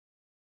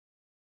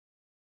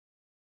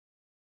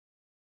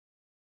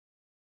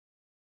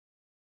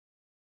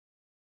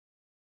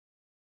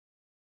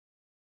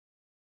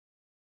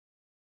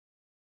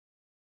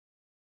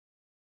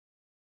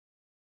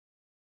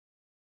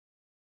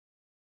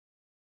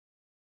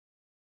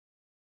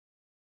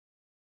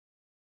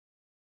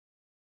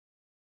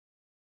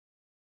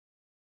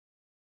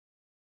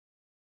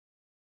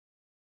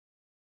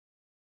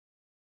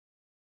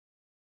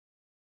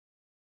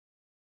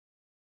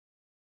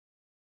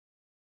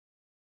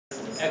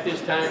At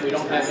this time, we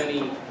don't have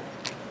any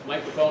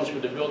microphones for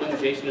the building.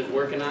 Jason is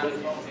working on it.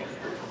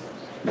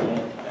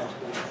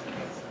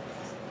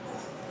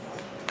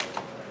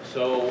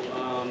 So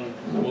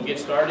we'll get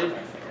started,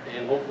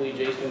 and hopefully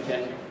Jason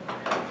can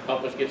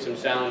help us get some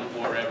sound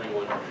for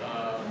everyone.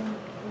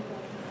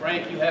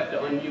 Frank, you have to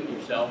unmute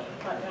yourself.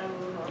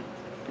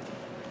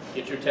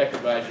 Get your tech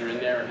advisor in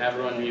there and have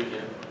her unmute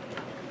you.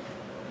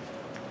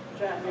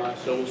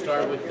 So we'll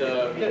start with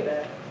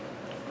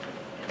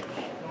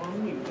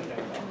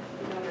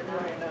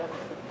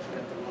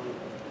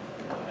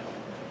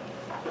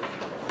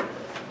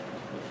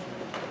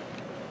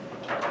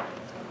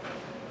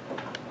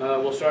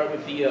we'll start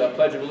with the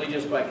Pledge of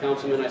Allegiance by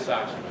Councilman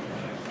Isakson.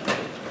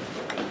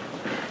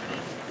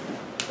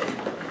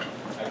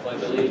 I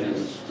pledge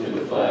allegiance to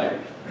the flag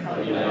of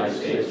the United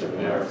States of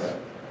America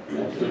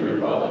and to the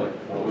republic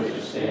for which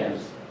it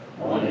stands,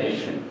 one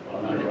nation,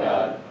 under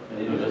God,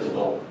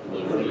 indivisible,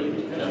 with liberty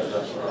and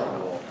justice for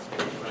all.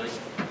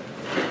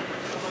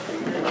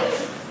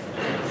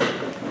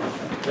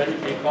 Ready?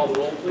 Can you call the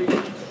roll, please?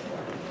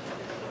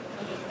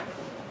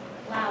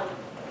 Loud.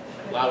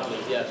 Loudly,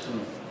 yes.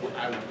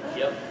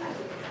 Yep.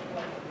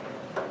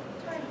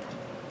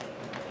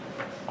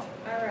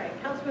 All right,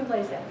 Councilman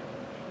Blaisdell.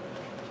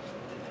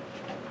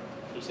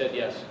 He said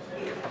yes.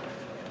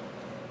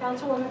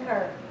 Councilwoman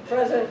Kerr.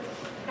 Present.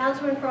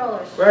 Councilman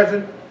Froelich.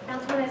 Present.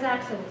 Councilman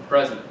Isakson.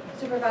 Present.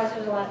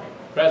 Supervisor Zalotnik.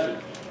 Present.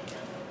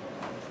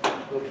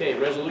 Okay,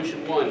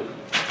 Resolution 1,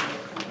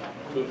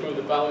 to approve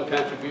the following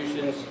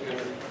contributions and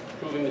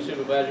approving the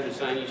supervisor to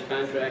sign each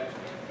contract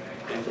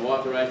and to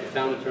authorize the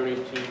town attorney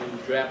to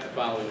draft the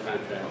following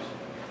contracts.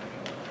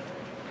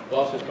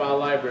 Boston Spa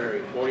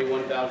Library,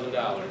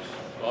 $41,000.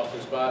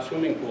 Boston Spa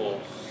Swimming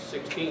Pool,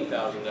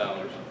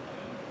 $16,000.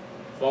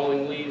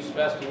 Falling Leaves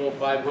Festival,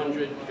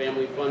 $500.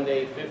 Family Fun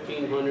Day,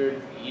 $1,500.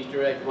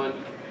 Easter Egg Hunt,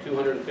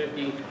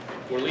 $250.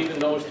 We're leaving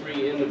those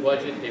three in the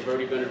budget. They've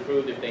already been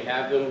approved. If they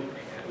have them,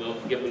 we'll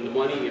give them the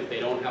money. If they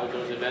don't have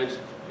those events,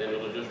 then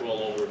it'll just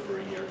roll over for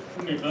a year.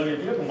 Okay, Billy,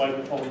 do you have a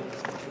microphone?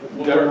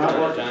 We're working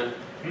on it, John.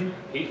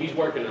 He's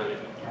working on it.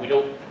 We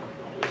don't,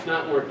 it's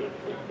not working.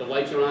 The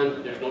lights are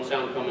on, there's no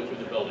sound coming through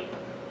the building.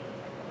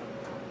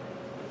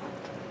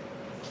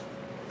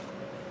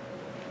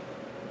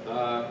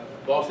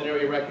 Boston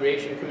Area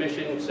Recreation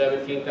Commission,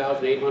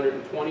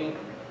 $17,820.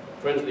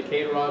 Friends of the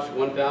Cateros,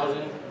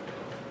 $1,000.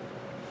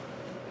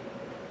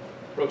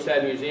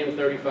 Brookside Museum,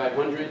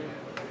 $3,500.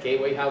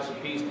 Gateway House of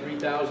Peace,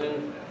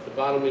 $3,000. The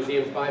Bottle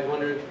Museum,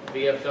 $500.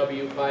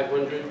 VFW,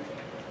 $500.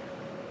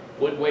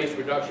 Wood Waste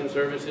Reduction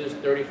Services,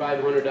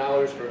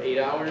 $3,500 for 8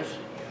 hours.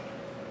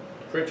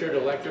 Pritchard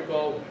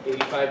Electrical,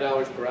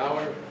 $85 per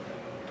hour.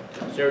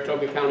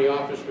 Saratoga County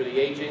Office for the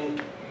Aging,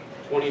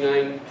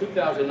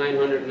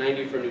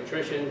 $2,990 for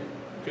nutrition,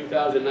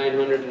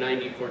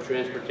 $2,990 for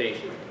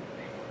transportation.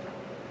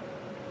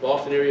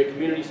 Boston Area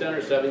Community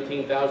Center,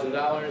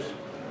 $17,000.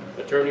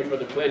 Attorney for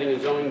the Planning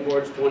and Zoning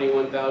Boards,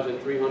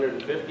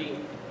 $21,350.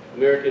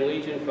 American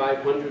Legion,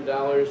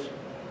 $500.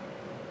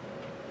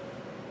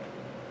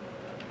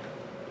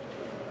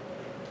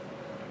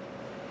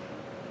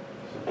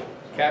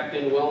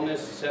 Captain Wellness,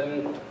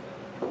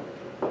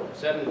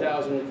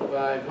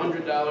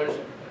 $7,500.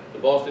 The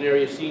Boston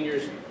Area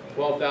Seniors,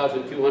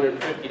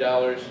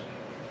 $12,250.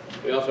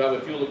 We also have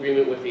a fuel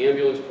agreement with the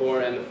Ambulance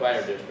Corps and the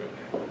Fire District.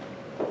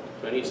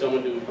 So I need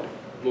someone to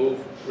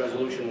move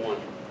Resolution 1.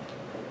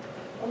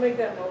 I'll make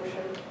that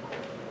motion.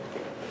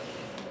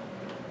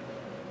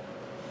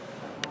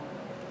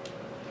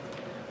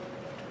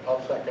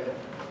 I'll second it.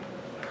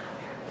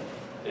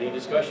 Any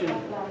discussion?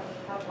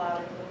 How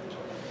loud?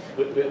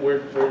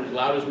 We're as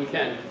loud as we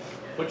can.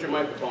 Put your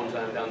microphones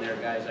on down there,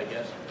 guys, I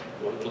guess.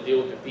 We'll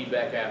deal with the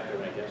feedback after,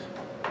 I guess.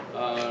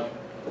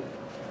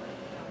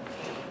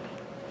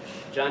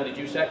 John, did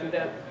you second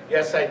that?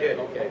 Yes, I did.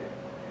 Okay.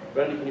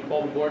 Brenda, can you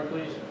pull the board,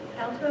 please?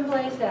 Councilman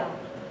Blaisdell.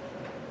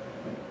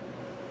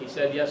 He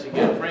said yes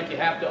again. Frank, you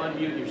have to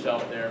unmute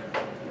yourself there.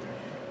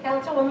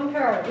 Councilwoman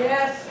Kerr.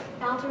 Yes.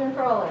 Councilman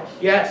Froelich.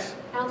 Yes.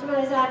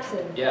 Councilman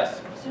Isakson. Yes.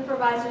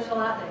 Supervisor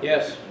Zalotnik.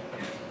 Yes.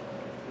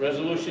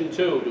 Resolution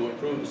 2, to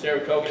approve the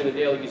Saratoga and the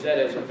Daily Gazette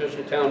as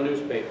official town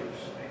newspapers.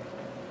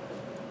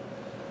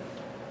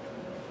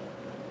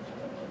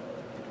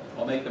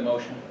 I'll make the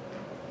motion.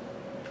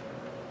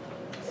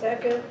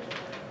 Second.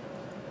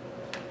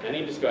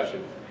 Any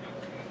discussion?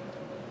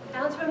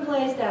 Councilman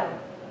Blaisdell.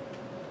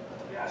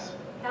 Yes.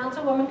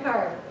 Councilwoman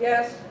Kerr.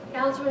 Yes.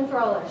 Councilman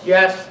Froelich.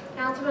 Yes.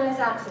 Councilman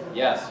Isakson.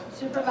 Yes.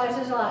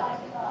 Supervisor Zalotnik.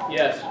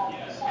 Yes.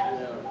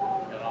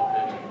 Got all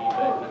kinds of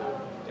feedback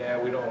now. Yeah,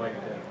 we don't like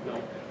that.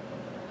 No.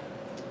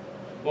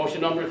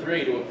 Motion number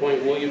 3, to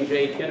appoint William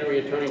J. Kinnery,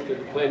 attorney to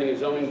the Planning and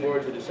Zoning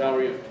Boards at a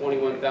salary of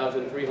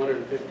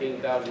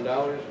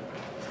 $315,000,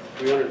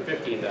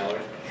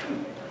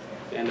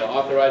 and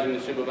authorizing the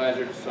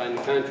supervisor to sign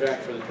the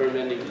contract for the term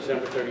ending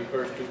December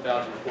 31st,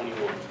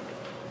 2021.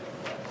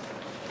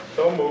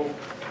 So moved.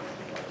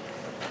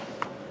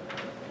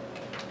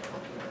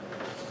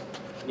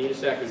 Need a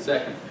second?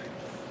 Second.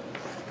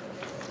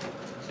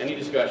 Any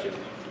discussion?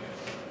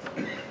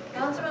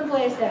 Councilman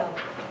Blaisdell.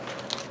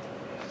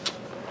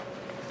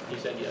 He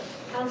said yes.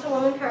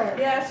 Councilwoman Carr.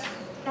 Yes.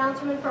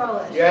 Councilman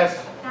Froelich.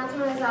 Yes.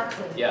 Councilman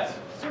Isakson. Yes.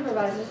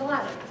 Supervisor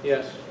Salatta.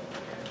 Yes.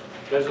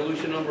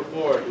 Resolution number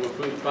 4, to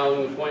approve the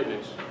following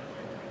appointments.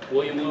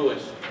 William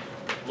Lewis,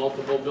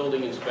 multiple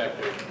building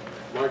inspector.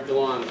 Mark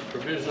DeLong,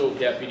 provisional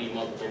deputy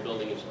multiple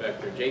building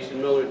inspector. Jason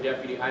Miller,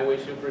 deputy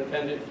highway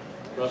superintendent.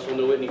 Russell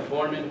Newitney,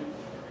 foreman.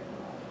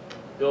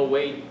 Bill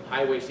Wade,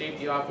 highway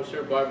safety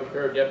officer. Barbara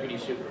Kerr, deputy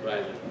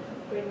supervisor.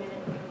 Wait a minute.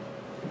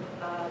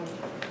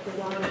 The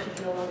one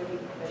should no longer be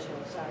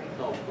professional, sorry.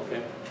 Oh,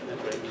 okay,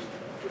 that's right.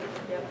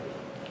 Yep.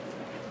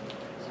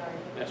 Sorry.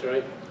 That's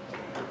right.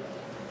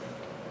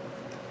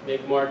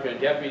 Make Mark a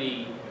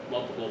deputy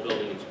multiple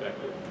building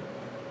inspector.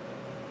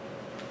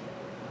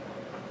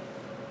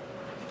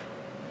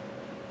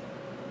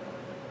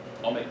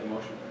 I'll make the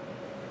motion.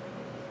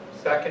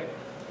 Second.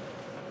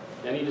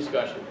 Any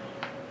discussion?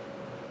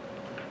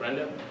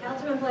 Brenda?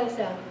 Councilman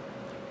Blaisdell.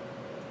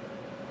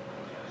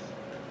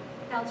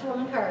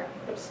 Councilwoman Carr.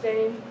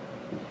 Abstain.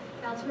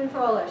 Councilman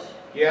Froelich.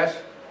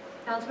 Yes.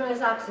 Councilman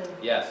Isakson.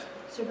 Yes.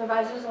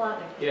 Supervisor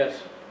Salatta.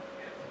 Yes.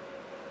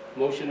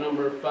 Motion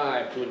number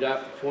 5, to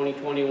adopt the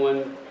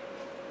 2021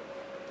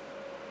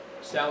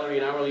 salary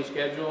and hourly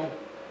schedule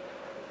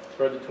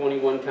for the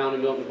 21 Town of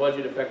Milton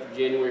budget effective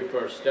January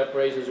 1st. Step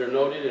raises are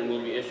noted and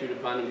will be issued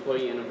upon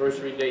employee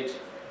anniversary dates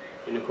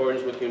in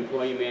accordance with the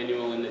employee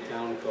manual in the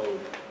town code.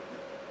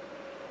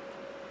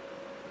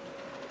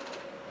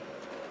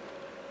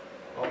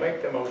 I'll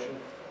make the motion.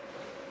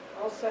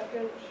 I'll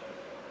second.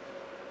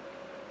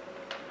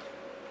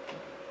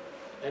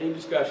 Any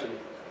discussion?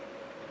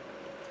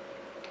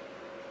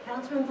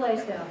 Councilman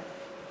Blaisdell.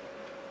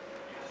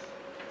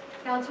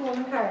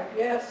 Councilwoman Carr.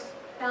 Yes.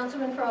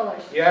 Councilman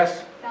Froelich.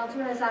 Yes.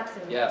 Councilman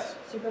Isakson. Yes.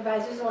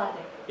 Supervisor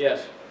Salatta.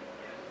 Yes.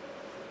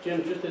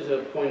 Jim, just as a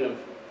point of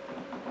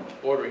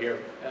order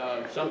here,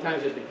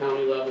 sometimes at the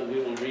county level,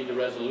 we will read the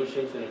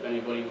resolutions, and if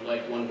anybody would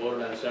like one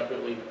voted on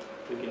separately,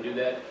 we can do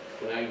that.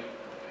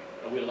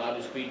 Are we allowed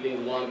to speed things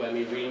along by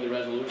me reading the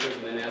resolutions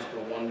and then ask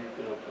for one,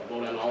 a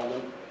vote on all of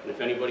them? And if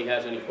anybody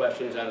has any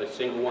questions on the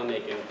single one,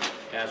 they can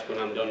ask when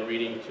I'm done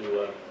reading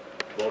to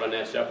vote on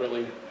that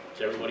separately.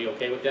 Is everybody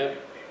okay with that?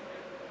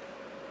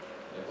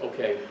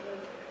 Okay.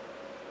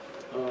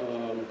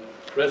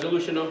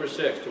 Resolution number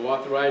 6, to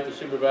authorize the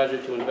supervisor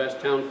to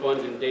invest town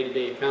funds in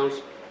day-to-day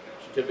accounts,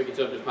 certificates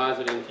of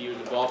deposit, and to use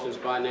the Boston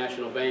Spa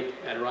National Bank,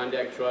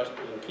 Adirondack Trust,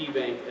 and Key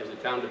Bank as the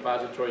town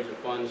depositories of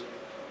funds,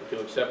 and to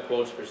accept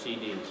quotes for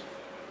CDs.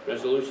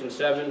 Resolution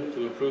 7,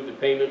 to approve the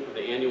payment of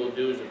the annual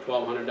dues of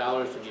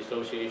 $1,200 to the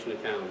Association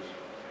of Towns.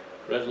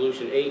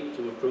 Resolution 8,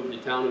 to approve the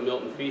Town of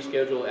Milton fee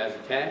schedule as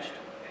attached.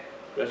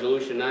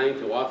 Resolution 9,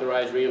 to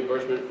authorize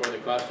reimbursement for the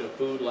cost of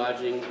food,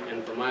 lodging,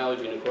 and for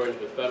mileage in accordance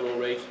with federal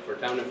rates for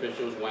town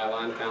officials while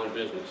on town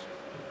business.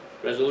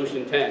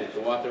 Resolution 10,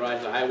 to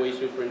authorize the highway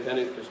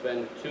superintendent to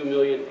spend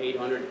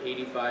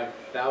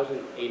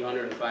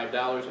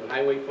 $2,885,805 in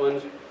highway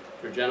funds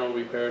for general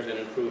repairs and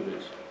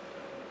improvements.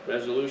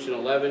 Resolution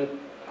 11,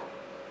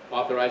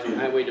 authorizing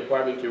highway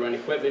department to rent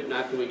equipment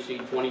not to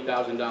exceed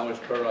 $20,000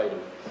 per item.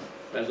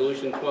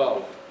 Resolution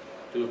 12,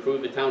 to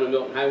approve the Town of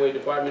Milton Highway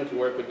Department to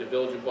work with the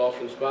Village of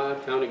Boston Spa,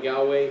 Town of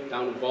Galway,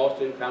 Town of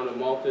Boston, Town of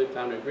Malta,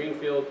 Town of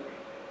Greenfield,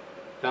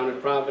 Town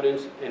of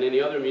Providence, and any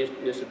other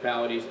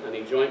municipalities on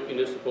a joint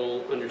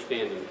municipal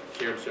understanding,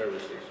 shared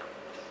services.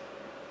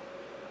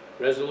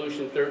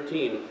 Resolution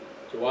 13,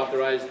 to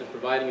authorize the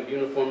providing of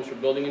uniforms for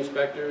building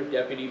inspector,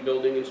 deputy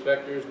building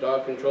inspectors,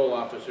 dog control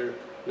officer,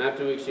 not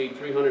to exceed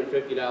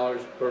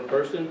 $350 per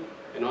person,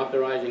 and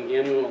authorizing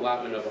annual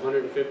allotment of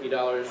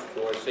 $150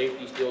 for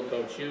safety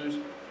steel-toed shoes,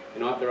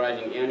 and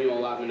authorizing annual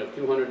allotment of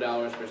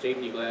 $200 for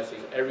safety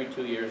glasses every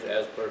 2 years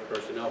as per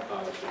personnel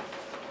policy.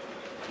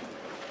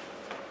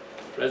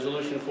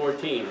 Resolution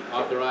 14,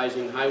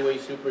 authorizing Highway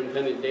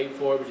Superintendent Dave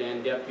Forbes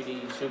and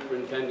Deputy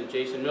Superintendent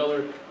Jason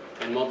Miller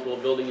and multiple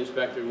building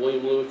inspector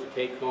William Lewis to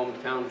take home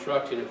town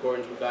trucks in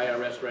accordance with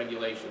IRS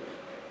regulations.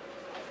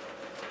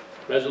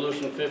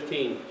 Resolution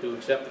 15, to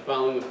accept the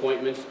following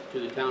appointments to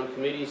the town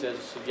committees as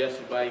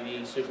suggested by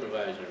the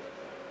supervisor.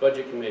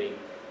 Budget Committee,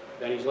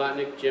 Benny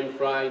Zlotnick, Jim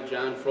Fry,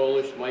 John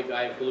Froelich, Mike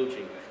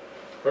Iacolucci.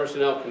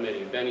 Personnel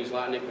Committee, Benny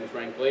Zlotnick and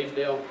Frank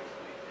Blaisdell.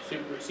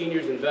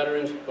 Seniors and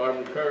Veterans,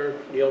 Barbara Kerr,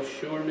 Neil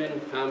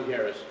Schurman, Tom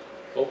Harris.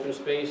 Open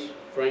Space,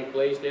 Frank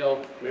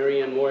Blaisdell,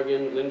 Mary Ann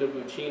Morgan, Linda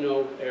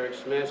Buccino, Eric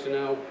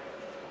Smassenow,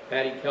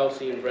 Patty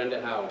Kelsey, and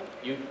Brenda Howe.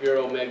 Youth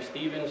Bureau, Meg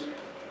Stevens.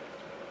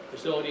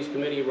 Facilities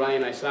Committee,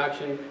 Ryan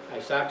Isaacson,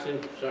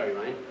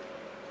 Ryan.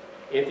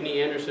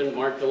 Anthony Anderson,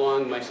 Mark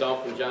DeLong,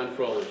 myself, and John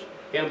Froelich.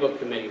 Handbook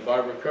Committee,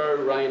 Barbara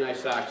Kerr, Ryan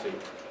Isaacson.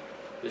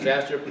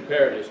 Disaster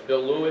Preparedness,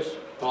 Bill Lewis,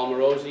 Paul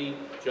Morosi,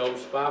 Joe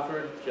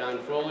Spofford, John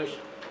Froelich,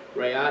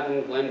 Ray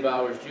Otten, Glenn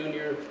Bowers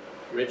Jr.,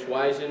 Rich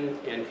Wisen,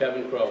 and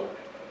Kevin Crow.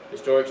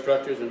 Historic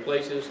Structures and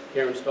Places,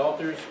 Karen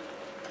Stalters,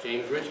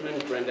 James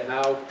Richmond, Brenda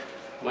Howe,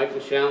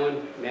 Michael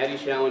Shallon, Maddie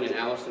Shallon, and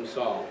Allison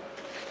Saul.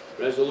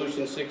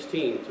 Resolution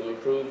 16, to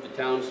approve the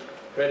town's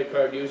credit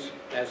card use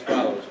as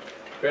follows.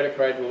 Credit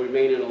cards will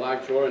remain in a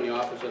locked drawer in the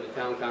office of the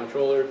town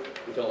comptroller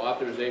until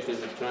authorization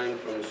is obtained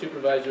from the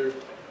supervisor.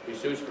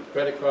 Receipts for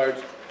credit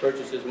cards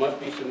purchases must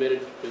be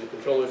submitted to the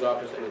controller's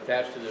office and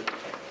attached to the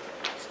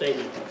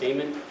statement of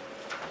payment.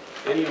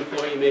 Any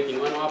employee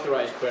making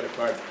unauthorized credit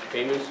card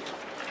payments,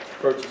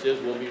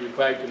 purchases, will be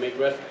required to make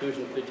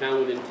restitution to the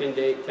town within 10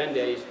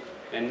 days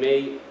and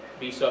may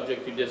be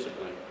subject to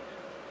discipline.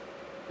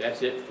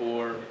 That's it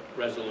for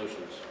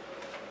resolutions.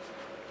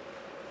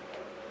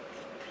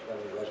 That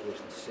was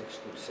resolution 6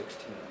 through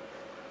 16.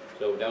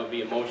 So that would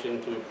be a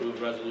motion to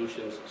approve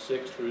resolutions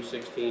 6 through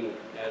 16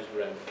 as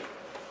read.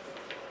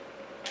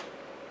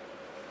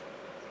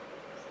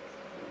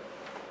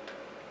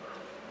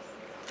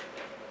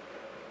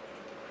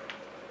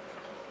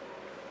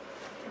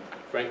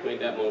 Frank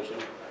made that motion.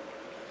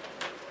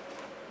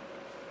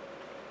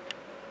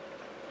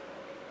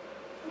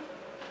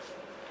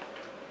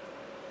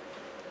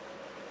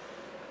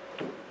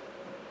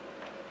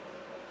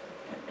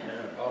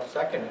 I'll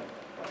second it.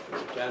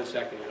 John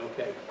seconded,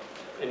 okay.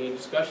 Any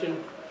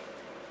discussion?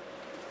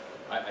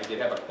 I did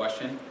have a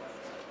question.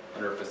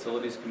 Under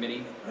Facilities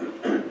Committee,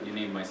 you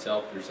named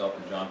myself, yourself,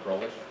 and John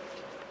Prolish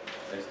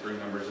as 3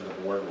 members of the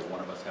board. Will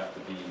one of us have to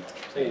be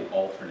an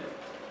alternate?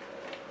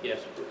 Yes,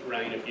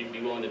 Ryan, if you'd be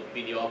willing to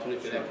be the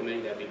alternate to that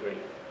committee, that'd be great.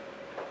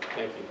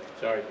 Thank you,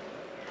 sorry.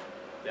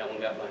 That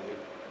one got by me.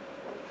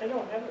 I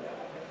don't have that.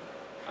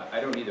 I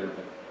don't either,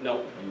 but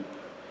No, you,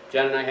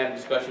 John and I had a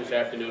discussion this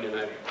afternoon,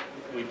 and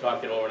we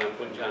talked it over, and I'm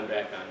putting John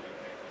back on.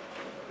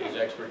 His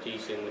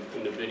expertise in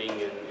the bidding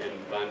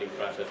and bonding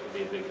process would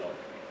be a big help.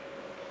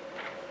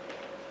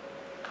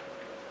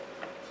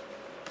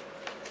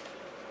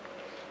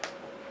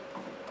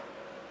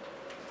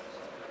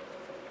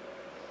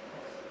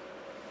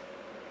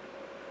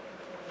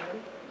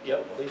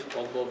 Yep, please,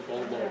 hold.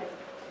 Okay.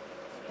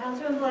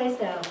 Councilman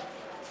Blaisdell.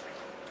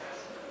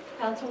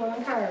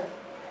 Councilwoman Carr.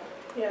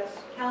 Yes.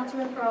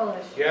 Councilman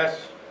Frolich.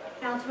 Yes.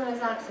 Councilman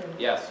Isaacson.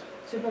 yes.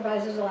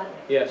 Supervisor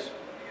Zalotnik. Yes.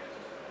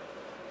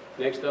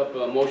 Next up,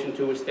 a motion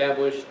to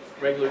establish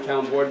regular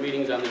town board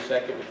meetings on the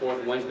second and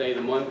fourth Wednesday of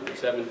the month at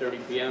 7:30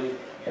 p.m.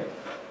 at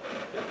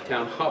the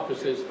town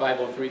offices,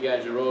 503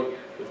 Geyser Road,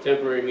 with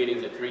temporary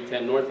meetings at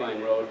 310 North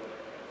Line Road,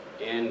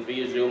 and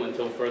via Zoom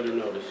until further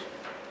notice.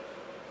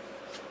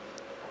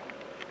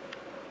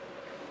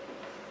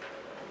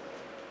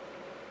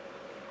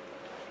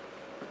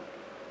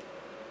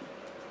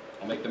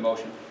 I'll make the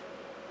motion.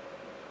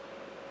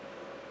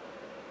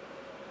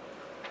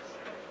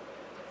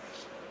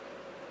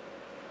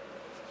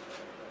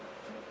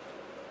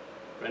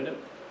 Brenda?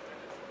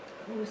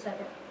 Who was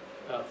second?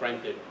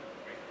 Frank did.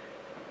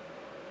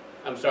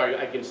 I'm sorry,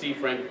 I can see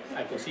Frank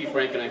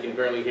and I can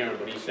barely hear him,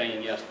 but he's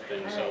saying yes to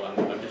things, so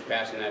I'm just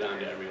passing that on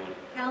to everyone.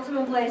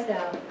 Councilman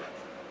Blaisdell.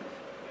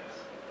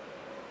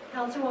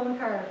 Councilwoman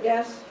Carr.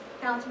 Yes.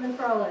 Councilman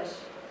Frolich.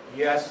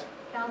 Yes.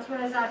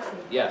 Councilman Isaacson.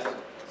 Yes.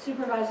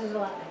 Supervisor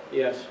Zalotnik.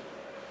 Yes.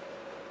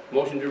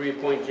 Motion to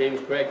reappoint James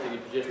Craig to the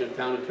position of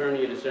town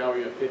attorney at a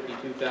salary of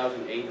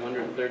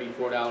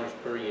 $52,834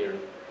 per year.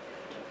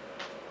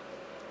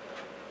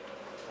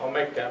 I'll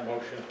make that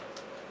motion.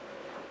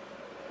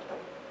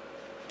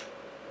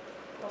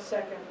 I'll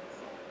second.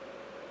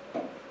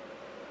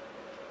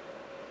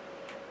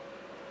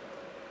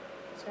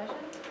 Discussion?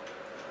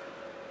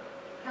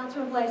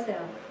 Councilman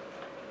Blaisdell.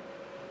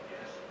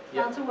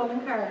 Yep.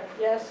 Councilwoman Carr.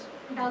 Yes.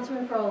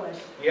 Councilman Frolich.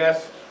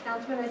 Yes.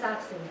 Councilman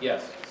Isaacson.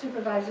 Yes.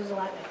 Supervisor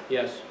Zalotnik.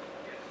 Yes.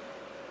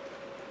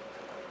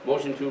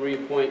 Motion to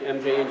reappoint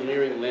MJ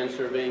Engineering Land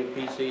Surveying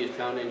PC as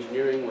town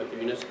engineering with the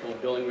municipal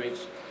billing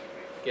rates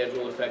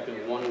schedule effective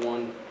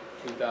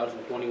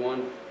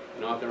 1/1/2021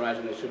 and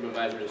authorizing the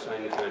supervisor to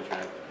sign the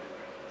contract.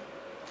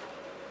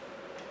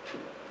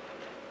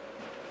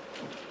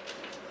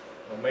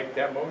 I'll make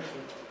that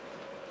motion.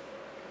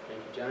 Thank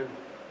you, John.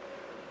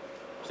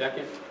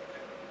 Second?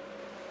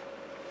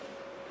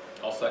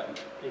 I'll second.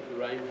 Thank you,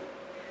 Ryan.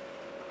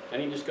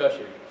 Any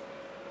discussion?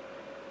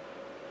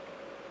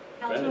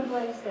 Councilman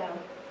Blaisdell.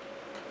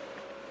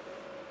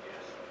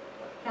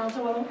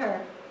 Councilwoman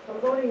Carr. I'm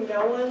voting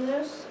no on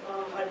this.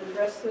 I've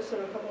addressed this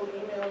in a couple of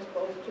emails,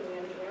 both to the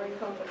engineering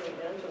company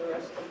and to the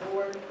rest of the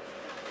board.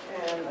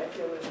 And I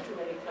feel there's too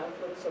many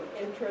conflicts of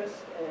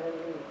interest, and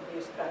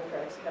these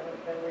contracts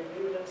haven't been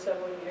reviewed in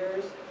several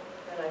years.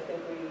 And I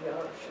think we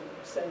should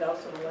send out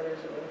some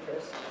letters of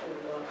interest to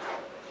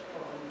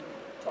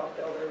talk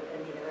to other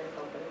engineering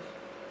companies.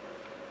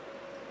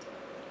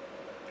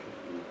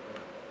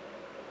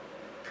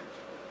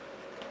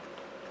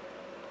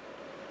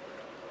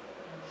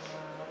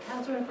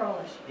 Councilman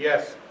Frolich.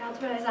 Yes.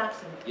 Councilman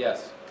Isaacson.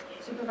 Yes.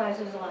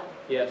 Supervisor Zalotnik.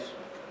 Yes.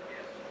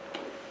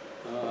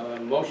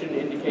 Motion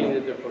indicating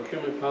that the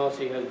procurement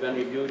policy has been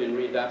reviewed and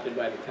readopted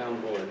by the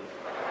town board.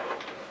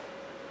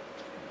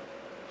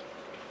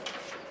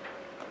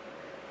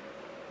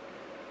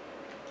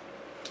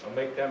 I'll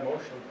make that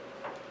motion.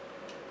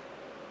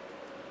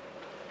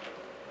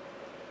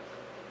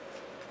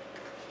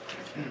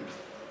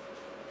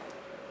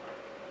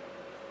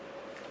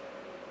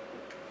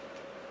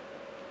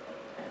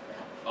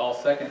 I'll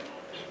second.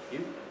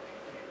 You?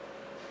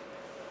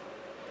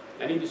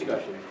 Any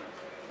discussion?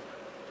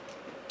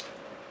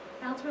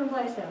 Councilman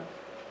Blaisdell.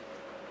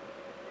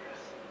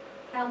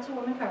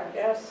 Councilwoman Kerr.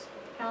 Yes.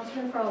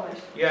 Councilman Frolich.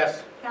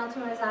 Yes.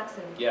 Councilman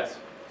Isaacson. Yes.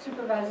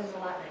 Supervisor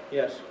Zalotnik.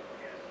 Yes.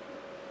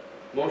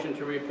 Motion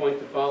to reappoint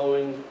the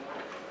following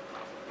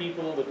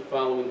people with the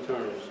following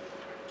terms.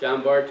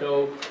 John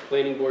Bartow,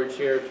 Planning Board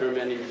Chair, term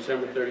ending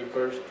December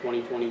 31st,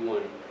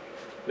 2021.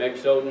 Meg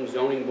Soden,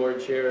 Zoning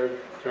Board Chair,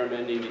 term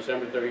ending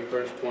December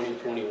 31st,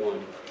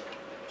 2021.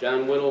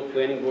 John Whittle,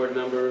 Planning Board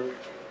Member,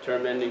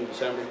 term ending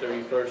December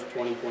 31st,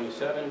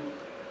 2027.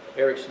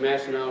 Eric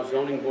Smasnow,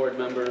 Zoning Board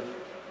Member,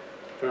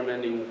 term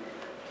ending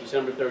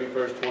December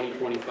 31st,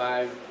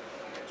 2025.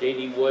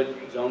 J.D. Wood,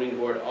 Zoning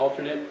Board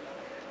Alternate,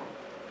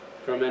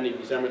 term ending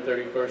December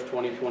 31st,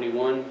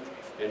 2021.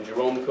 And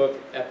Jerome Cook,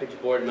 Ethics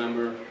Board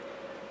Member,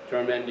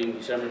 term ending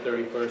December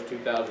 31st,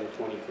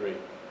 2023.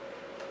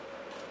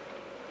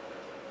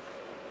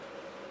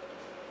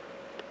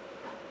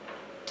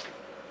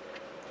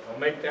 I'll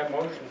make that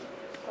motion.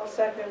 I'll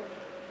second.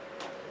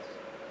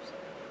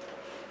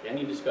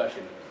 Any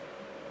discussion?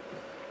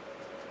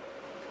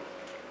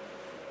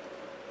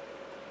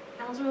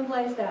 Councilman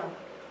Blaisdell.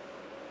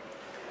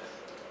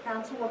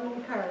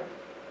 Councilwoman Kerr.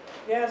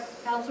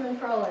 Yes. Councilman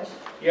Frolich.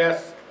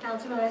 Yes.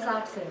 Councilman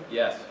Isaacson.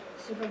 Yes.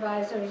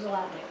 Supervisor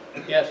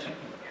Zalotnik. Yes.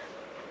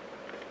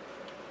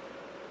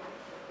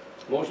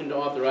 Motion to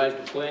authorize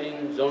the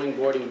Planning, Zoning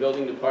Board, and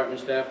Building Department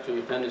staff to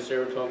attend the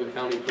Saratoga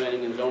County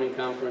Planning and Zoning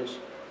Conference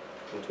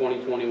in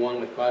 2021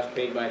 with costs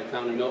paid by the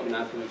town of Milton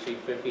not to exceed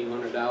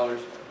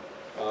 $1,500.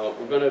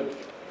 We're going to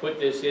put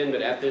this in,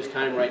 but at this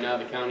time right now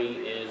the county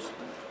is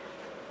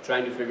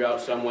trying to figure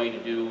out some way to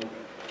do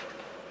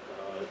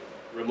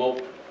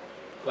remote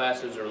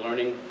classes or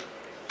learning.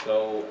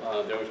 So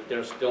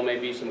there still may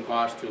be some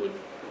cost to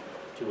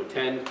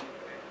attend,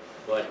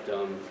 but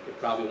it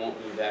probably won't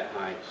be that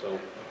high. So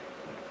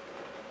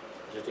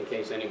just in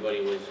case anybody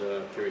was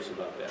curious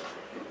about that.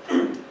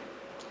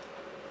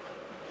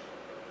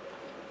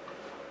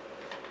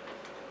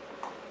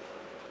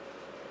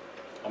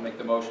 I'll make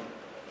the motion.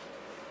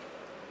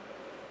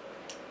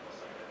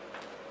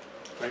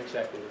 Frank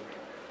seconded.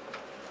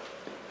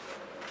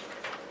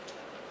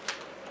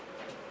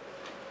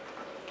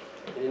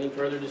 Any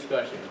further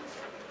discussion?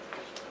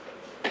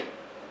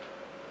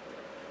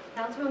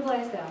 Councilman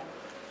Blaisdell.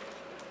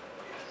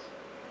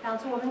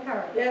 Councilwoman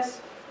Kerr.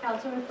 Yes.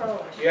 Councilman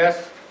Frolich.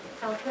 Yes.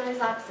 Councilman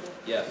Isaacson.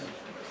 Yes.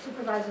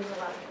 Supervisor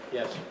Zalotnik.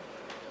 Yes.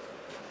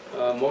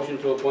 Motion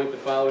to appoint the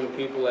following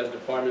people as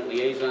department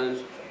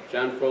liaisons.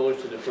 John Frolich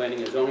to the Planning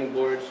and Zoning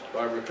Boards,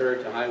 Barbara Kerr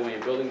to Highway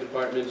and Building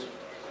Departments,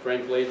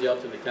 Frank Blaisdell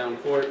to the Town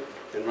Court,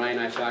 and Ryan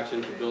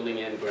Isaacson to Building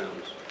and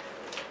Grounds.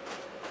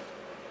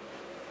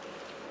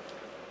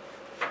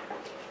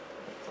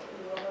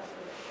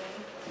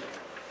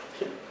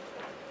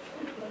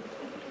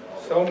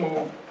 So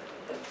moved.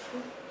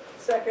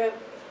 Second.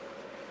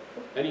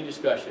 Any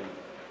discussion?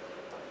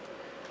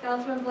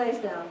 Councilman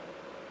Blaisdell.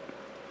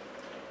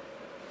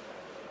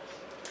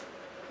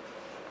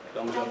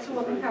 Thumbs up from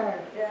Councilwoman Frank.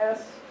 Kerr.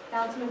 Yes.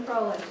 Councilman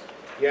Frolich.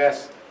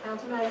 Yes.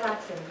 Councilman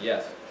Isaacson.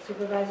 Yes.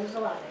 Supervisor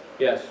Zalotnik.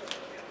 Yes.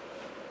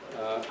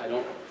 I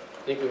don't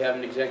think we have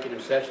an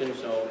executive session,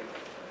 so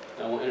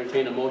I will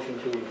entertain a motion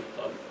to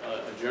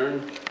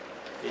adjourn,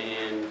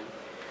 and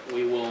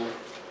we will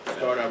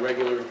start our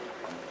regular.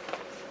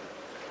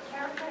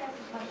 Erica has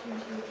a question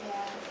to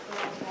add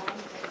for John,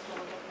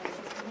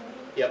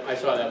 Yep, I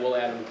saw that. We'll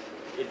add them.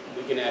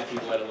 We can add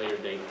people at a later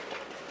date.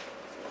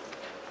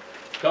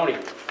 Tony?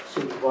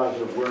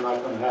 Supervisor, we're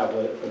not going to have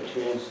a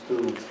chance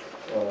to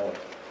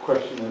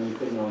question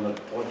anything on the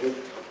budget?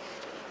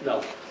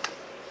 No.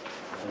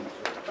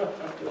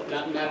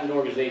 Not an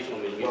organizational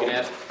meeting. You can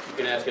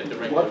ask at the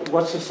regular.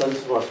 What's the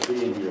sense of us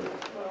being here?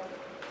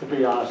 To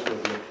be honest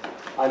with you,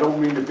 I don't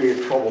mean to be a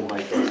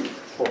troublemaker,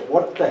 but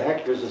what the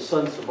heck is the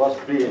sense of us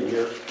being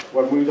here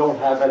when we don't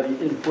have any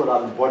input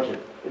on the budget?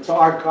 It's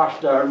our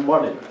gosh darn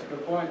money. That's a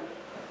good point.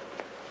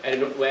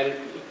 And when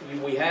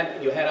you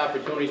had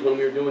opportunities when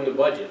we were doing the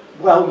budget.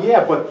 Well,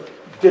 yeah, but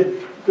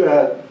did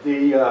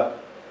the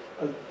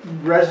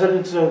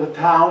residents of the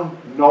town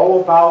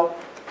know about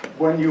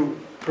when you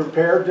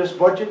prepared this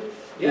budget?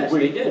 Yes,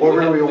 they did.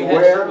 Were we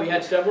aware? We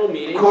had several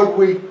meetings.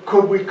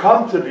 Could we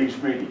come to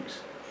these meetings?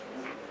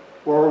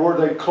 Or were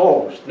they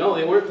closed? No,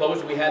 they weren't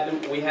closed. We had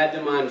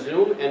them on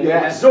Zoom, and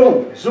Yeah,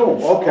 Zoom,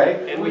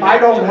 okay. And I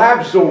don't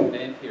have Zoom.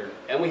 And here.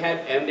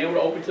 and they were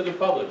open to the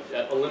public.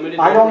 A limited.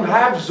 I don't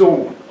have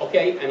Zoom.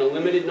 Okay, and a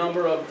limited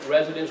number of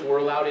residents were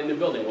allowed in the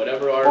building,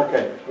 whatever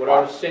Okay.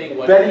 our saying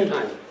was at the Betty,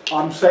 time.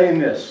 I'm saying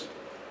this.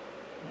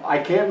 I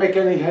can't make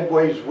any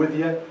headways with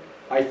you.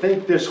 I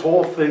think this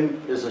whole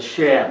thing is a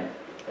sham.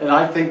 And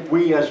I think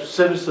we as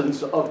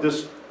citizens of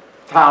this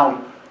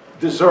town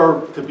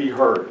deserve to be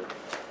heard.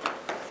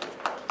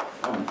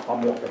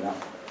 I'm walking out.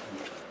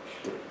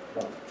 Shit.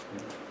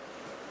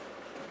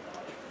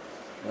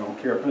 I don't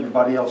care if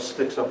anybody else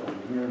sticks up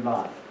with me or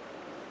not.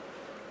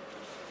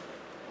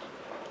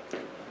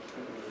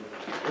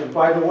 And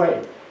by the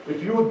way,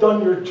 if you had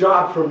done your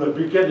job from the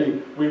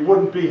beginning, we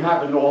wouldn't be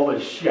having all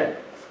this shit.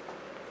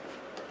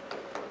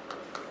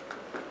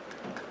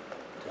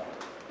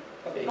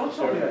 Don't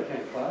tell me I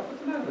can't clap, what's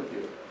the matter with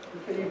you?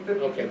 You're paying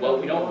 $50,000. Okay, well,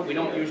 we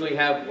don't usually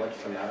have,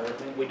 What's the matter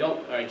with me? we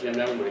don't, all right, Jim,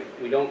 never mind.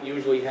 We don't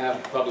usually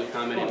have public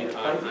comment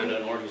on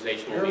an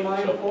organizational You're meeting.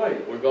 my So employee.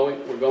 we're going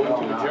No, to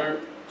I'm not.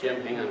 adjourn.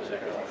 Jim, hang on a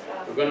second.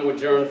 We're going to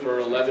adjourn for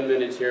 11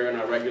 minutes here,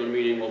 and our regular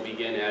meeting will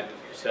begin at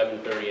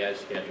 7:30 as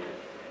scheduled.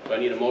 So I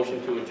need a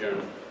motion to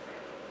adjourn.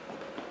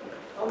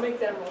 I'll make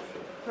that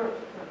motion.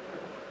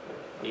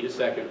 Need a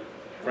second.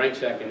 Frank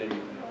seconded.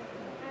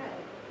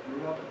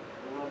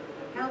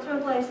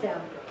 Councilman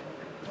Blaisdell.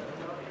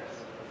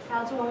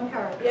 Councilwoman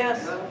Kerr.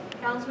 Yes.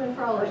 Councilman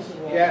Frolich.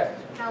 Yes.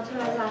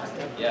 Councilman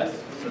Isakson.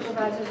 Yes.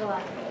 Supervisor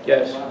Zalati.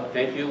 Yes,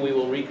 thank you. We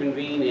will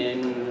reconvene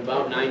in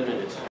about 9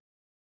 minutes.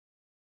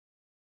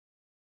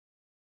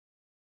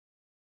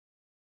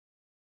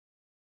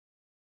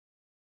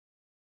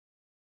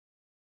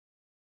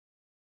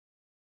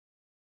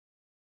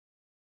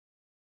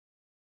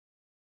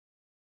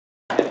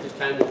 At this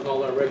time, we'll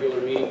call our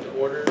regular meeting to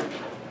order.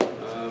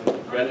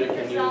 Brenda,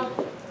 can you?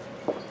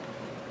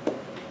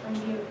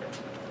 Unmute.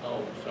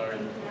 Oh, sorry.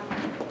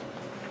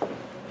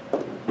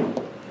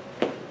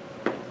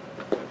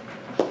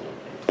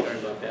 Sorry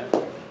about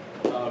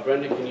that.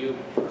 Brenda, can you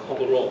call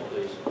the roll,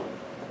 please?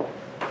 All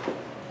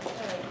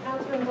right.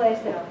 Councilman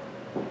Blaisdell.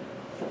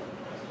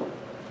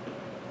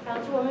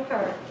 Councilwoman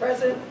Kerr.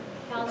 Present.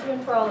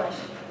 Councilman Frolich.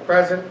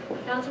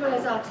 Present. Councilman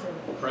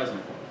Isakson.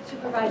 Present.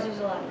 Supervisor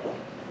Zalati.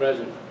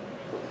 Present.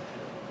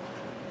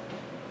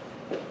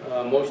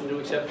 Motion to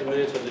accept the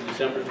minutes of the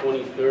December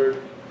 23rd,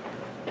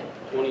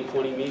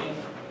 2020 meeting.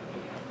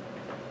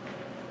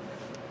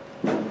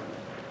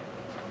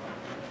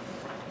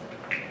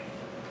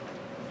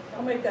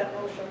 I'll make that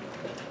motion.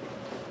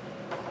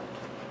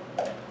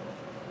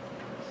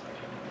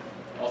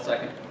 I'll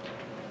second.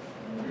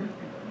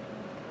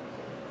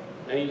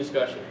 Any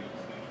discussion?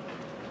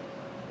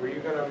 Were you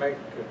gonna make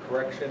a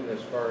correction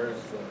as far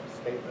as the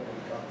statement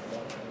we talked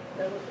about?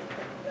 That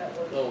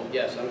was, Oh,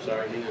 yes, I'm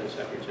sorry. Hang on a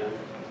second, John.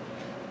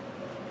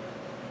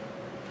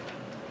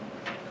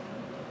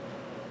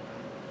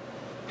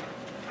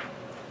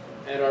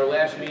 At our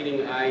last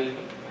meeting, I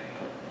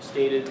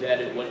stated that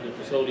it was the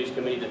Facilities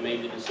Committee that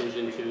made the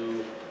decision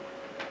to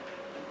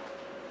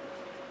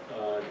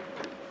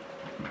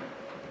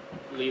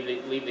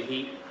leave the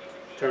heat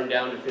turned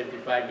down to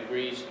 55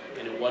 degrees,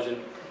 and it wasn't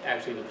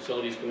actually the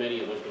Facilities Committee,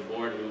 it was the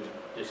board who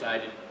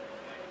decided,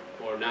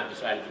 or not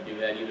decided to do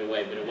that either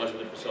way, but it wasn't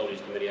the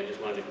Facilities Committee. I just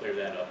wanted to clear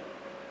that up.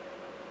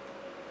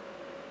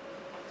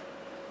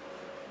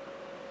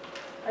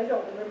 I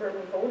don't remember ever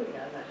voting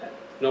on that.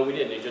 No, we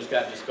didn't. It just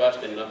got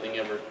discussed and nothing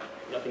ever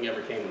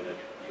came of it.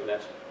 So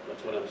that's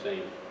what I'm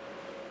saying.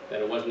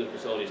 That it wasn't the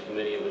Facilities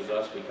Committee, it was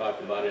us. We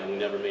talked about it and we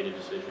never made a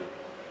decision.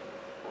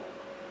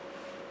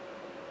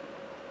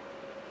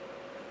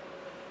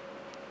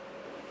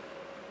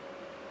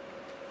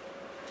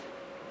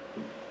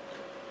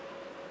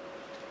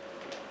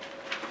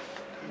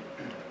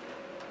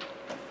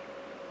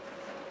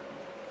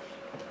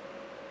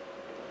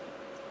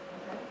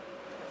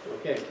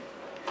 Okay.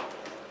 All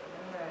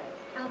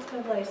right.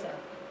 Councilman Blaisdell.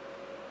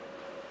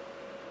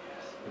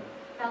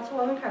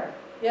 Councilwoman Kerr.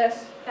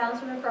 Yes.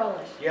 Councilman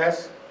Frolich.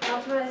 Yes.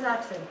 Councilman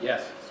Isakson.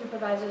 Yes.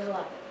 Supervisor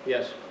Zalati.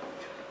 Yes.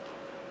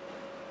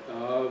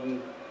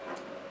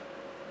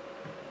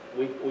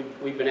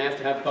 We've been asked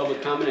to have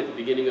public comment at the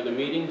beginning of the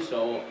meeting,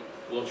 so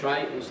we'll try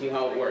it and see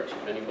how it works.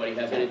 If anybody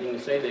has anything to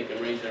say, they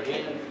can raise their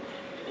hand,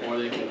 or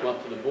they can come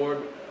up to the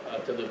board,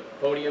 to the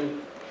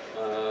podium.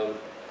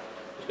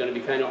 It's going to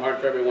be kind of hard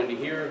for everyone to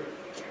hear,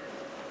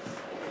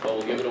 so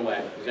we'll give it a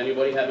whack. Does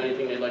anybody have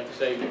anything they'd like to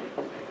say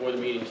before the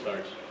meeting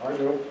starts? I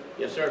do.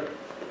 Yes, sir.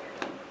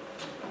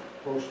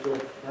 Supposed to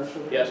answer?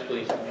 Yes,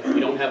 please. We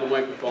don't have a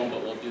microphone,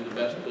 but we'll do the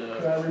best. Can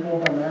I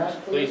remove my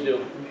mask, please? Please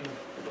do.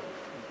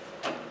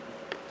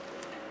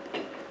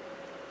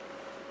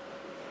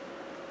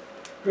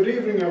 Good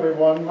evening,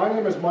 everyone. My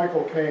name is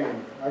Michael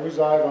Kane. I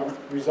reside on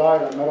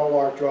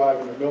Meadowlark Drive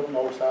in the Milton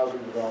Oaks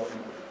Housing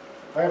Development.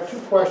 I have two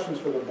questions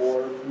for the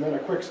board, and then a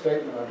quick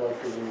statement I'd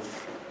like to read.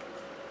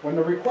 When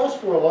the request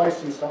for a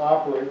license to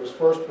operate was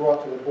first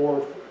brought to the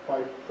board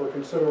for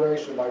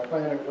consideration by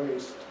Planet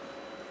Waste,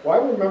 why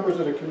were members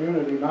of the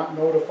community not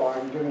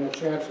notified and given a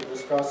chance to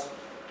discuss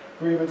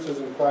grievances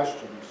and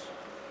questions?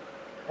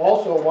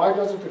 Also, why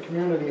doesn't the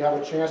community have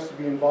a chance to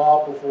be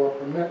involved before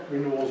permit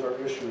renewals are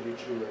issued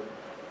each year?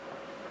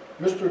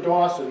 Mr.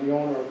 Dawson, the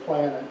owner of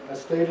Planet,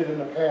 has stated in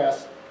the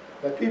past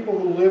that people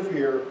who live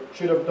here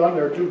should have done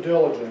their due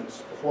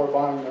diligence before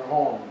buying their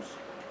homes.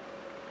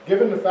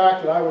 Given the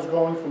fact that I was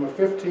going from a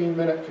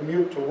 15-minute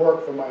commute to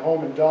work from my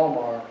home in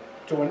Delmar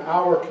to an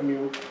hour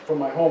commute from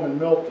my home in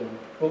Milton,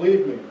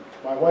 believe me,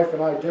 my wife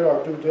and I did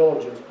our due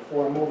diligence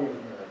before moving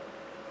here.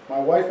 My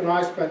wife and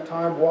I spent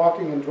time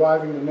walking and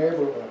driving the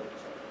neighborhood.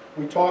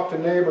 We talked to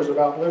neighbors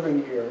about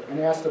living here and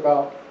asked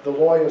about the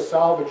Loya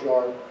salvage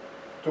yard,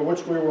 to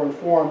which we were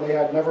informed they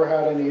had never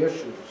had any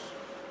issues.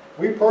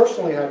 We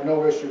personally had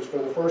no issues for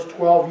the first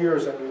 12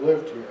 years that we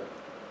lived here.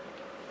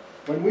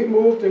 When we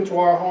moved into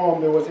our home,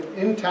 there was an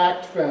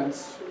intact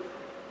fence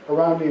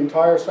around the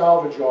entire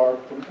salvage yard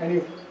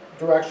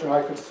direction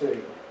I could see.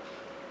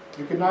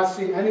 You could not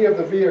see any of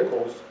the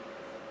vehicles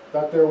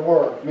that there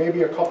were,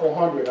 maybe a couple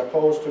hundred,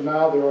 opposed to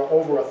now there are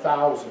over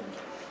 1,000.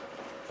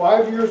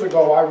 5 years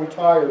ago, I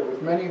retired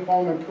with many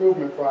home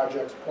improvement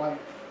projects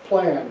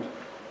planned,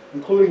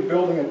 including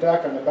building a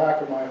deck on the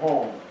back of my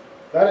home.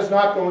 That is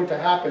not going to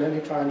happen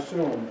anytime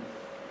soon,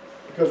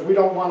 because we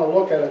don't want to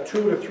look at a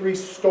 2 to 3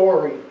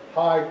 story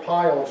high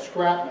pile of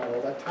scrap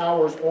metal that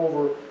towers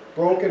over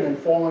broken and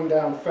falling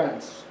down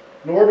fence.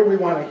 Nor do we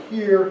want to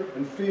hear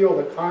and feel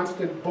the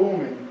constant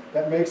booming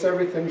that makes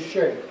everything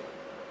shake.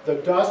 The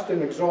dust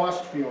and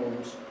exhaust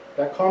fumes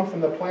that come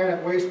from the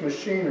Planet Waste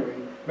machinery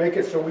make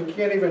it so we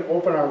can't even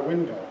open our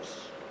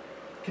windows.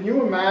 Can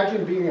you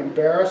imagine being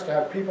embarrassed to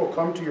have people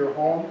come to your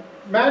home?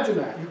 Imagine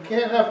that. You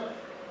can't have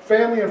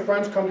family and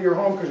friends come to your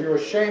home because you're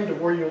ashamed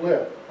of where you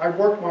live. I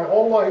worked my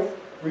whole life,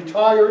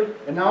 retired,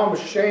 and now I'm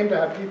ashamed to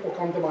have people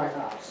come to my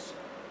house.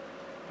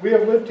 We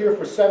have lived here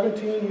for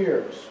 17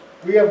 years.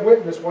 We have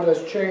witnessed what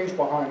has changed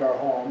behind our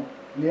home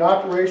and the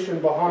operation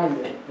behind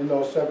it in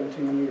those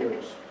 17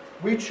 years.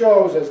 We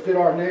chose, as did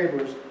our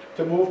neighbors,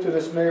 to move to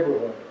this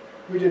neighborhood.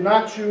 We did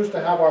not choose to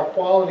have our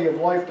quality of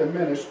life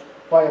diminished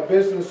by a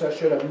business that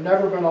should have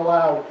never been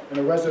allowed in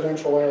a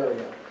residential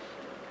area.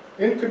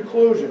 In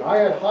conclusion, I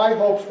had high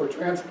hopes for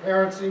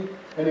transparency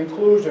and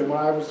inclusion when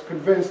I was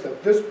convinced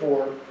that this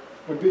board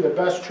would be the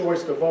best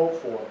choice to vote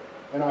for,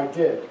 and I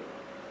did.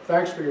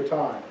 Thanks for your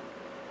time.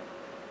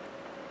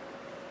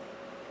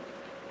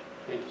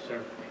 Thank you,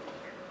 sir.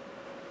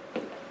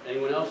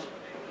 Anyone else?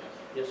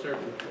 Yes, sir.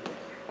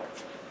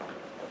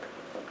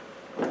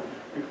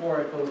 Before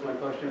I pose my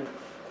question,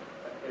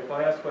 if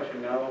I ask a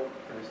question now,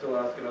 can I still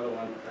ask another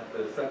one at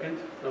the second?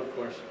 Of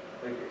course.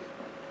 Thank you.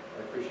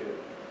 I appreciate it.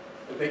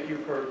 And thank you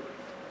for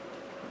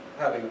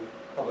having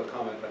public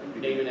comment at the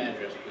beginning. Name and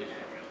address, please.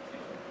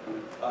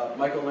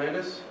 Michael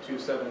Landis,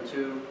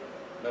 272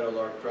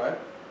 Meadowlark Drive.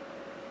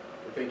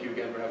 And thank you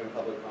again for having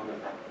public comment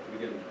at the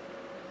beginning.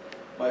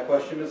 My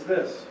question is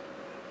this.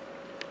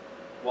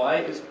 Why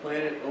is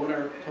Planet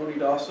owner Tony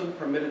Dawson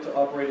permitted to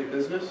operate a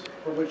business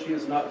for which he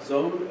is not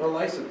zoned or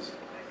licensed?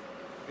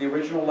 The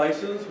original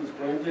license was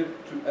granted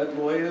to Ed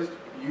Loya's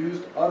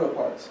Used Auto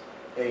Parts,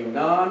 a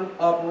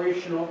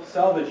non-operational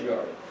salvage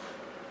yard.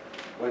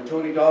 When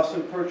Tony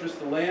Dawson purchased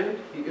the land,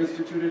 he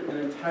instituted an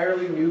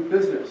entirely new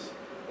business,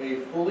 a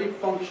fully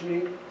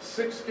functioning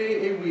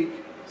 6-day-a-week,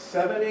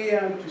 7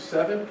 a.m. to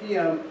 7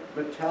 p.m.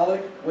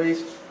 metallic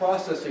waste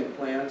processing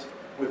plant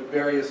with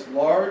various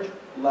large,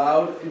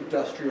 loud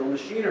industrial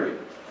machinery. You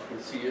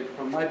can see it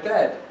from my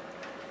bed.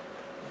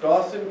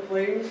 Dawson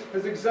claims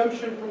his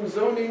exemption from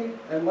zoning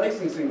and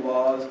licensing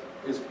laws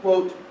is,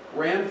 quote,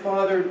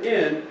 grandfathered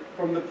in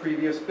from the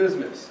previous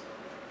business.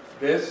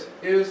 This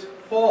is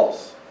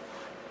false.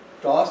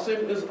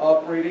 Dawson is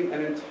operating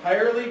an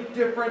entirely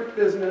different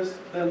business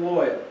than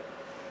Loya.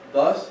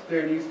 Thus,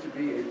 there needs to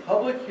be a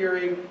public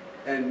hearing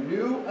and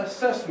new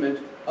assessment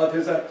of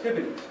his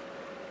activities.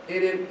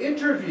 In an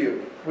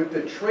interview with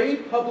the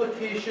trade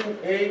publication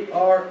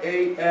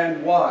ARANY,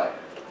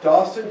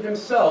 Dawson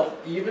himself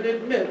even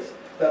admits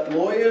that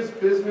Loya's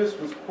business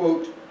was,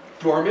 quote,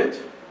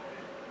 dormant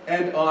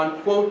and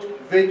on, quote,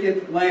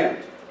 vacant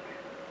land.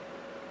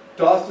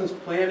 Dawson's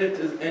Planet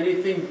is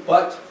anything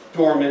but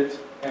dormant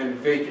and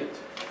vacant.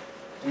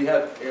 We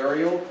have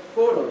aerial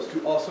photos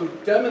to also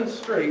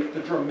demonstrate the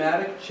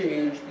dramatic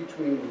change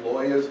between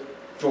Loya's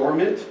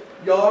dormant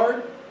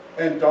yard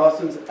and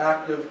Dawson's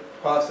active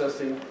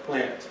processing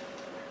plant.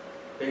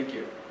 Thank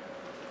you.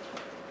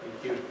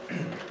 Thank you.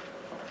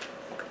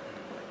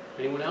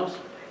 Anyone else?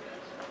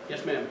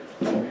 Yes, ma'am.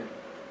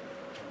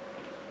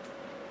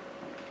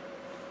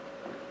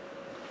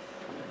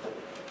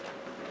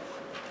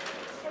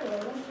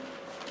 Hello.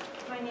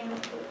 My name is,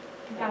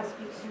 you gotta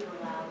speak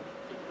super loud.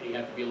 You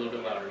have to be a little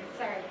bit louder.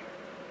 Sorry.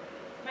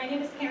 My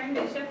name is Karen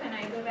Bishop and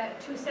I live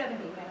at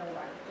 270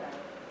 Meadowlark Drive.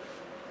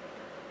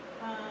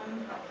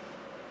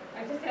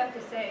 I just have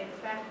to say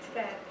the fact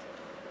that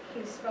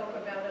he spoke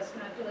about us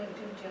not doing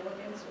due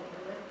diligence when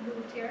we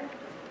moved here,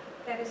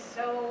 that is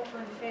so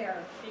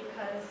unfair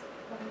because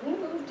when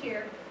we moved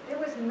here, there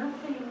was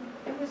nothing,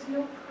 there was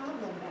no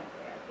problem back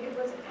there. It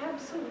was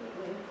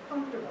absolutely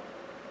comfortable.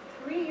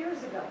 3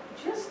 years ago,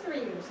 just 3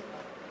 years ago,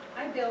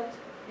 I built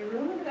a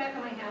room in the back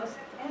of my house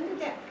and a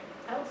deck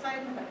outside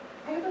in the back.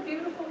 I have a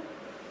beautiful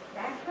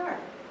backyard.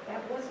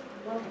 That was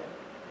lovely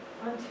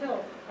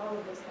until all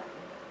of this happened.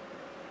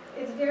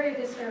 It's very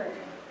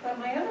discouraging. But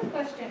my other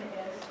question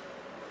is,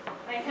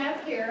 I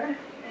have here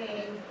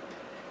a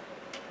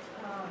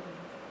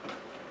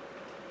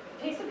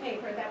piece of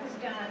paper that was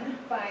done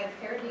by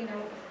the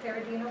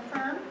Ferradino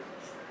firm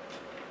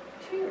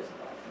 2 years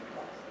ago, I think it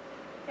was,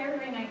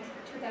 February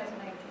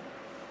 2019.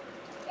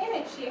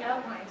 In it, she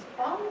outlines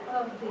all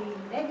of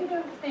the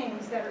negative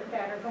things that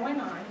are going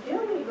on,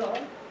 illegal,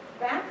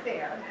 back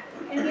there,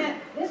 and yet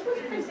this was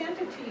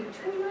presented to you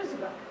 2 years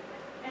ago,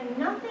 and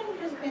nothing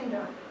has been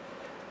done.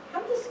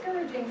 How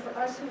discouraging for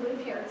us who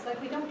live here. It's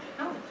like we don't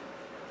count.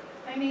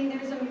 I mean,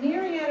 there's a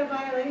myriad of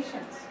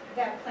violations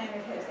that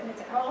Planet has, and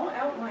it's all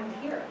outlined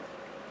here.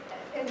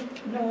 And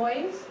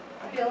noise,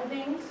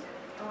 buildings,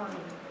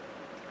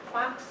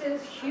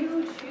 boxes,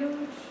 huge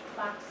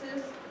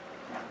boxes.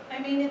 I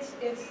mean, it's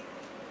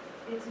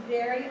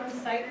very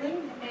unsightly,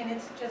 and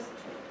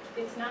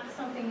it's not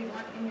something you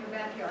want in your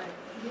backyard.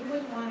 You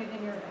wouldn't want it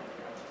in your backyard.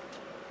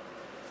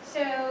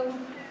 So,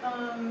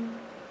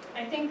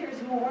 I think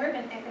there's more of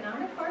an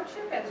economic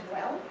hardship as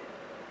well,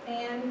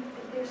 and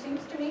there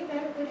seems to me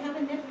that it would have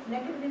a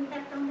negative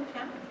impact on the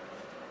town.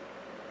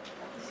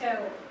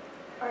 So,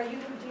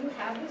 do you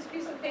have this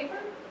piece of paper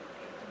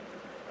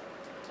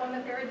on the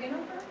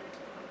Ferradino firm?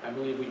 I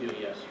believe we do,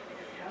 yes.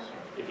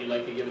 Okay. If you'd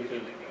like to give it to,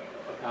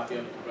 a copy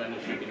of it to Brenda,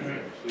 she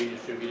can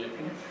redistribute it.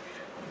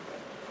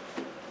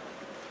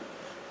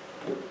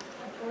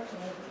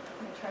 Unfortunately,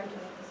 I tried to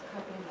make this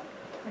copy in the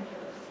printer.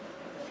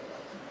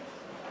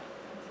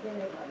 It's very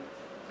light.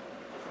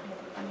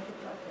 I need to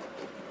plug it.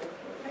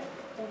 Okay,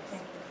 thank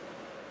you.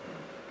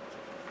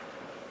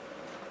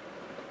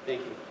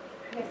 Thank you.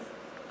 Yes.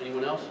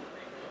 Anyone else?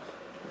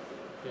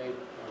 Okay,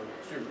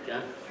 sure,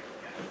 John?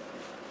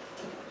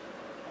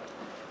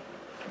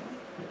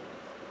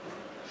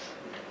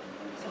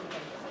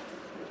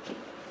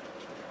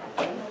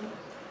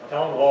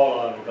 Town Hall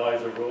on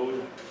Geyser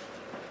Road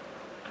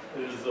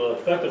is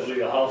effectively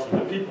a house of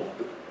the people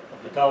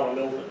of the town of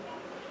Milton.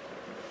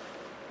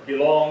 It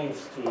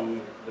belongs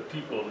to the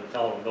people of the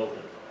town of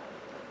Milton.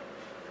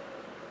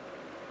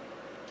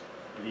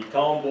 The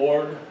town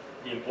board,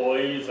 the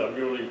employees are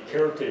merely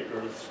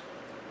caretakers,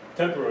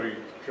 temporary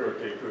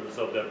caretakers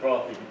of that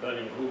property,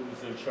 depending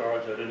who's in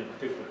charge at any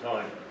particular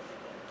time.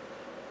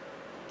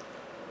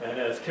 And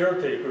as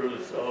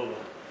caretakers of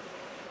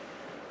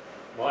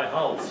my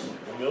house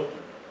in Milton,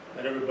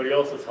 and everybody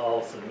else's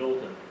house in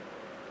Milton,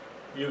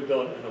 you've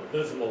done an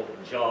abysmal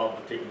job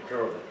of taking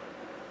care of it.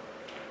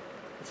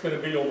 It's going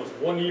to be almost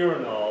 1 year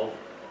now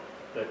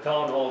that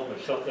town hall has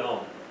been shut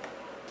down.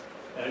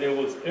 And it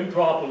was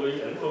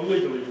improperly and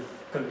illegally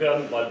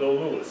condemned by Bill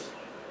Lewis.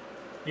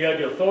 He had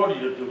the authority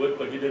to do it,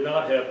 but he did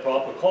not have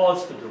proper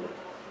cause to do it.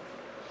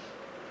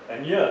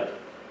 And yet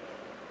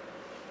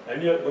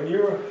when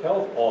your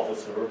health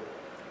officer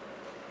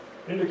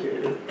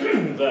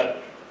indicated that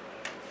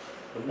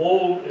the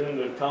mold in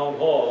the town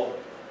hall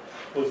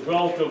was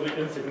relatively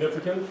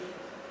insignificant,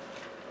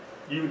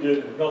 you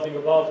did nothing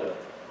about that.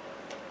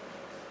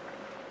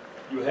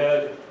 You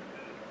had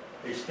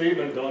a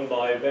statement done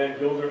by Van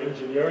Gilder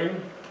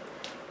Engineering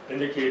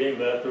indicating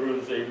that there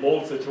is a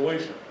mold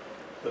situation,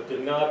 but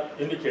did not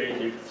indicate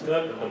the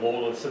extent of the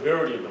mold or the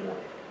severity of the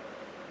mold.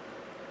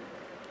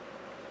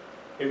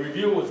 A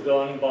review was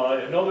done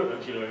by another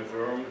engineering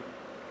firm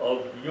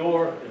of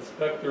your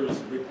inspector's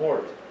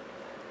report.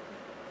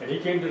 And he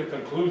came to the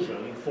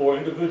conclusion, for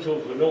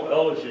individuals with no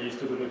allergies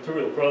to the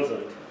material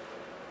present,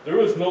 there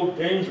is no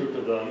danger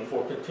to them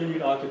for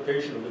continued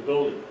occupation of the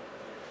building.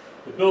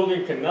 The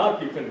building cannot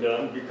be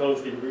condemned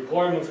because the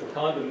requirements for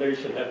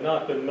condemnation have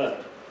not been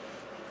met.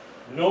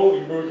 No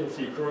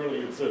emergency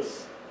currently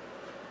exists.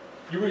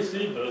 You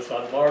received this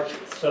on March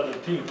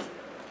 17th,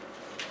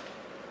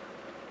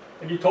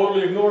 and you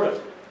totally ignored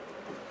it.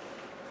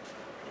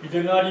 You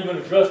did not even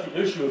address the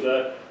issue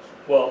that,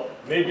 well,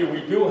 maybe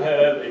we do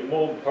have a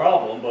mold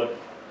problem, but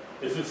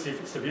is it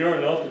severe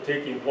enough to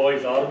take the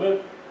employees out of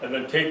it and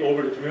then take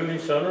over the community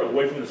center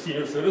away from the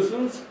senior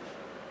citizens?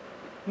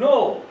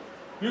 No,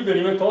 you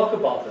didn't even talk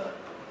about that.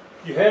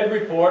 You had a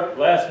report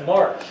last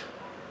March,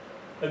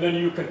 and then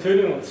you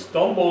continued and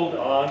stumbled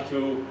on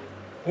to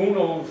who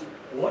knows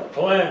what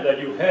plan that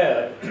you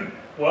had.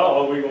 Well,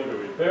 are we going to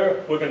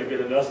repair? We're going to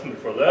get an estimate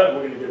for that.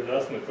 We're going to get an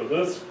estimate for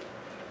this.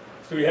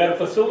 So you had a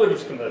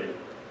facilities committee,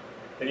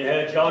 and you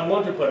had John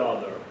Munter put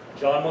on there.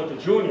 John Munter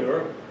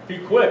Jr., he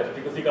quit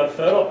because he got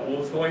fed up with what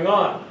was going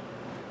on.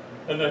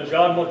 And then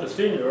John Munter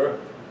Sr.,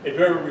 a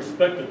very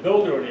respected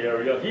builder in the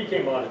area, he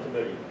came on the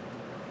committee.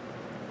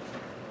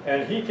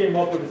 And he came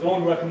up with his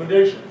own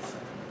recommendations.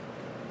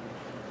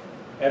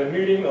 At a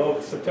meeting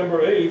of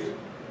September 8th,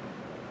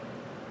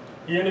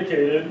 he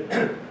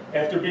indicated,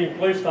 after being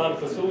placed on the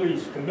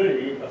facilities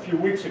committee a few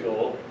weeks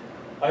ago,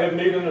 I have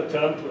made an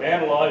attempt to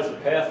analyze the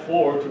path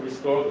forward to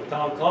restore the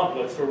town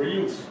complex for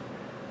reuse.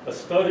 A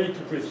study to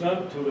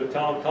present to the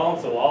town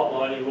council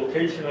outlining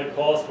location and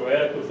cost for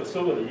adequate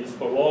facilities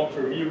for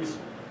long-term use,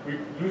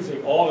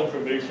 using all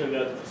information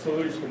that the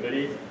facilities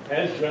committee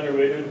has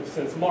generated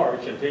since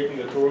March, and taking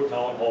a tour of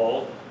town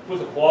hall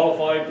with a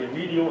qualified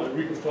remedial and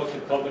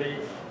reconstruction company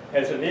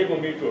has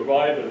enabled me to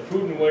arrive at a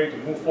prudent way to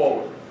move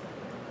forward.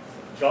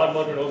 John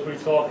Munter knows what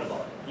he's talking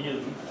about. He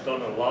has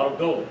done a lot of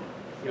building.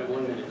 You have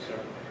 1 minute, sir.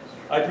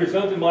 I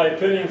presented my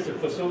opinions to the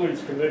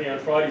Facilities Committee on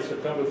Friday,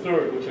 September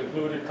 3rd, which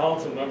included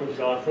council members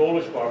John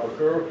Froelich, Barbara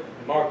Kerr,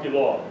 and Mark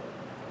DeLaw.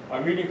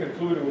 Our meeting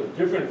concluded with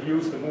different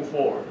views to move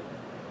forward.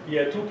 He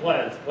had two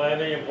plans,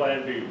 Plan A and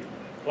Plan B.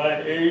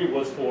 Plan A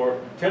was for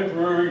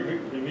temporary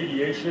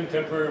remediation,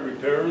 temporary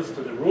repairs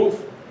to the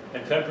roof,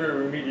 and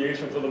temporary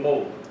remediation for the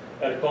mold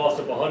at a cost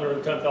of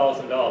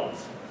 $110,000.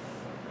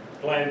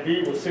 Plan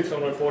B was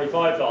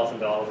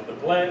 $645,000. The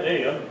Plan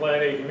A, under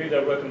Plan A, he made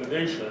that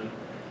recommendation,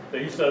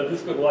 that he said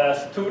this could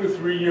last 2 to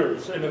 3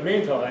 years. In the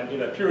meantime,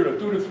 in a period of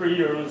 2 to 3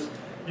 years,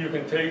 you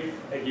can take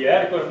the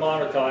adequate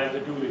amount of time to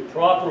do the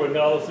proper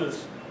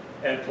analysis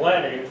and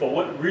planning for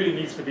what really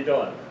needs to be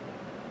done.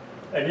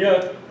 And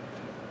yet,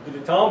 did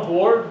the town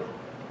board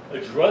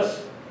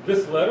address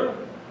this letter?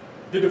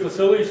 Did the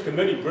facilities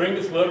committee bring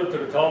this letter to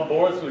the town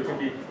board so it can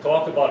be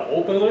talked about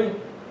openly?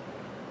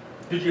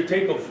 Did you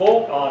take a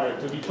vote on it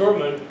to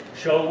determine,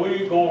 shall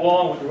we go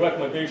along with the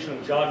recommendation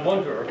of John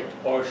Munter,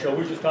 or shall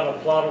we just kind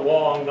of plod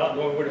along, not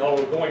knowing how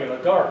we're going in the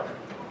dark?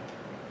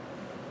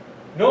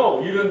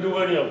 No, you didn't do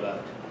any of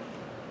that.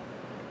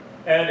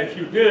 And if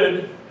you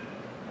did,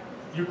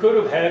 you could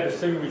have had this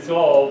thing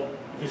resolved,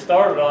 if you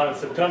started on in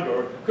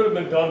September, could have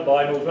been done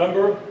by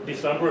November,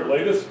 December at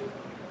latest.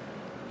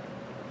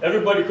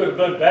 Everybody could have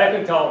been back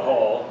in town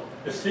hall.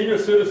 The senior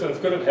citizens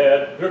could have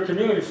had their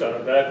community center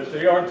back, which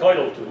they are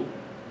entitled to.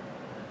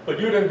 But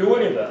you didn't do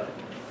any of that.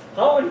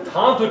 How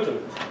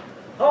incompetent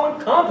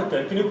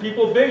can you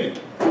people be?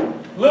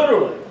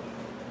 Literally.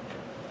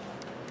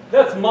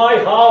 That's my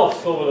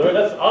house over there.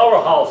 That's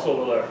our house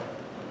over there.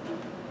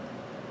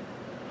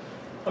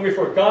 I mean,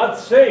 for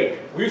God's sake,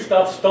 we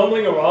stop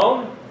stumbling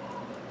around,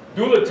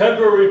 do the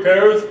temporary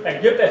repairs,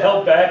 and get the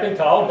hell back in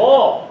town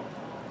hall.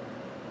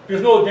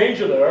 There's no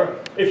danger there.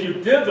 If you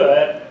did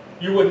that,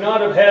 you would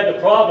not have had the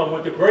problem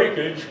with the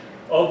breakage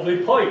of the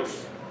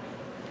pipes.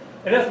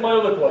 And that's my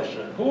other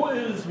question. Who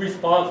is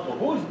responsible?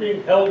 Who is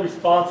being held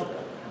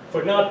responsible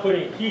for not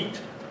putting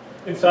heat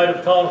inside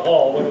of town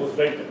hall when it was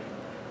vacant?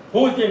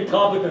 Who is the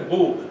incompetent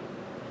boob?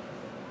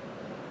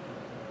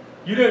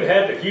 You didn't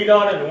have the heat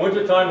on in the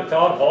wintertime in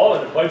town hall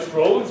and the pipes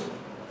froze?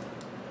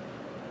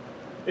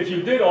 If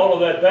you did all of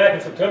that back in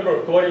September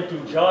according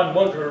to John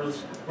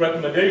Munter's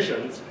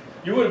recommendations,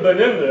 you would have been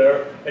in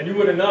there and you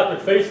would have not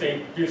been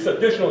facing this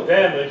additional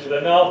damage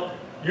that now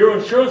your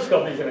insurance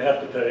company is going to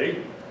have to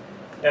pay.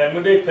 And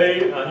when they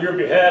pay on your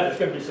behalf, it's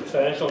going to be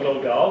substantial,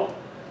 no doubt.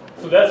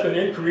 So that's going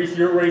to increase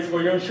your rates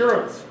for your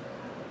insurance,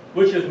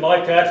 which is my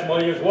tax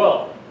money as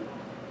well.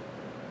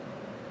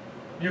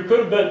 You could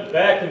have been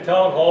back in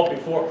town hall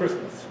before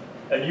Christmas,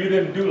 and you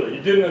didn't do it.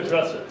 You didn't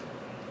address it.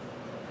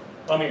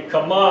 I mean,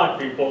 come on,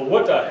 people.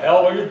 What the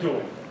hell are you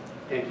doing?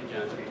 Thank you,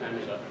 John. Your time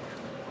is up.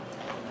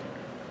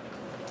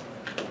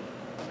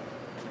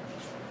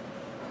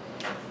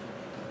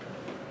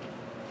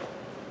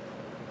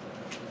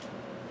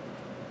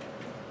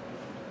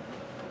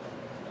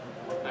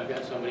 I've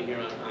got somebody here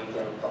on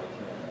the,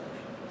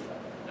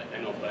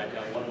 I know, but I've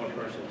got one more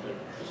person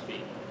to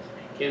speak.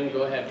 Kim,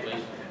 go ahead,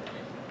 please.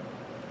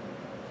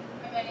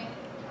 Hi, Benny.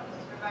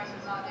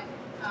 Supervisor's on it.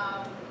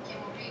 Kim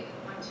will be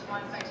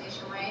 121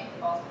 Citation Way,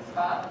 Boston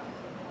Spa.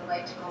 Would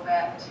like to go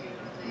back to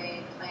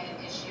the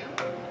planning issue,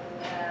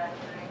 and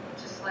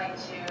I'd just like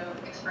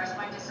to express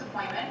my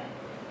disappointment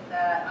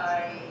that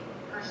I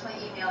personally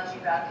emailed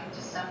you back in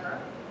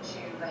December to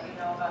let you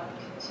know about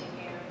the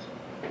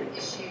continued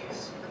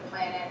issues with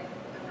planning,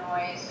 the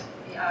noise,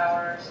 the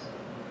hours,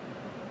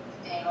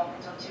 staying open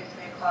until 2,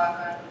 3 o'clock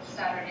on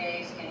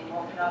Saturdays, getting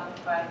woken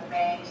up by the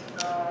bangs,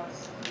 the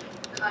phones,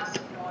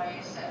 constant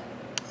noise at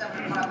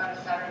 7 o'clock on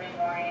a Saturday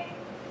morning.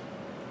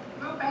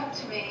 You wrote back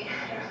to me,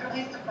 and it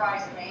really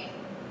surprised me.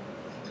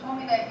 You told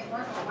me that you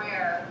weren't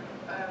aware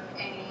of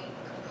any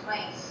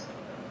complaints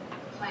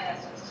with Planet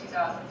since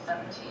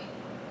 2017.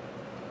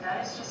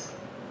 That is just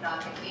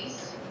not the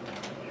case.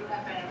 You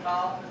have been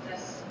involved with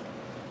this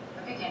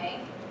from the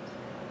beginning.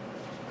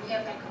 We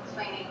have been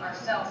complaining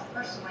ourselves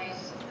personally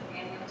since the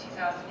beginning of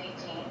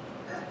 2018.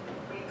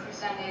 We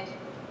presented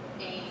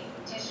a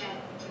petition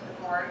to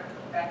the board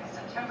back in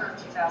September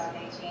of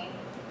 2018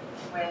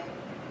 with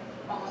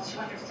almost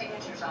 200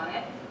 signatures on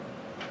it.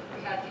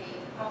 We had the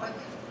public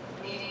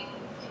meeting,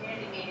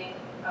 community meeting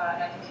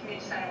at the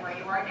community center where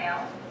you are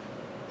now.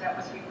 That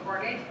was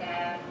recorded,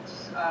 and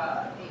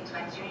the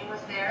Times Union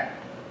was there.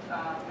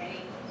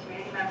 Many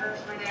community members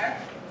were there.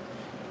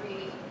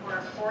 We were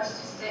forced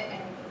to sit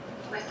and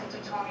listen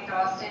to Tony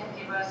Dawson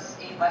give us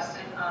a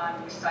lesson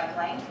on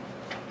recycling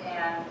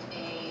and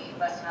a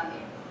lesson on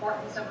the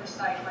importance of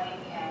recycling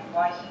and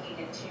why he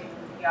needed to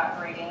be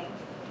operating,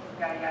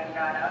 yada, yada,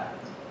 yada.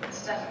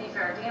 Stephanie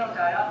Ferradino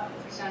got up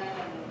and presented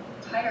an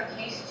entire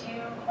case to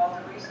you, all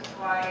the reasons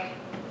why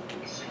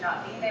it should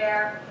not be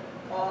there,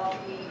 all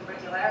the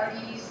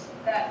irregularities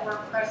that were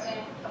present,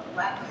 the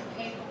lack of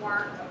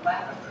paperwork, the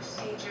lack of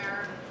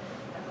procedure.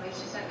 I believe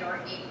she said there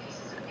were 8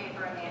 pieces of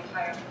paper in the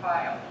entire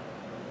file.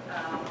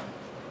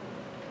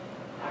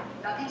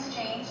 Nothing's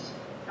changed,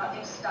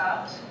 nothing's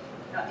stopped,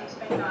 nothing's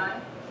been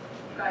done.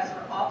 You guys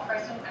were all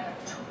present at a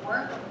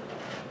tour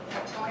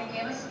that Tony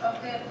gave us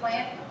of the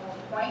plant. The whole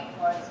point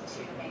was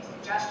to make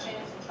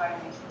suggestions and try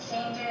to make some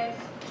changes.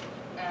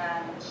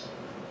 And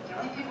the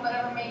only people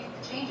that ever made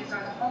the changes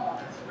are the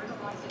homeowners. We're the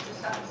ones that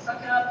just have to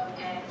suck it up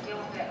and deal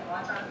with it and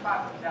watch our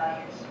property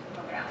values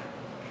go down.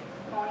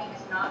 Tony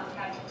has not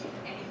had to do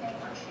anything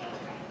or change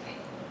anything.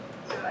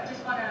 So I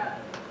just want to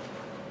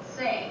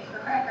say for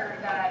the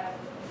record that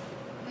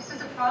this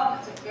is a problem.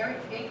 It's a very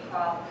big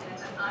problem, and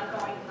it's an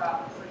ongoing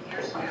problem for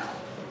years now.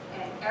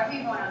 And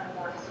everyone on the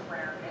board is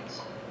aware of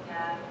it.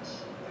 And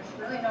there's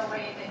really no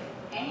way that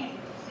any of you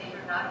can say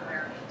you're not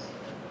aware of it.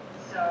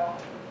 So,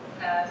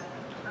 as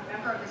a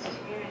member of this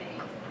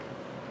community,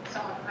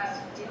 someone who has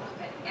to deal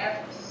with it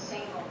every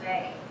single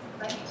day,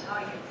 let me tell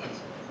you, it's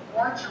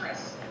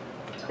torturous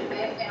to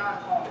live in our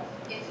homes.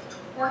 It's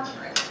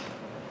torturous.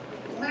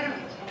 We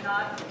literally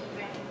cannot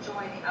even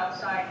enjoy the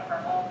outside of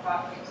our own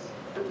properties.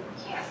 We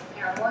can't. We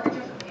pay our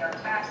mortgages, we pay our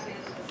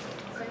taxes,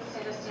 good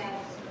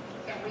citizens,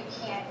 and we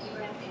can't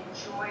even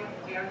enjoy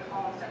the very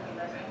homes that we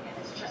live in, and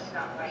it's just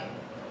not right.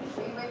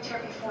 We lived here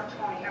before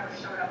Tony ever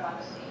showed up on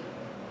the scene,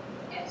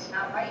 and it's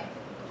not right.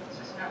 It's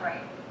just not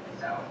right.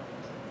 So,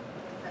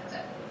 that's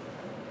it.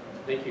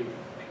 Thank you.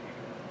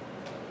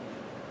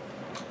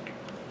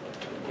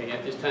 Okay,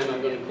 at this time,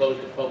 I'm going to close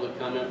the public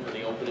comment for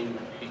the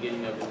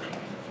beginning of the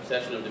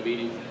session of the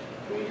meeting.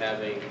 We have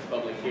a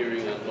public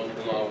hearing on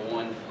local law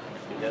 1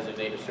 to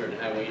designate a certain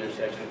highway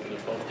intersection for the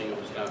posting of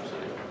a stop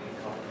sign.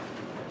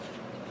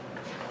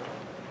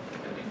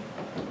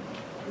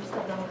 We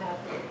still don't have.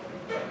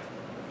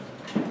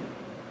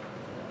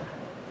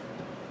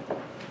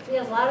 See,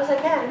 as loud as I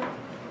can.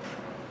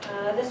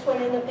 This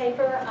one in the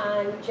paper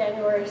on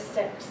January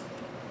 6th.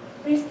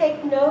 Please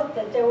take note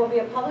that there will be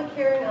a public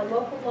hearing on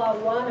local law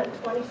 1 of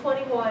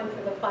 2021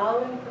 for the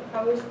following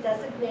proposed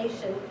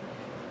designation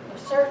of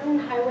certain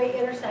highway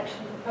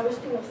intersections,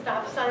 posting of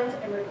stop signs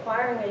and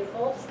requiring a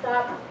full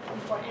stop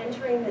before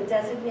entering the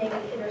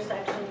designated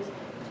intersections,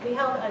 to be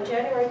held on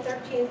January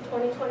 13th,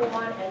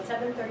 2021 at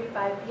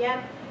 7:35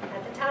 p.m.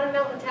 at the Town of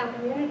Milton Town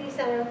Community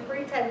Center,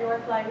 310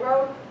 North Line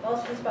Road,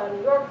 Wilsonsboro,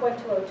 New York,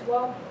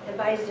 12020, and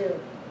by Zoom.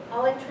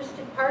 All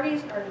interested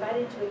parties are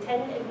invited to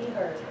attend and be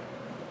heard.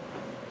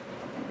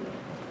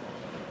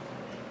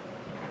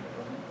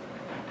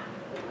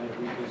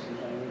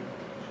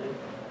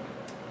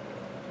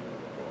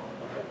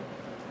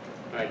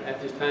 All right,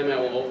 at this time, I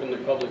will open the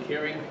public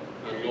hearing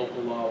on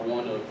local law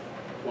 1 of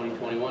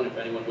 2021. If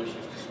anyone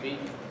wishes to speak,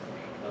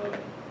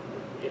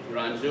 if you're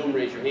on Zoom,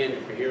 raise your hand.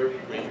 If you're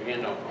here, raise your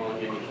hand. I'll call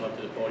on you. You come up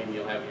to the podium.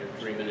 You'll have your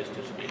 3 minutes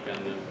to speak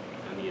on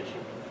the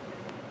issue.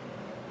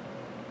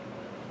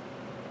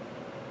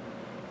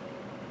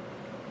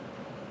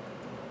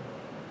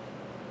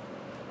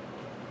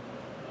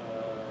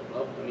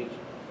 Well, I mean,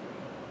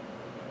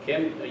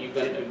 Kim,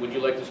 would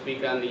you like to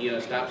speak on the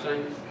stop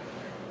sign?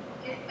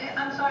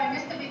 I'm sorry, I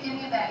missed the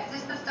beginning of that. Is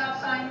this the stop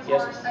sign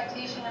for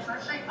citation and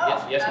Birch Street?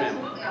 Oh, Yes, ma'am.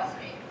 absolutely, I'll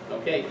speak.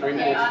 Okay, 3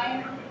 minutes.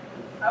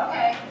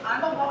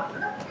 I'm a walker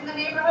in the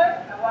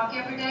neighborhood. I walk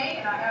every day,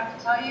 and I have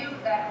to tell you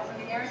that over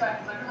the years,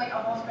 I've literally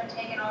almost been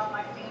taken off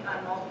my feet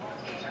on multiple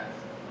occasions.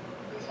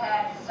 We've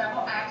had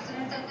several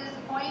accidents at this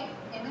point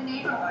in the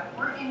neighborhood.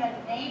 We're in a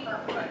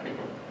neighborhood,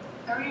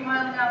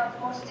 30-mile-an-hour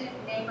posted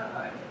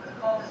neighborhood with a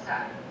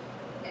cul-de-sac.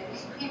 And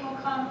these people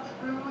come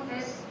through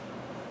this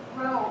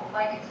road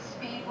like it's a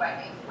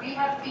speedway. We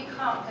have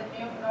become the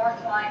new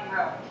North Line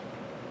Road.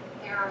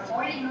 They're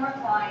avoiding North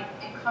Line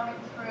and coming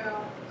through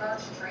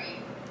Birch Street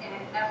in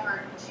an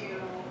effort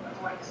to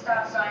avoid the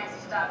stop signs,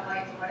 the stop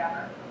lights,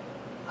 whatever.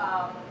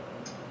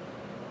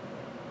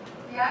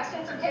 The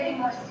accidents are getting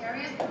more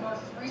serious. The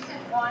most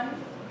recent one,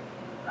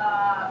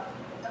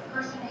 the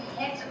person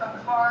hit a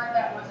car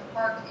that was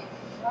parked in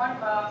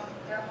front of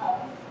their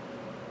home.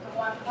 The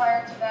one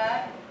prior to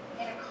that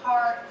hit a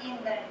car in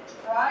the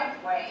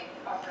driveway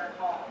of their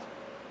home.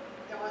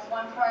 There was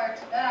one prior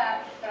to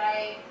that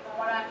from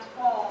what I'm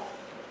told,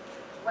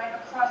 went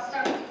across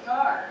several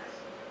yards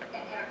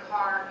and hit a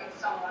car in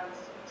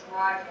someone's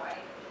driveway.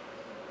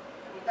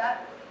 I mean,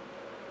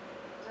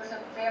 there's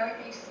a very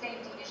big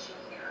safety issue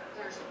here.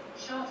 There's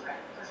children,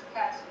 there's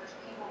pets, there's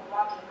people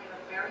walking. We have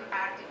a very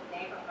active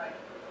neighborhood.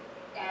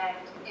 And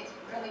it's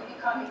really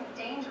becoming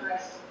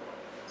dangerous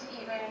to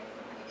you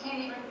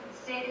can't even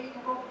say that you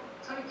can go,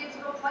 tell your kids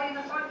to go play in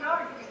the front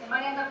yard because they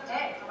might end up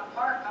dead from a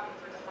car coming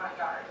through the front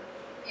yard.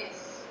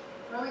 It's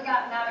really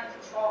gotten out of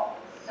control.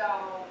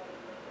 So,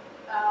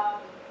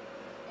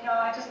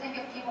 I just think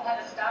if people had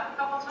to stop a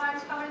couple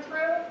times coming through,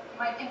 you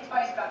might think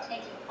twice about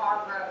taking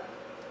our road.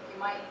 You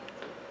might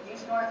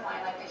use North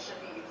Line like they should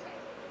be using.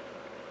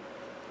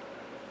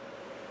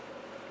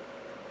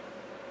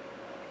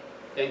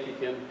 Thank you,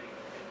 Kim.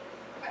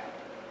 Okay.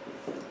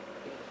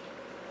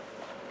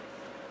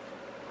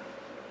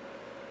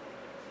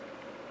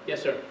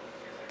 Yes, sir.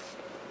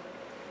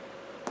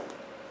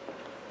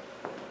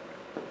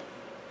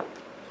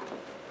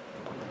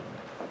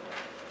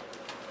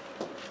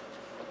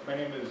 My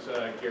name is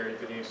Gary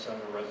Denise.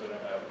 I'm a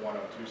resident at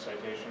 102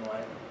 Citation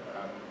Way.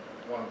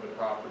 One of the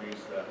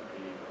properties that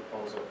the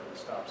proposal for the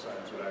stop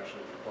signs would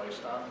actually be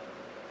placed on.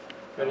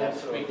 You're going to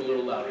have to speak a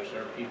little louder,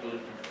 sir. People are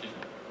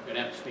going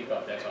to have to speak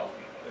up, that's all.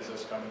 Is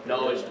this coming?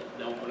 No,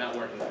 we're not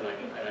working tonight.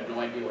 I have no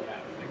idea what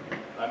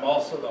happened. I'm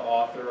also the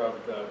author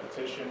of the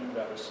petition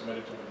that was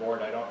submitted to the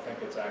board. I don't think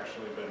it's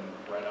actually been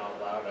read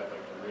out loud. I'd like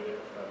to read it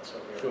if that's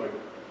okay. Sure.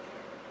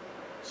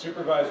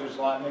 Supervisors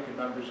Lotnick and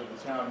members of the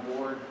town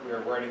board, we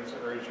are writing to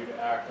urge you to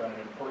act on an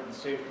important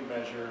safety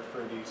measure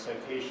for the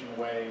Citation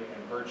Way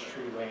and Birch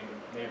Tree Lane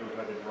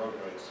neighborhood and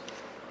roadways.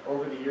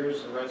 Over the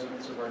years, the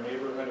residents of our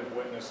neighborhood have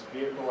witnessed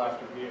vehicle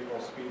after vehicle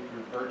speed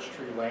through Birch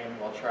Tree Lane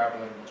while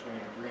traveling between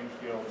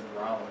Greenfield and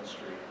Rollins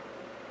Street.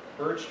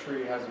 Birch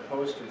Tree has a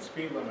posted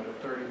speed limit of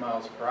 30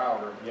 miles per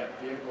hour, yet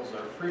vehicles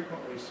are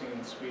frequently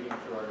seen speeding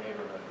through our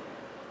neighborhood.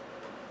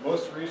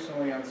 Most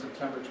recently, on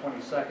September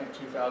 22nd,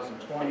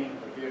 2020,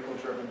 a vehicle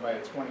driven by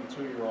a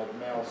 22-year-old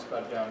male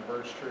sped down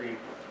Birch Tree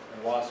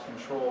and lost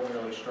control,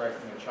 nearly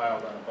striking a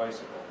child on a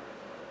bicycle.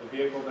 The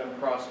vehicle then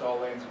crossed all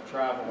lanes of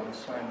travel and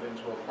slammed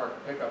into a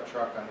parked pickup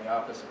truck on the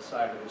opposite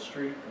side of the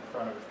street in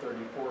front of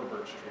 34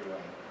 Birch Tree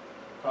Lane,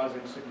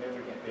 causing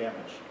significant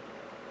damage.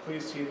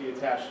 Please see the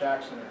attached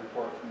accident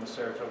report from the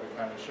Saratoga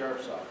County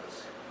Sheriff's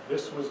Office.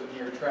 This was a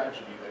near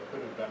tragedy that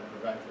could have been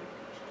prevented.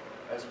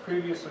 As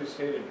previously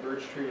stated,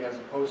 Birch Tree has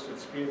a posted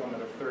speed limit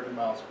of 30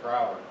 miles per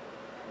hour.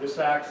 This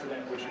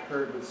accident, which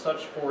occurred with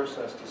such force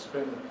as to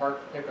spin the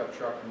parked pickup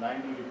truck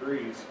 90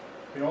 degrees,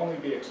 can only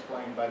be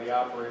explained by the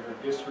operator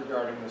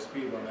disregarding the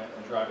speed limit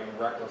and driving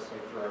recklessly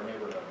through our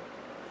neighborhood.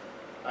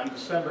 On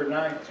December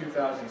 9,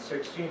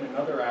 2016,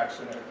 another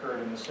accident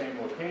occurred in the same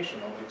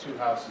location, only 2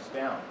 houses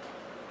down.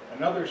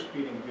 Another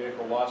speeding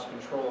vehicle lost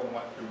control and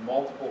went through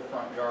multiple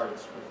front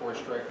yards before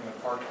striking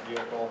a parked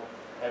vehicle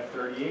at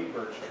 38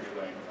 Birch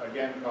Tree Lane,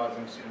 again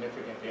causing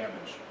significant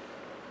damage.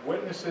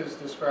 Witnesses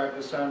described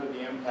the sound of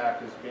the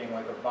impact as being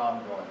like a bomb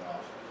going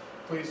off.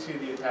 Please see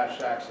the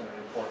attached accident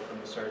report from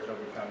the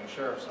Saratoga County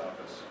Sheriff's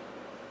Office.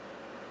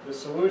 The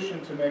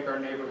solution to make our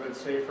neighborhood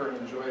safer and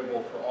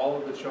enjoyable for all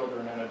of the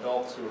children and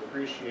adults who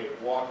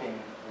appreciate walking,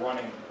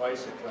 running,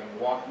 bicycling,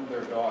 walking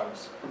their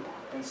dogs,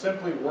 and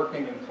simply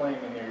working and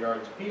playing in their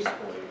yards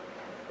peacefully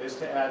is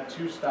to add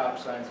 2 stop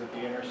signs at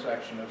the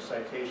intersection of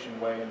Citation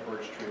Way and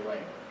Birch Tree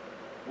Lane.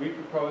 We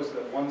propose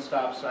that 1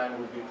 stop sign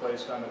would be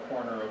placed on the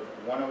corner of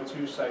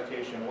 102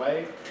 Citation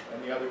Way,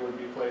 and the other would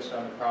be placed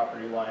on the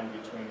property line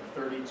between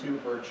 32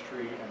 Birch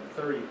Tree and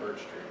 30 Birch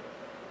Tree.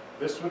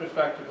 This would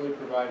effectively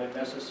provide a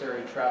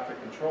necessary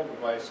traffic control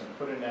device and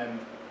put an end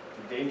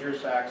to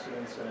dangerous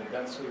accidents in a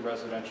densely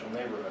residential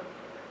neighborhood.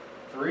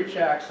 For each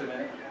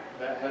accident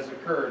that has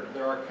occurred,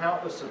 there are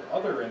countless of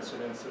other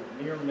incidents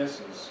of near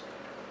misses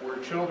where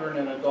children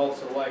and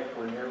adults alike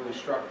were nearly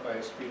struck by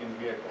a speeding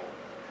vehicle.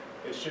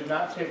 It should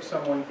not take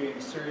someone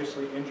being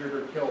seriously injured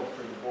or killed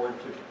for the board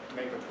to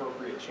make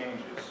appropriate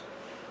changes.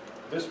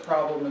 This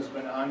problem has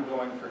been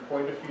ongoing for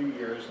quite a few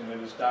years, and it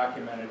is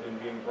documented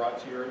and being brought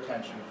to your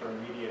attention for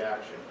immediate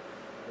action.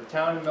 The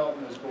town of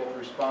Milton is both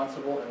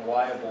responsible and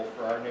liable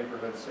for our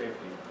neighborhood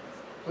safety.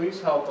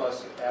 Please help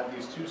us add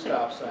these 2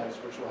 stop signs,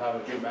 which will have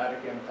a dramatic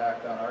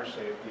impact on our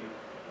safety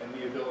and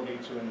the ability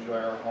to enjoy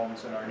our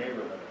homes in our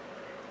neighborhood.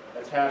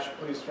 Attached,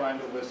 please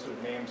find a list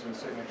of names and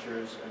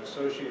signatures and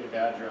associated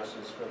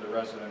addresses for the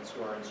residents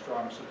who are in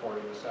strong support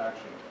of this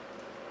action.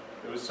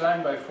 It was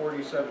signed by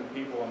 47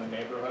 people in the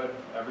neighborhood.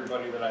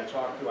 Everybody that I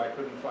talked to, I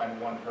couldn't find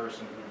one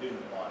person who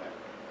didn't want it.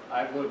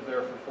 I've lived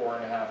there for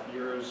 4.5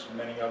 years.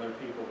 Many other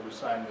people who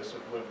signed this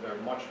have lived there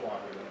much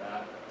longer than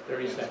that.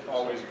 30 seconds. It's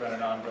always been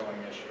an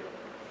ongoing issue.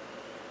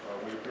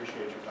 We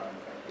appreciate your time.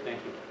 Thank you.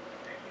 Thank you.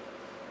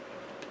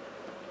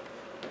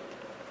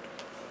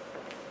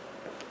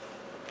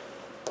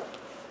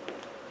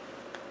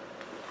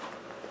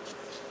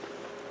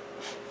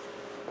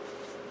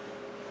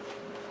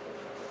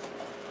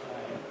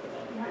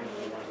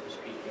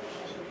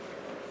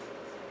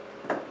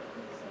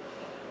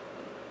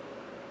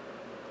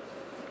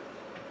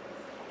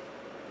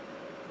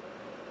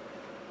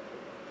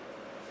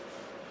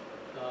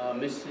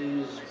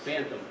 Mrs.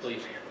 Bantham,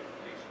 please.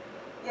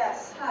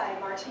 Yes, hi,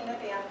 Martina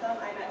Bantham.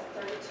 I'm at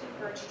 32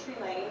 Birch Tree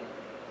Lane.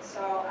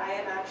 So I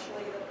am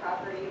actually the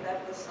property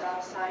that the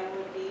stop sign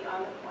would be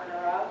on the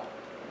corner of.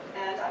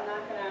 And I'm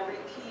not going to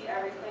repeat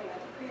everything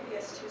that the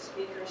previous 2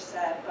 speakers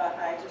said, but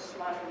I just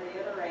want to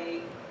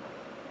reiterate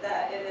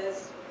that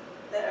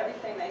that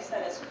everything they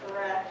said is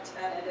correct,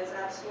 and it is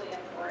absolutely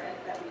important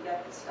that we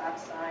get the stop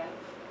sign.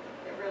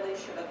 It really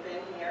should have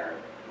been here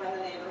when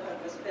the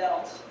neighborhood was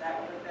built. That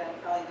would have been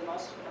probably the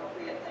most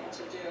appropriate thing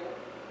to do.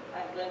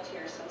 I've lived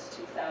here since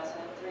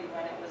 2003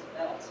 when it was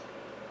built.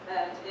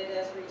 And it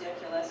is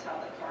ridiculous how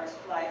the cars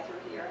fly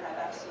through here, have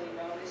absolutely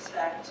no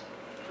respect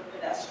for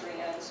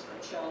pedestrians, for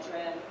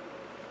children,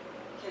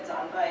 kids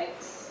on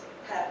bikes,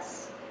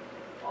 pets,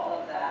 all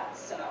of that.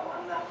 So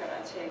I'm not going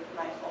to take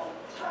my full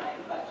time,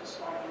 but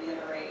just want to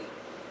reiterate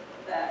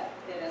that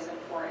it is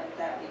important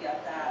that we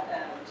get that,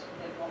 and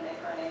it will make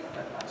our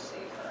neighborhood much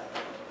safer.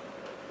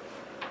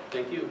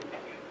 Thank you.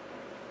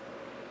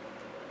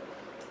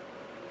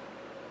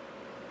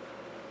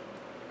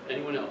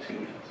 Anyone else?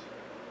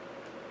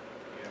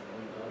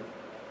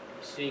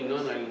 Seeing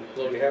none, I can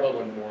close We the have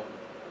public. one more.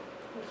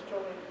 Ms.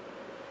 Jolie?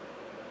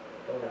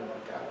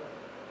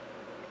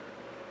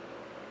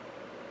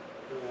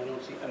 I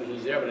don't see, I mean,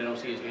 he's there, but I don't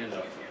see his hand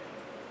up.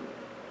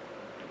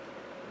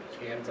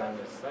 His hand's on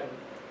this thing.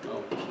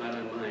 No, it's not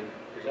on mine.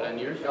 Is it on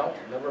yours? No,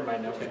 never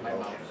mind, that was my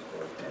mouse.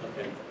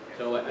 Okay,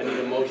 so I need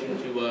a motion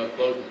to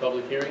close the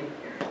public hearing.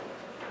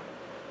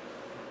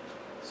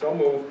 So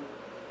moved.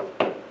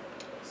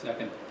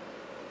 Second.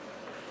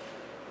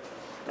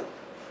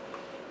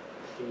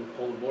 Can you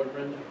poll the board,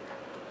 Brenda?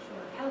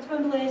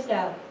 Councilman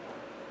Blaisdell.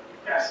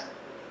 Yes.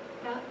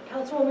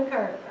 Councilwoman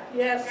Kerr.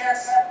 Yes.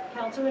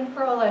 Councilman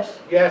Froelich.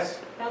 Yes.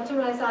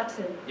 Councilman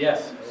Isakson.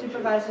 Yes.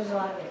 Supervisor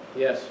Zalotny.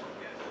 Yes.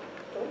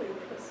 Don't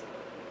leave this.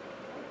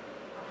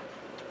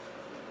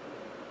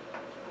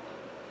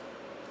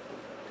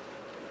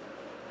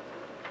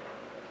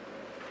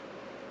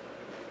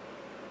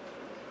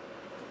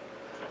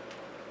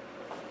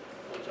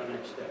 What's our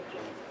next step,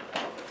 Jim?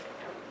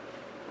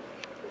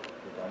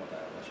 We're done with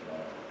that, unless you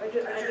want I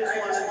just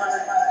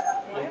wanted,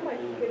 why am I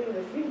getting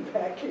the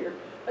feedback here?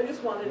 I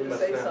just wanted You to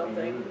must say not be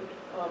something. muted.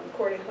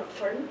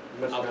 Pardon?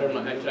 I'll turn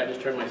my, I just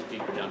turned my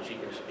speaker down, she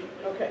can speak.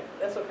 Okay,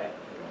 that's okay.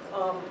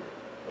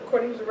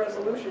 According to the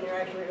resolution, you're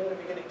actually going to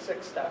be getting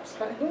 6 stop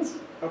signs.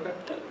 Okay,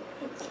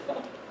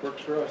 So,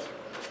 works for us.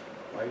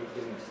 Why are you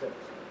getting 6?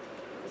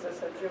 as I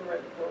said, Jim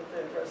wrote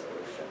the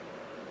resolution.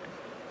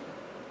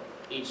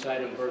 Each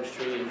side of Birch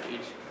Tree and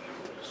each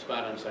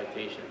spot on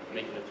citation,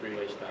 making a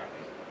 3-way stop.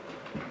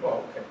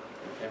 Oh, okay.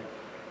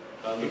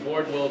 Okay. The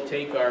board will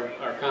take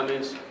our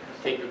comments,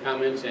 take your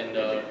comments, and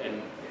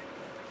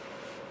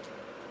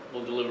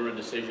we'll deliver a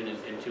decision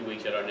in 2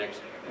 weeks at our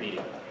next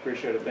meeting.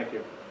 Appreciate it, thank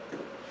you.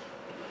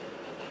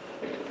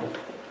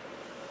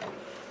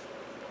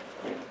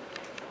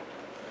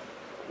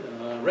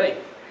 Ray,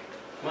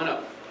 come on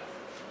up.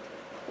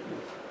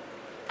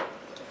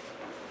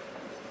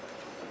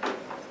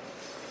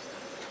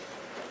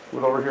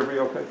 Would over here be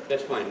okay?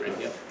 That's fine, Ray,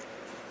 yep.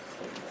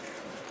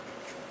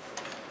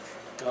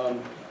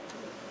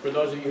 For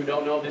those of you who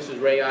don't know, this is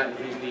Ray Ott,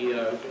 he's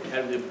the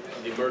head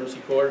of the emergency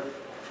corps.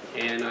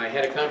 And I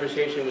had a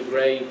conversation with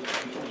Ray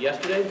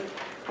yesterday?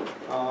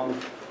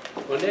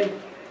 Monday?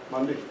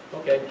 Monday?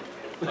 Okay.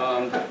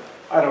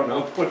 I don't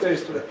know. What day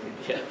is today?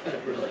 Yeah,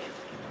 really.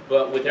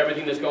 But with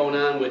everything that's going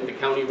on with the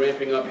county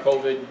ramping up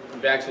COVID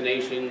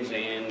vaccinations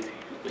and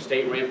the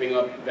state ramping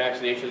up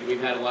vaccinations, we've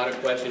had a lot of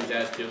questions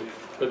as to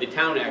could the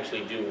town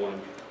actually do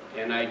one?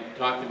 And I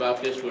talked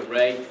about this with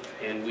Ray,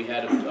 and we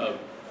had a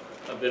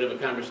bit of a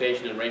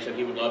conversation, and Ray said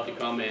he would love to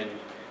come and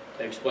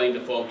explain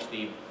to folks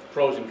the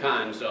pros and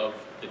cons of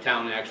the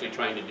town actually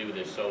trying to do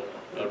this. So,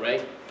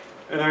 Ray?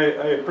 And I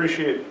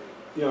appreciate,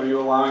 you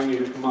allowing me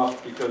to come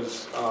up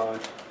because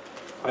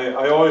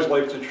I always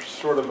like to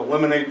sort of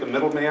eliminate the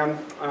middleman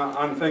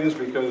on things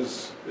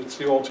because it's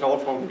the old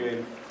telephone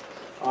game.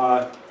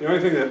 The only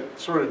thing that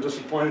sort of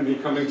disappointed me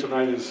coming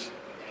tonight is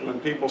when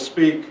people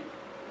speak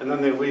and then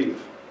they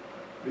leave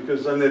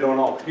because then they don't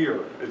all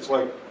hear. It's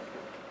like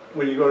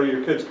when you go to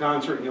your kid's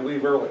concert and you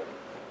leave early.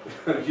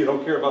 You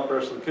don't care about the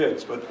rest of the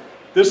kids. But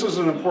this is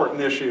an important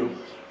issue.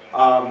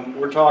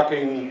 We're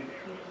talking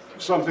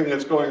something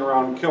that's going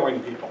around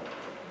killing people.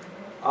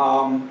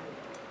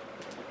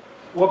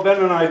 What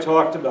Ben and I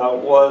talked about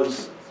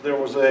was there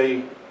was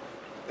an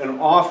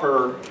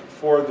offer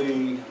for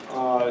the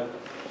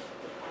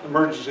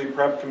Emergency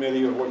Prep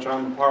Committee, of which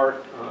I'm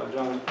part,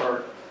 John's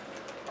part,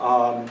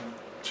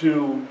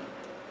 to,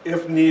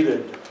 if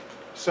needed,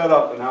 set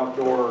up an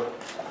outdoor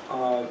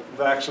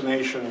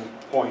vaccination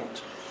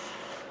point.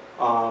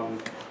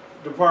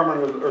 The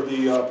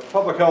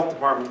Public Health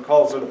Department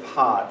calls it a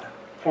pod,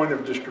 point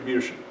of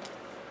distribution.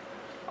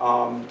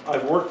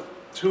 I've worked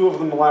 2 of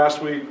them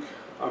last week.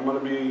 I'm going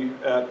to be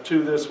at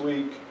 2 this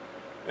week,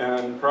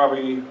 and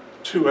probably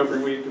 2 every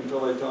week until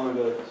they tell me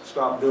to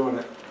stop doing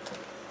it,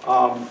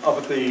 up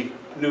at the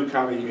new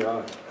county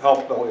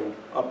health building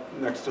up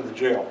next to the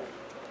jail.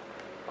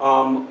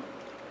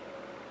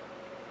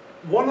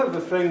 One of the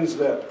things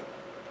that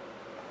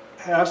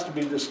has to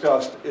be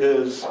discussed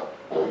is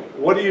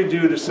what do you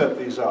do to set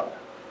these up?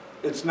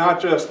 It's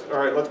not just, all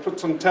right, let's put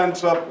some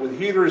tents up with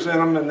heaters in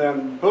them and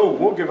then boom,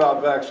 we'll give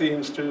out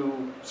vaccines to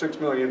 6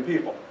 million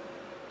people.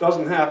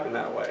 Doesn't happen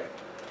that way.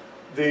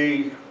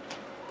 The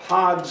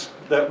pods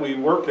that we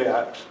work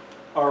at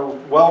are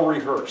well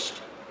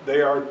rehearsed.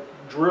 They are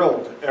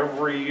drilled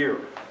every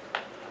year.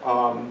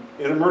 In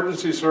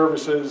emergency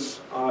services,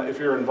 if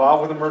you're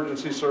involved with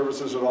emergency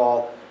services at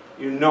all,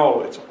 you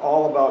know it's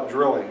all about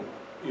drilling.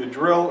 You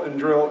drill and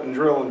drill and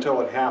drill until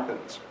it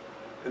happens.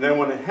 And then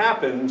when it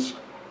happens,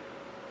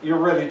 you're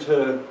ready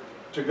to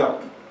go.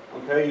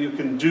 Okay, you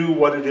can do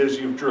what it is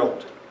you've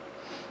drilled.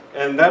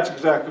 And that's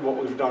exactly what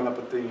we've done up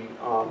at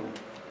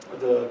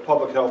the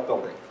public health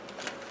building.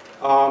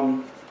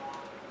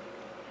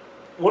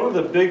 One of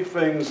the big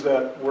things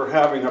that we're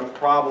having a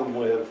problem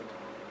with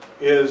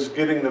is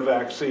getting the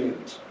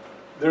vaccines.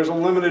 There's a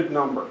limited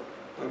number,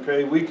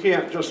 okay? We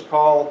can't just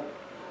call,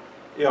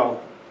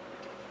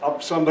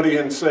 up somebody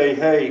and say,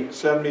 hey,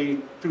 send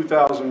me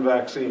 2,000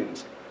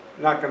 vaccines.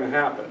 Not gonna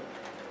happen.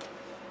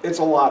 It's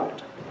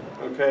allotted,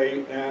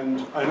 okay?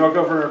 And I know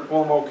Governor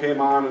Cuomo came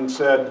on and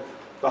said,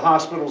 the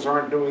hospitals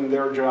aren't doing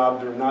their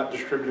job, they're not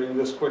distributing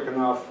this quick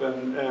enough,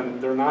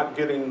 and they're not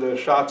getting the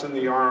shots in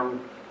the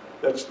arm.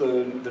 That's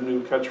the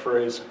new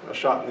catchphrase, a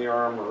shot in the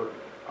arm, or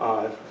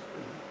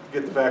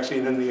get the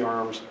vaccine in the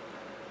arms.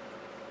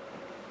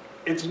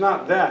 It's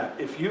not that.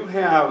 If you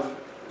have,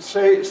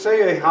 say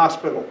a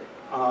hospital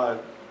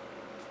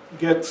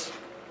gets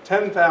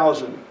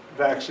 10,000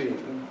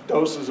 vaccine,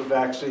 doses of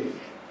vaccine.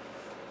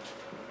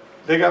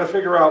 They got to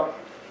figure out,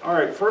 all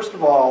right, first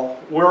of all,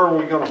 where are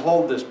we going to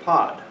hold this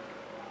pod?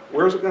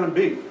 Where's it going to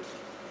be?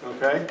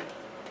 Okay?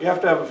 You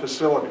have to have a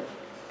facility.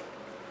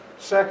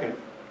 Second,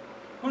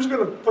 who's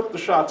going to put the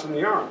shots in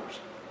the arms?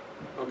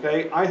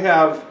 Okay? I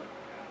have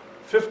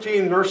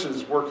 15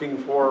 nurses working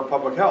for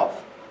public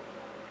health.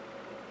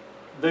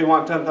 They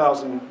want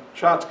 10,000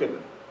 shots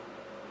given.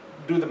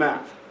 Do the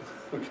math.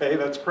 Okay?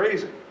 That's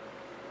crazy.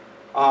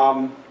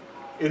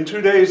 In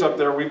 2 days up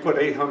there, we put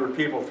 800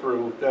 people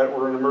through that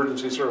were in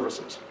emergency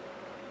services.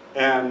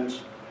 And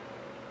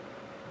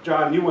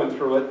John, you went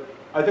through it.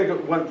 I think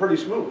it went pretty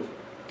smooth.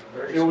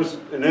 It was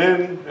an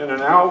in and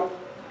an out,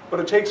 but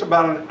it takes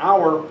about an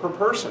hour per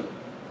person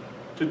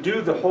to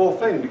do the whole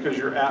thing because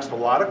you're asked a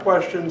lot of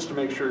questions to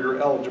make sure you're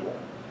eligible.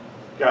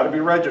 Got to be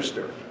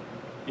registered.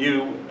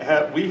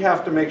 We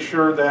have to make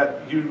sure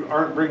that you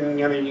aren't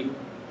bringing any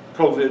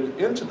COVID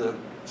into the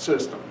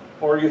system,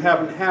 or you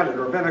haven't had it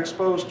or been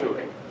exposed to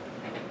it.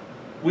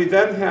 We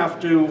then have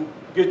to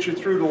get you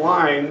through the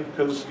line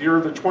because you're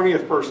the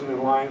 20th person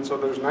in line, so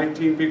there's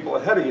 19 people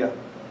ahead of you.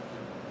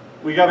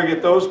 We got to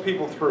get those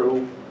people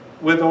through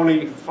with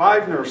only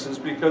 5 nurses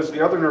because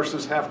the other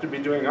nurses have to be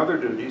doing other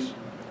duties.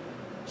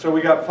 So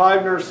we got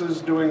 5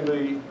 nurses doing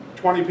the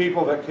 20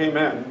 people that came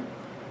in.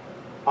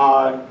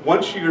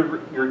 Once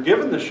you're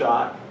given the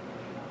shot,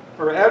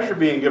 or as you're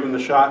being given the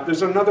shot,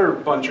 there's another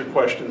bunch of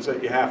questions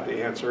that you have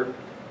to answer.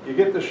 You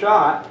get the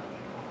shot,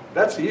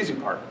 that's the easy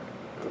part,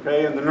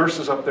 okay? And the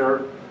nurses up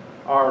there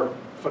are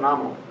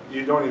phenomenal.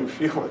 You don't even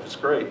feel it, it's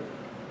great.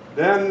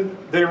 Then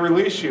they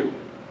release you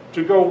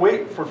to go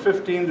wait for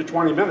 15 to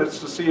 20 minutes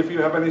to see if you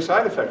have any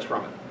side effects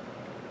from it,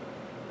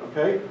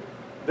 okay?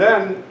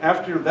 Then,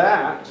 after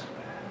that,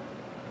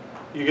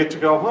 you get to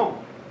go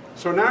home.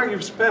 So now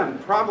you've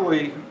spent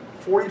probably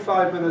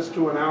 45 minutes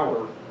to an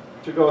hour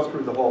to go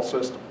through the whole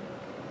system.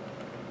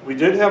 We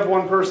did have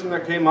one person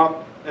that came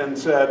up and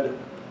said,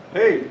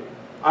 hey,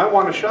 I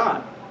want a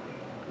shot.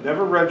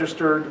 Never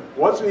registered,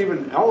 wasn't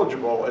even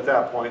eligible at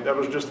that point. That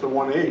was just the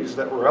 1As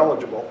that were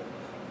eligible.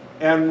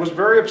 And was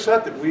very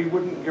upset that we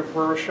wouldn't give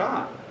her a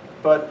shot.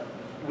 But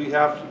we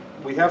have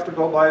to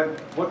go by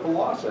what the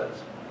law says.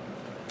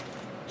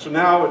 So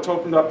now it's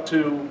opened up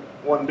to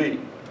 1B,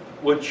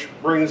 which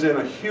brings in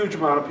a huge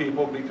amount of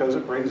people because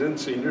it brings in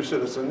senior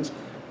citizens.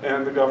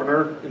 And the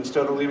governor,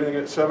 instead of leaving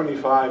it at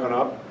 75 and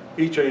up,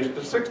 he changed it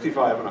to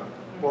 65 and up.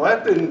 Well,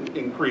 that didn't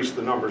increase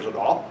the numbers at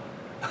all.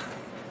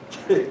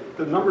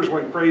 The numbers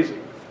went crazy.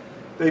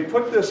 They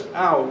put this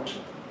out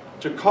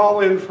to call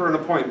in for an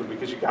appointment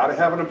because you got to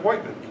have an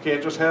appointment. You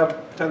can't just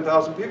have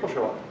 10,000 people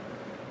show up.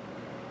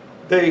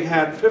 They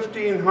had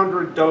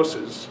 1,500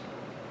 doses.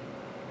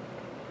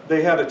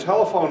 They had a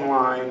telephone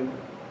line.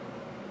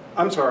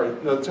 I'm sorry,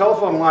 the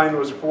telephone line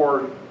was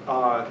for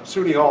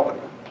SUNY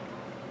Albany.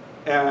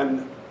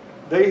 And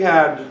they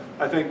had,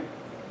 I think,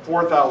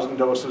 4,000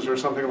 doses or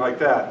something like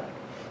that.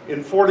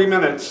 In 40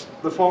 minutes,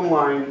 the phone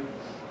line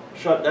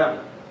shut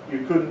down.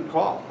 You couldn't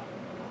call.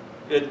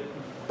 It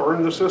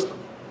burned the system.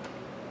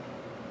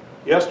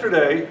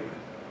 Yesterday,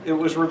 it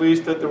was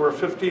released that there were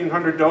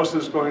 1,500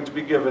 doses going to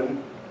be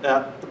given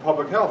at the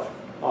public health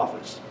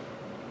office.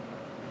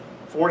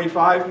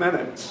 45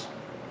 minutes,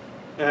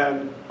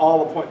 and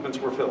all appointments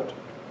were filled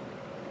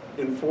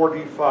in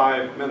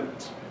 45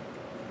 minutes.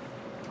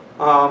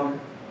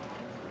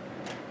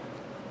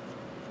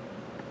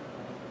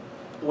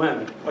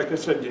 When? Like I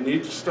said, you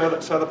need to set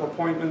up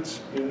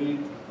appointments.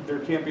 There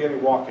can't be any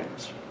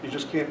walk-ins. You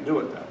just can't do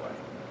it that way.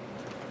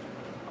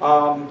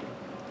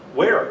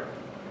 Where?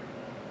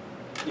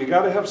 You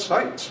got to have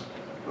sites,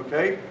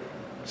 okay?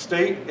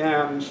 State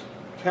and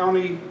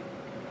county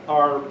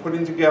are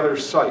putting together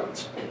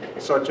sites,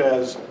 such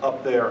as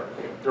up there.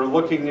 They're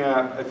looking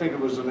at, I think it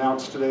was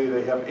announced today,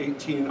 they have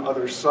 18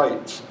 other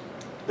sites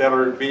that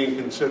are being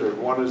considered.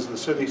 One is the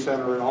city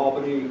center in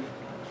Albany.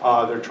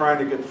 They're trying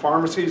to get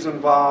pharmacies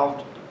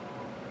involved.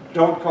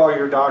 Don't call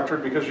your doctor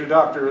because your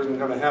doctor isn't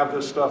going to have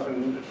this stuff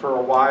for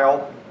a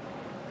while.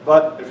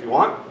 But if you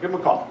want, give him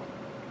a call.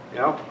 You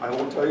know, I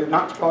won't tell you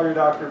not to call your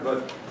doctor,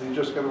 but he's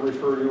just going to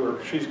refer you,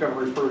 or she's going to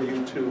refer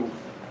you to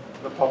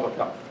the public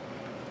health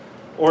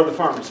or the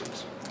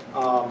pharmacies.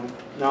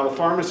 Now the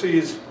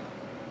pharmacies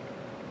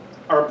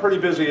are pretty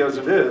busy as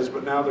it is,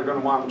 but now they're going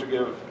to want them to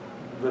give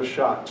this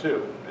shot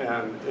too.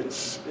 And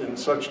it's in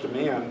such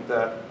demand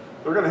that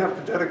they're going to have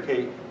to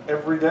dedicate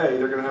every day.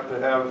 They're going to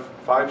have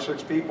 5,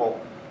 6 people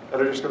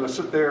that are just going to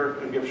sit there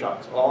and give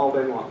shots all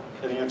day long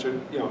and answer,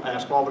 you know,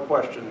 ask all the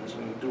questions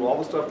and do all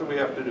the stuff that we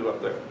have to do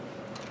up there.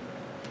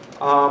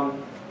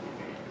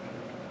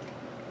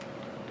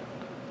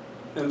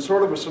 And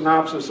sort of a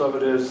synopsis of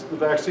it is the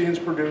vaccine's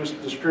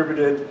produced,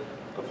 distributed,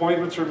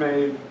 appointments are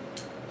made,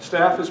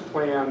 staff is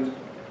planned,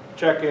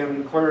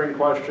 check-in, clearing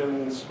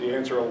questions. You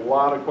answer a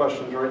lot of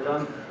questions, right,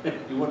 John?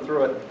 You went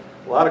through it.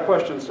 A lot of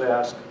questions to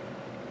ask.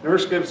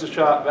 Nurse gives the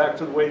shot, back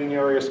to the waiting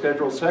area,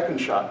 schedule a second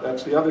shot.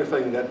 That's the other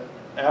thing, that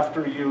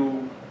after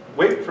you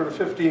wait for the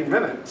 15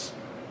 minutes,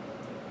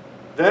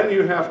 then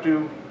you have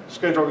to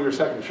schedule your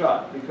second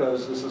shot,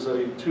 because this is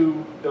a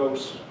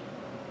 2-dose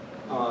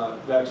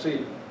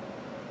vaccine.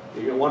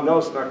 You get 1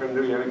 dose, it's not going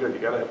to do you any good. You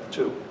got to have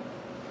 2.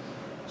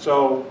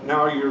 So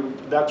now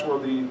that's where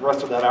the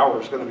rest of that hour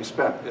is going to be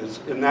spent, is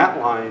in that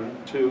line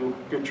to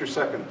get your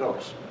second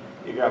dose.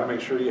 You got to make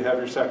sure you have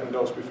your second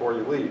dose before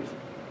you leave,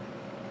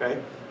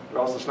 okay? Or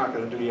else it's not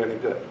going to do you any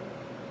good.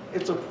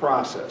 It's a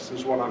process,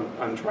 is what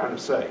I'm trying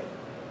to say.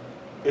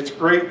 It's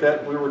great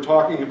that we were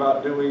talking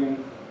about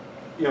doing,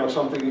 you know,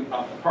 something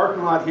up the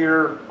parking lot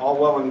here, all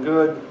well and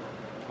good.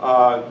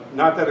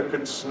 Not that it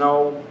could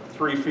snow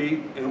 3 feet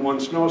in one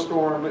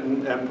snowstorm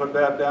and put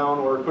that down,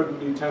 or it couldn't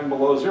be 10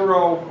 below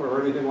zero or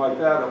anything like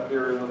that up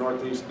here in the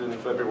Northeast in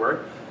February.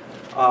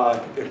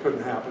 It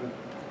couldn't happen.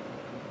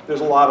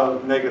 There's a lot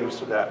of negatives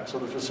to that. So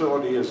the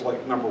facility is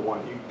like number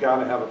one. You've got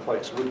to have a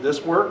place. Would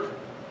this work?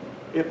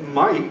 It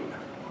might,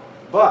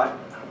 but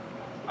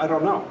I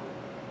don't know.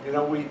 You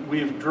know,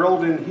 we've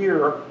drilled in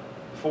here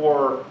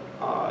for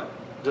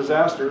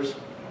disasters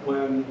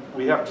when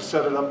we have to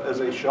set it up as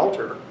a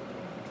shelter,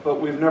 but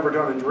we've never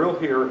done a drill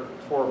here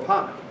for a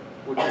pond,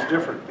 which is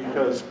different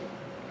because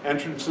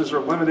entrances are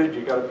limited.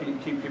 You got to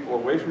keep people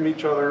away from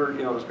each other.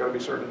 You know, there's got to be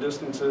certain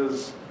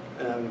distances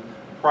and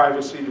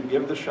privacy to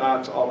give the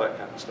shots, all that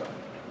kind of stuff.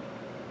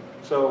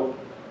 So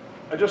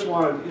I just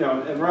wanted, you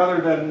know, and rather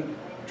than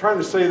trying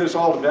to say this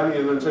all to Benny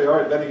and then say, all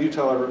right, Benny, you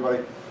tell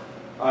everybody,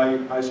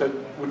 I said,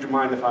 would you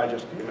mind if I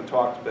just came and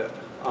talked a bit?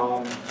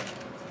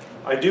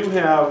 I do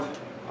have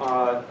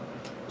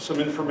some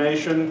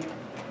information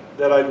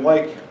that I'd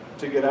like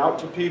to get out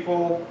to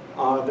people.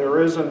 There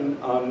is a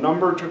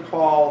number to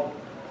call,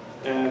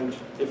 and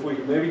if we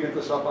could maybe get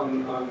this up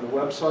on the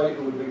website,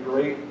 it would be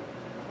great.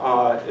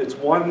 It's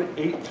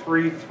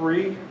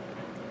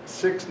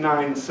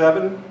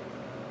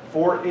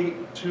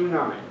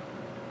 1-833-697-4829.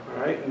 All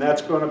right, and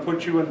that's going to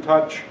put you in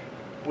touch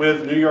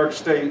with New York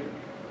State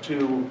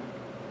to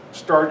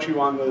start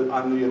you on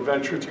the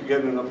adventure to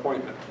get an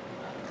appointment.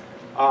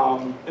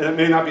 And it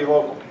may not be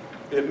local.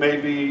 It may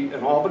be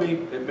in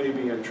Albany, it may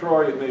be in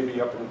Troy, it may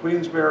be up in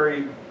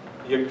Queensbury.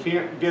 You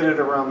can't get it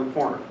around the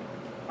corner.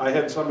 I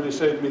had somebody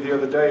say to me the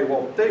other day,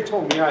 well, they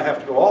told me I have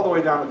to go all the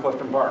way down to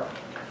Clifton Park.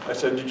 I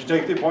said, did you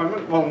take the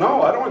appointment? Well,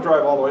 no, I don't want to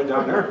drive all the way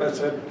down there. I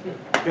said,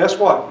 guess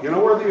what? You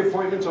know where the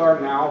appointments are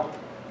now?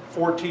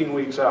 14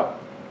 weeks out.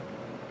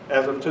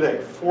 As of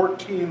today,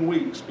 14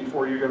 weeks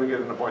before you're going to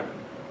get an appointment.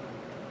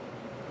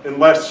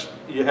 Unless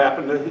you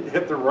happen to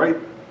hit the right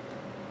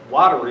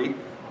lottery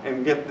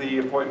and get the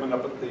appointment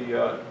up at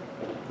the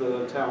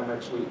town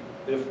next week,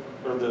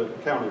 or the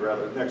county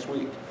rather, next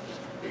week,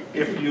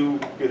 if you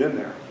get in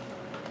there.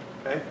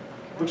 Okay?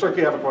 Looks like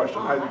you have a question.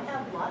 I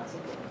have lots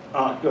of them.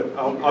 Good.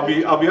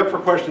 I'll be up for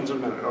questions in a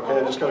minute. Okay,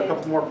 I just got a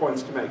couple more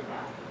points to make.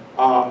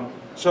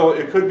 So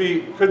it could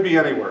be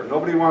anywhere.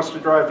 Nobody wants to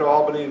drive to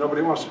Albany.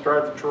 Nobody wants to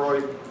drive to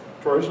Troy.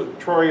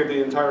 Troy,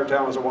 the entire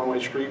town is a one-way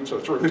street, so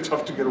it's really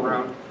tough to get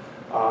around.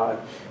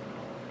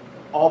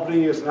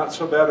 Albany is not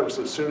so bad. It was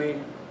the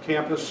SUNY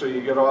campus, so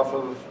you get off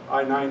of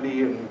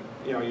I-90 and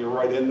you know you're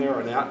right in there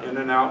and out, in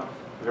and out.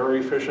 Very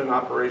efficient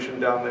operation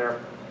down there.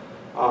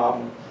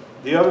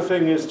 The other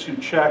thing is to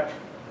check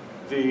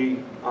the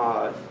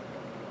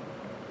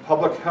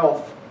public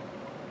health,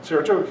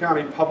 Saratoga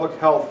County Public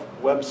Health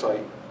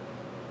website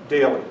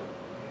daily.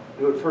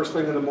 Do it first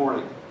thing in the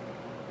morning,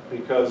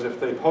 because if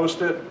they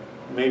post it,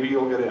 maybe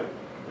you'll get in.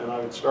 And I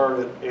would start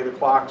at 8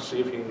 o'clock to see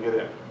if you can get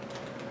in.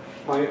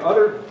 My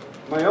other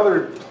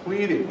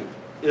pleading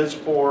is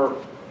for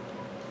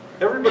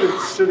everybody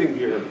that's sitting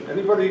here.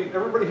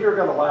 Everybody here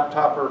got a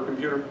laptop or a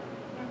computer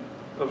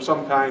of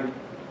some kind?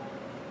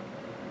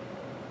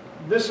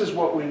 This is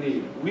what we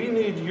need. We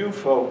need you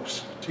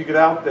folks to get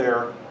out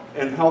there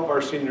and help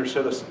our senior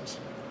citizens.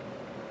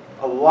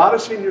 A lot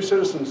of senior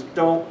citizens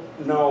don't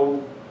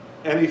know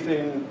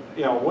anything,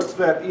 you know, what's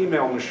that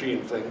email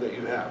machine thing that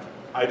you have?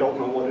 I don't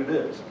know what it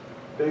is.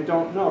 They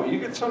don't know. You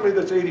get somebody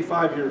that's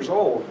 85 years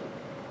old,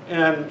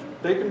 and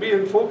they can be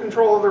in full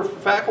control of their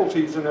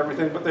faculties and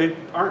everything, but they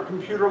aren't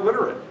computer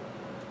literate.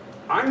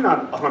 I'm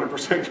not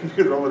 100%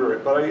 computer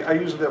literate, but I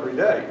use it every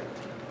day.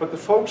 But the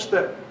folks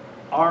that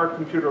are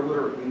computer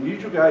literate, we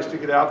need you guys to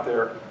get out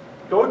there,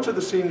 go to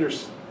the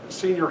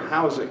senior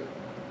housing,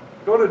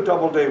 go to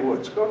Doubleday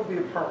Woods, go to the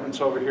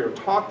apartments over here,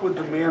 talk with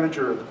the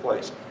manager of the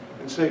place,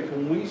 and say,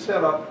 can we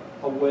set up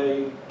a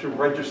way to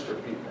register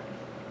people?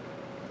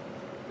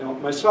 You know,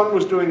 my son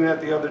was doing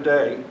that the other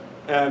day,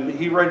 and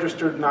he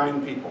registered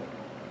 9 people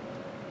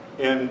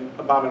in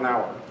about an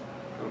hour,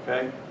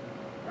 okay?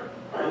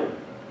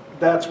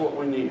 That's what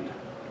we need.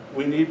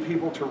 We need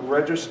people to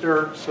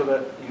register so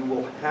that you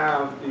will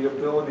have the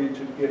ability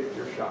to get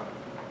your shot.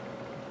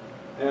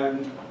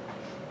 And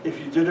if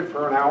you did it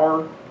for an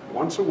hour,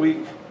 once a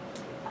week,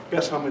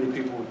 guess how many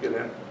people would get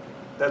in?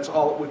 That's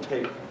all it would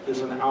take,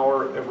 is an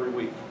hour every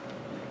week.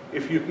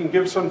 If you can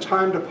give some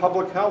time to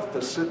public health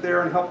to sit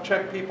there and help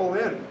check people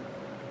in,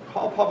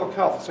 call public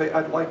health, say,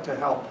 I'd like to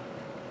help.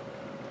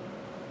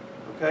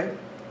 Okay?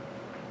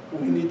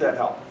 We need that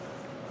help.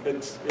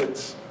 It's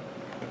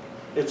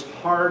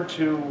hard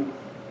to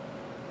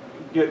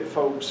get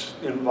folks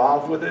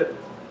involved with it,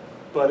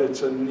 but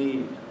it's a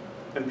need.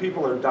 And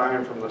people are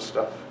dying from this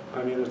stuff.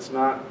 I mean, it's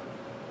not,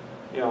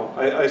 you know,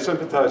 I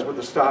sympathize with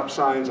the stop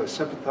signs, I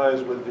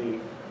sympathize with the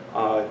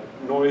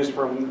noise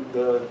from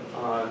the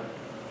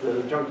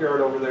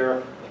junkyard over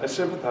there. I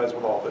sympathize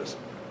with all this.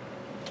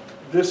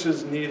 This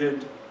is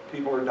needed,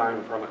 people are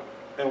dying from it,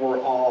 and we're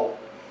all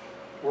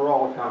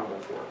accountable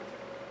for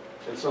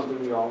it. It's something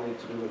we all need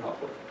to do and help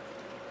with.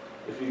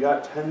 If you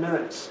got 10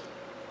 minutes,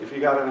 if you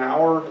got an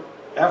hour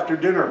after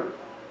dinner,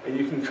 and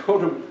you can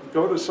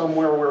go to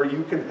somewhere where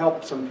you can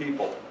help some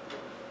people,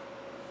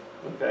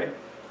 okay?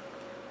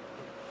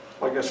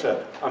 Like I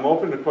said, I'm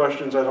open to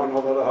questions. I don't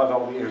know that I'll have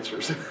all the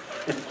answers,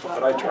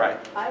 but I try.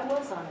 I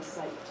was on a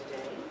site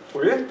today.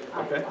 Were you?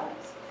 Okay. I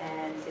was,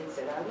 and it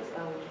said I was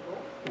eligible,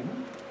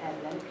 and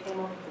then it came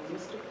up with a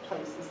list of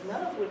places,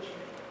 none of which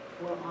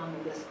were on the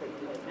list that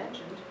you had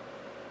mentioned.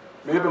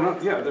 Maybe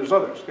not, yeah, there's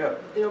others, yeah.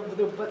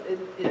 But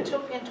it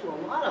took into a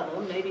lot of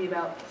them, maybe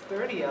about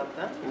 30 of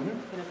them,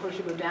 and of course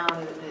you go down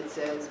and it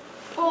says,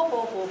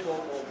 full.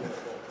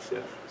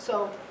 Yeah.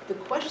 So the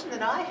question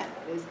that I have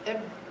is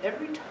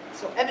every time,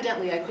 so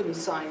evidently I couldn't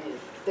sign in.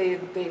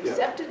 They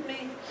accepted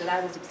me that I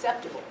was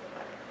acceptable.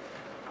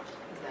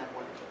 Is that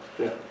wonderful?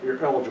 Yeah, you're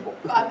eligible.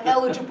 I'm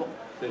eligible,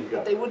 There you go.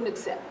 but they wouldn't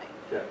accept me.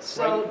 Yeah.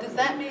 So does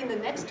that mean the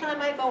next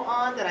time I go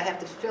on that I have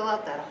to fill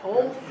out that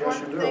whole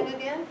front thing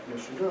again?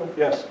 Yes, you do.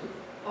 Yes.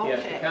 Okay.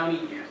 Yes,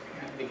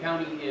 the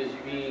county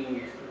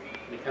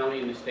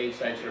and the state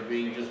sites are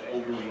being just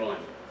overrun.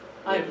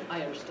 I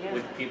understand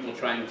With that. people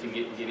trying to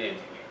get in.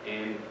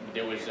 And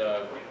there was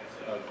a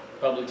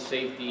public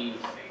safety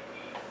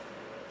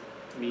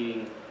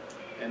meeting,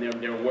 and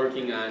they're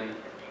working on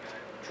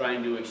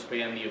trying to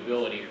expand the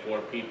ability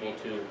for people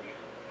to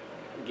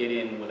get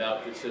in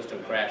without the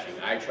system crashing.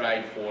 I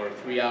tried for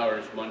 3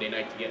 hours Monday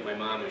night to get my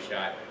mom a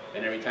shot,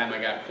 and every time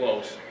I got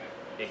close,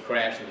 it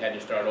crashed and had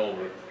to start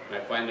over. And I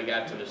finally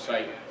got to the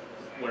site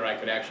where I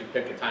could actually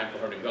pick a time for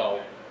her to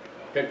go.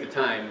 Picked the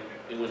time,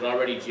 it was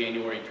already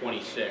January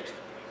 26th.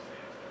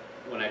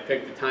 When I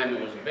picked the time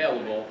that was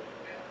available,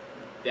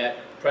 that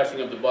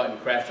pressing of the button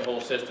crashed the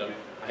whole system.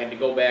 I had to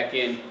go back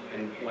in,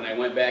 and when I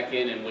went back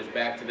in and was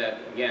back to that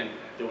again,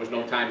 there was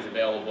no times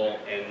available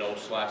and no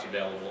slots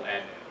available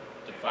at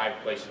the 5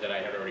 places that I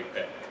had already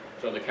picked.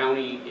 So the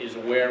county is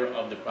aware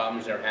of the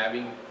problems they're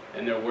having,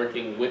 and they're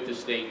working with the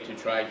state to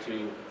try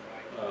to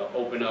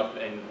open up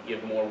and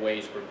give more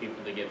ways for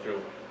people to get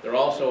through. They're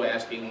also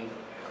asking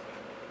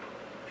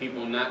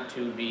people not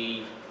to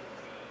be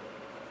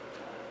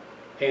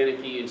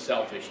panicky and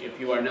selfish. If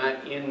you are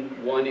not in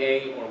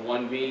 1A or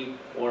 1B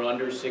or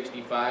under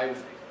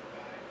 65,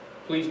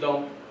 please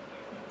don't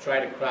try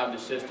to crowd the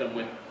system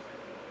with,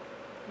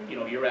 you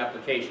know, your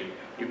application.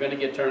 You're going to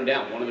get turned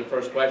down. One of the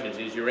first questions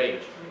is your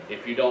age.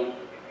 If you don't,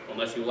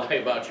 unless you lie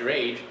about your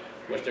age,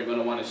 which they're going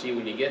to want to see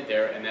when you get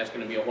there, and that's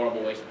going to be a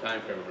horrible waste of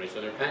time for everybody.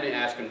 So they're kind of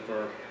asking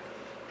for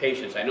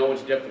patience. I know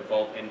it's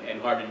difficult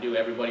and hard to do.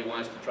 Everybody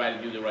wants to try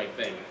to do the right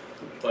thing,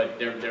 but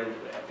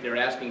they're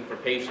asking for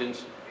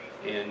patience.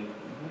 And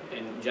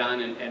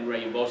John and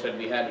Ray, you both said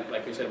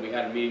like I said, we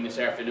had a meeting this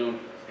afternoon,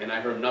 and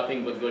I heard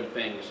nothing but good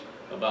things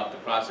about the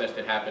process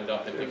that happened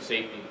up at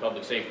the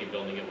public safety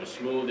building. It was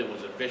smooth, it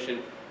was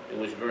efficient, it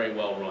was very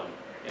well run.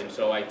 And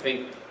so I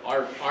think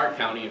our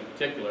county in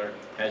particular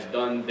has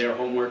done their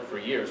homework for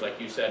years.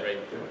 Like you said, Ray,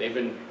 they've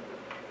been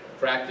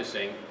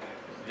practicing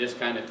this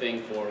kind of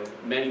thing for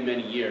many,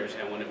 many years,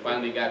 and when it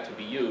finally got to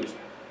be used,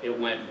 it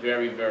went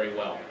very, very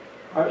well.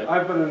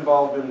 I've been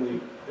involved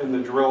in the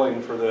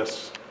drilling for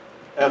this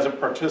as a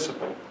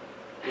participant.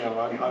 You know,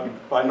 I'm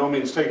by no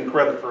means taking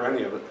credit for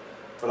any of it,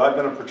 but I've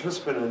been a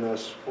participant in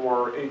this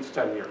for 8 to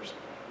 10 years.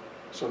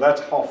 So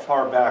that's how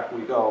far back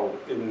we go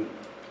in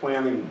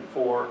planning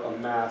for a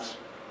mass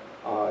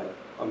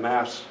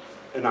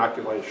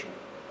inoculation.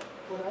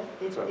 Well,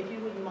 if you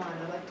wouldn't mind,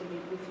 I'd like to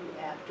meet with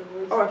you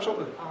afterwards. Oh,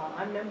 absolutely.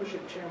 I'm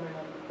membership chairman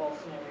of the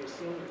Boston Area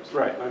Seniors.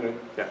 Right, I know,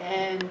 yeah.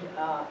 And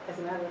as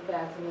a matter of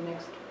fact, in the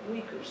next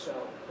week or so,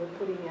 we're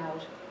putting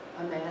out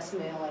a mass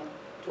mailing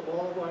to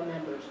all of our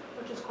members,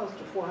 which is close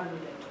to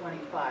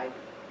 425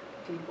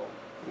 people,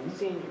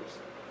 seniors.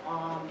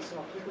 So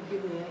if you could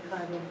give me any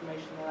kind of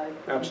information that I...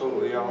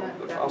 Absolutely,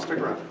 I'll stick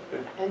around.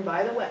 Yeah. And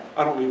by the way...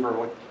 I don't leave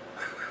early.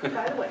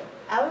 By the way,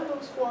 out of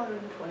those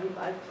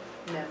 425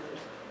 members,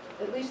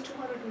 at least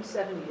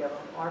 270 of them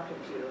are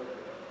computer literate.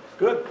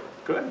 Good,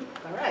 good.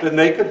 All right. Then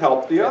they could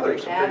help the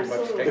others.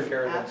 Absolutely. Take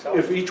care of themselves.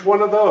 If each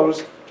one of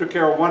those took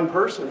care of one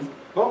person,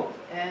 boom,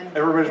 And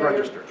everybody's they're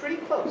registered. Pretty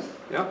close.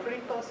 Yeah.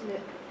 Pretty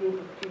close-knit group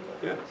of people.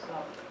 Yeah.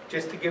 So.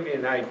 Just to give you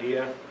an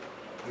idea,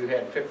 you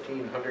had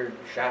 1,500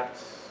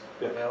 shots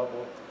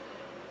available.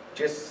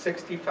 Just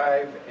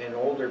 65 and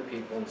older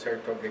people in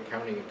Saratoga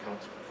County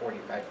accounts for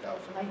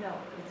 45,000. I know,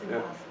 it's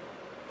impossible.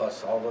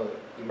 Plus all the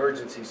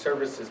emergency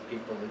services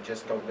people that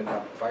just opened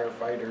up,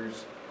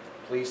 firefighters,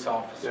 police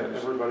officers. Yeah,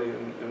 everybody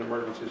in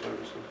emergency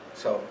services.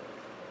 So.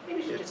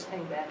 Maybe you should just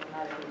hang back and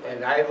not everybody.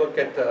 And I look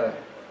at the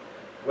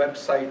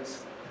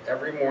websites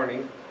every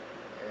morning,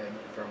 and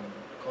from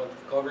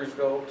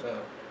Culversville to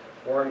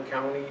Warren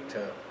County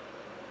to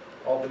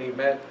Albany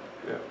Med.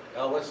 Yeah.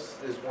 Ellis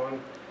is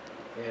one,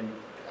 and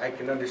I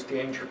can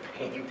understand your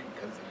pain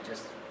because it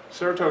just...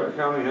 Saratoga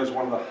County has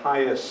one of the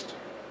highest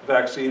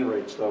vaccine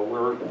rates, though.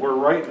 We're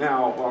right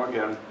now, well,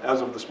 again,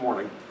 as of this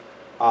morning,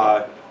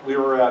 we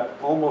were at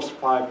almost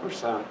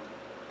 5%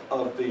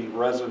 of the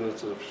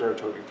residents of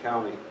Saratoga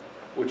County,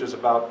 which is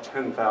about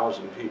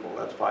 10,000 people.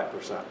 That's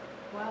 5%.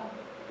 Wow.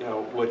 You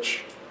know,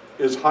 which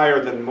is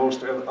higher than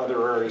most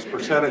other areas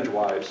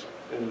percentage-wise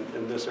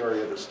in this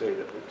area of the state,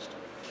 at least.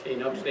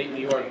 In upstate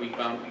New York, we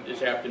found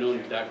this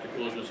afternoon, Dr.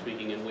 Coles was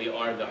speaking, and we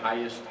are the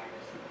highest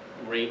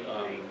rate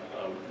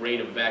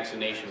of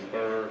vaccination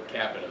per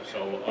capita.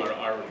 So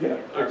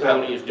our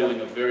county is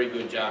doing a very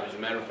good job. As a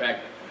matter of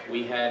fact,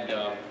 we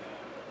had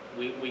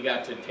we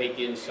got to take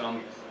in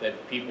some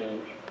that people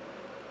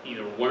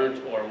either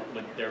weren't or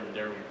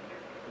their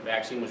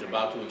vaccine was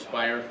about to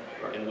expire,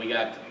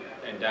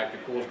 and Dr.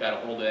 Coles got a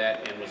hold of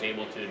that and was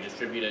able to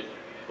distribute it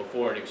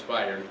before it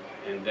expired,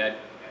 and that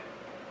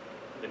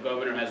the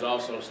governor has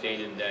also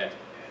stated that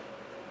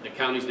the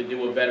counties that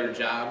do a better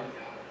job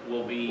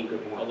will be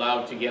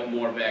allowed to get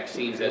more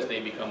vaccines as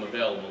they become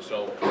available.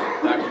 So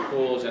Dr.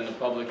 Coles and the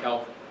Public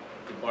Health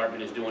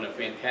Department is doing a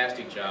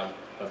fantastic job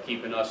of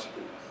keeping us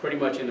pretty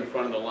much in the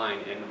front of the line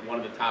and one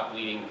of the top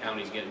leading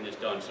counties getting this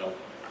done. So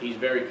he's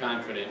very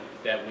confident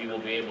that we will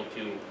be able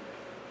to,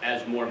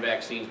 as more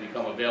vaccines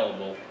become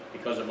available,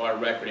 because of our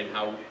record and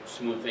how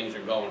smooth things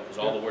are going, because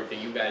all the work that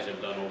you guys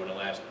have done over the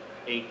last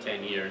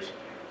 8-10 years,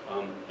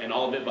 and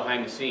all of it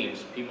behind the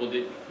scenes. People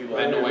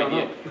had no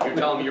idea. You're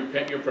telling me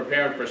you're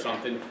preparing for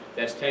something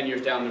that's 10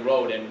 years down the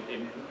road,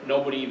 and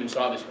nobody even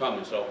saw this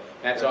coming. So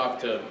hats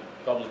off to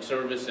public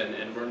service and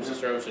emergency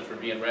services for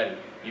being ready.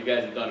 You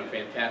guys have done a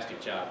fantastic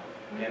job.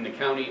 And the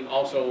county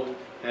also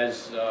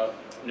has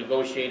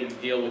negotiated a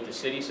deal with the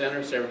city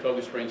center,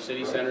 Saratoga Springs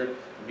City Center.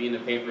 It'll be in the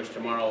papers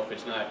tomorrow if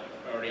it's not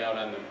already out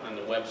on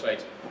the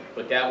websites.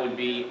 But that would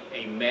be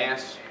a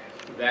mass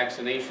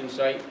vaccination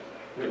site.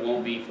 It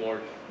won't be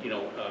for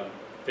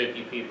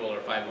 50 people or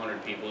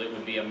 500 people. It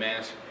would be a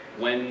mass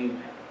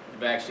when the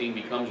vaccine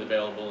becomes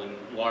available in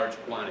large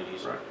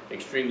quantities,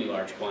 extremely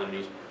large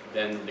quantities.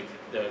 Then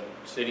the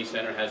city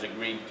center has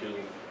agreed to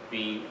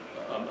be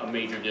a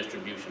major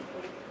distribution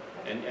point.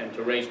 And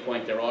to Ray's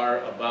point, there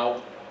are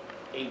about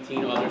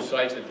 18 other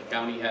sites that the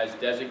county has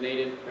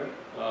designated.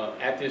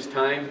 At this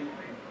time,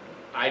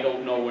 I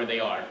don't know where they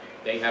are.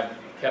 They have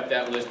kept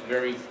that list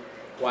very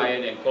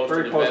quiet and close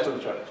to the vest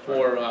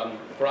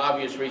for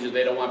obvious reasons.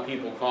 They don't want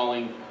people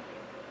calling.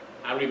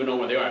 I don't even know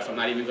where they are, so I'm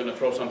not even going to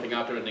throw something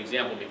out there as an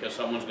example because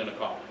someone's going to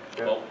call.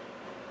 Well,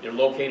 they're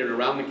located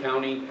around the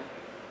county,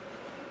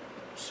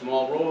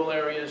 small rural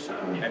areas,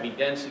 heavy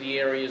density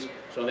areas,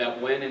 so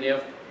that when and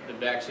if the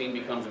vaccine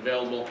becomes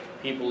available,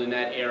 people in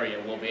that area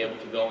will be able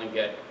to go and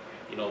get,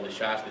 the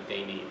shots that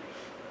they need.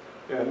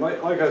 Yeah, and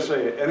like I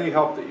say, any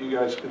help that you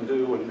guys can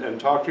do and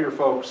talk to your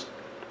folks,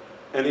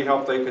 any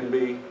help they can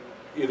be,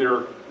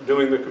 either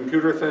doing the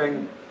computer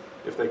thing,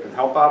 if they can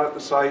help out at the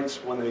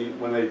sites, when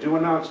they do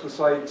announce the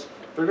sites,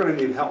 they're going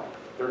to need help.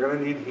 They're going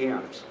to need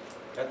hands.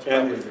 That's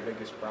probably the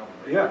biggest problem.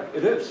 Yeah,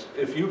 it is.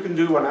 If you can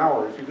do an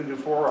hour, if you can do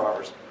 4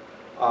 hours,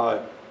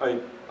 I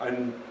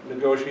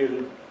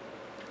negotiated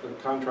the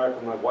contract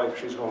with my wife.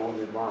 She's going with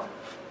me tomorrow.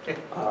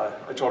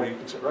 I told her, you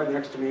can sit right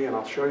next to me and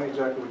I'll show you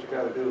exactly what you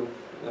got to do.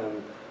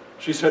 And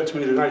she said to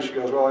me tonight, she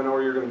goes, well, I know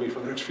where you're going to be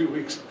for the next few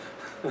weeks.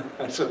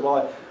 I said,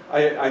 well,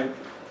 I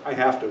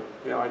have to.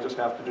 I just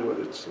have to do it.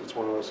 It's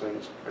one of those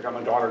things. I got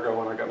my daughter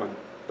going. I got my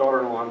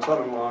daughter-in-law and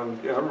son-in-law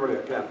and everybody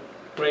I can.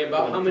 Ray,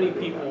 about how many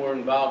people were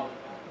involved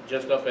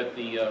just up at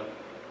the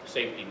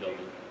safety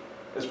building?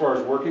 As far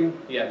as working?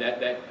 Yeah,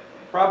 that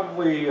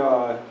probably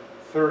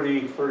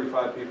 30,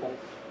 35 people.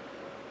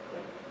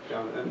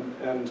 Yeah,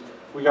 and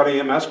we got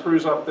EMS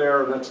crews up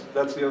there. And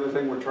that's the other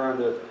thing. We're trying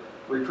to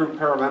recruit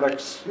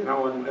paramedics,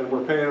 and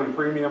we're paying them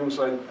premiums.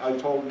 I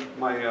told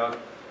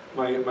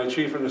my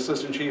chief and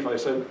assistant chief, I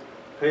said,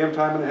 pay them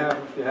time and a half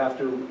if you have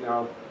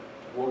to.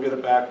 We'll get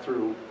it back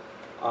through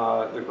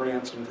the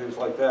grants and things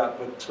like that.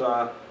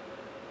 But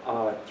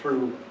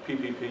through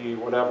PPP,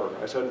 whatever.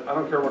 I said, I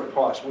don't care what it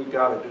costs. We've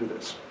got to do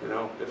this.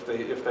 If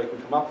they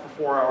can come up for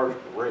 4 hours,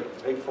 great.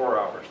 Take 4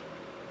 hours.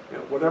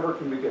 Whatever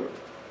can be given.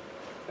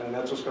 And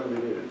that's what's going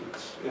to be needed.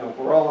 It's,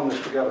 we're all in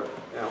this together.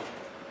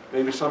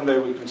 Maybe someday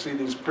we can see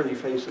these pretty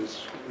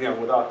faces,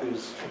 without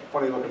these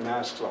funny-looking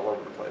masks all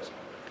over the place.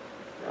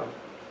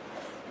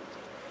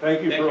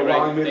 Thank you for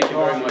allowing me to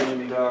talk.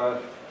 And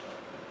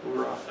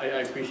we're off. I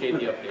appreciate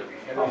the update.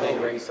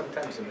 And Ray,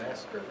 sometimes the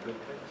masks are good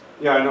things.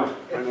 Yeah, I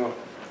know.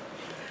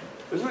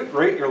 Isn't it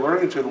great? You're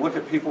learning to look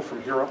at people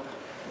from here up.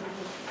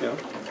 Yeah.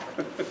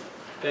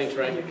 Thanks,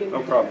 Ray.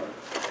 No problem.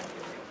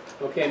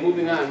 Okay,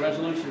 moving on.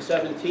 Resolution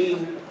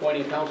 17,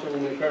 appointing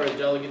councilwoman Kerr as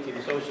delegate to the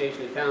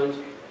Association of Towns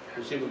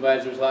and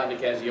Supervisor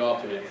Zlotnick as the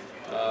alternate.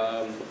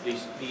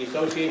 The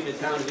Association of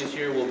Towns this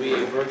year will be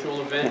a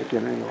virtual event.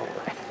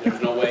 There's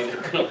no way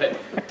they're going to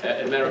let.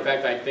 As a matter of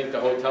fact, I think the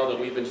hotel that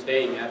we've been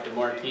staying at, the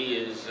Marquee,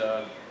 is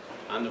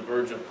on the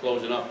verge of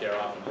closing up there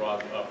off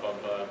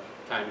of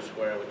Times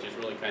Square, which is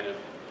really kind of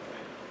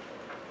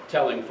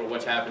telling for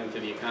what's happening to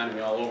the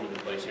economy all over the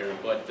place here.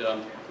 But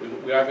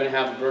we are going to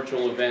have a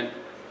virtual event,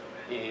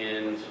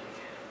 and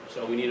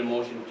so we need a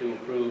motion to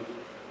approve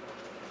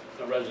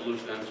a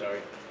resolution,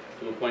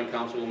 to appoint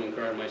Councilwoman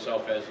Kerr and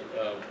myself as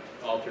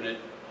alternate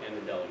and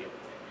the delegate.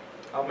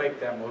 I'll make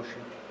that motion.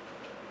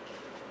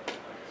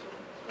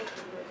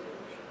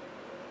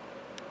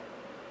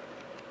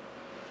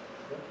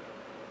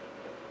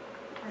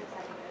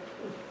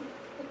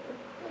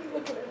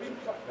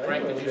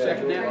 Frank, did you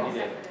second that? You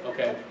did.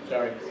 Okay,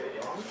 sorry.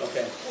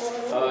 Okay.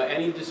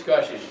 Any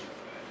discussion?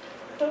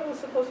 I thought it was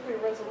supposed to be a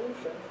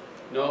resolution.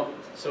 No,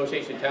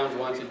 Association of Towns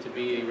wants it to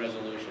be a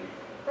resolution.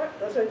 Right,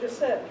 that's what I just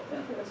said,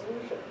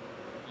 resolution.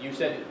 You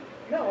said,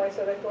 No, I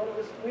said I thought it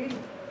was, we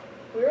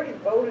already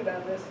voted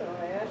on this, and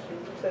I asked you,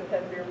 you said it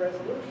had to be a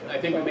resolution. I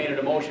think we made it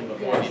a motion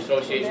before. The Yes.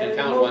 Association of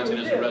Towns wants it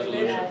as a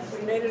resolution.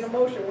 We made it a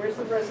motion, where's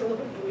the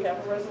resolution? Do we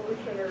have a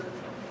resolution, or?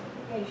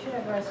 Okay, you should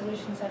have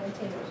resolution 17,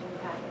 which in the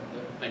packet.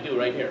 I do,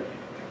 right here.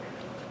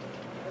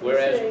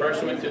 Whereas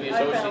pursuant to the I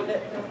found association.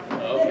 it.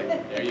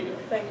 Okay, there you go.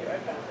 Thank you, I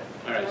found it.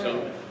 All right,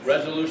 so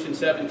Resolution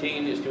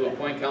 17 is to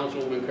appoint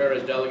Councilwoman Kerr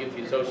as delegate to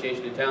the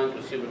Association of Towns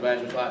with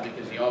Supervisor Zlotnick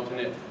as the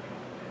alternate.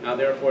 Now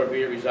therefore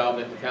be it resolved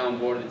that the Town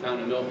Board of the Town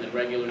of Milton in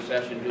regular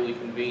session duly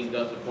convened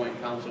does appoint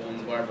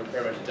Councilwoman Barbara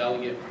Kerr as a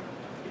delegate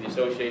to the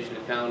Association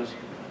of Towns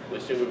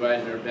with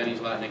Supervisor Benny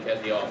Zlotnick as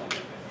the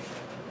alternate.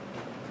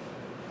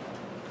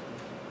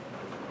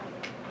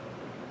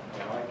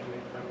 Now I can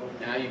make my motion.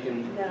 Now you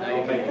can, Now now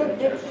you make can.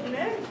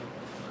 it.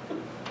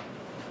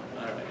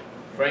 All right.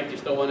 Frank, you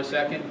still want a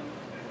second?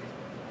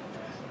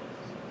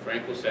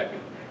 Frank will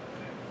second.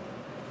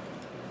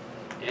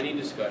 Any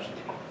discussion?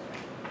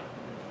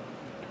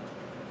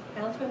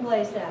 Councilman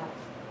Blaisdell.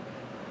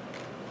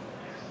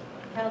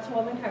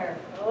 Councilwoman Kerr.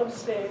 I'll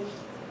abstain.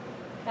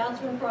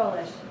 Councilman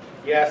Froelich.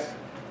 Yes.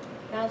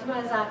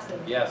 Councilman Isakson.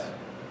 Yes.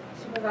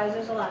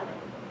 Supervisor Zlotnick.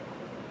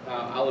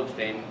 I'll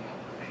abstain.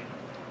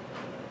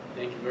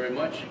 Thank you very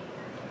much.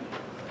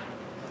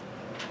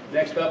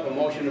 Next up, a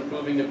motion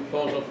approving the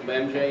proposal from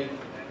MJ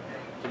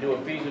to do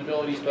a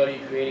feasibility study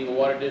creating a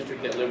water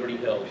district at Liberty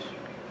Hills.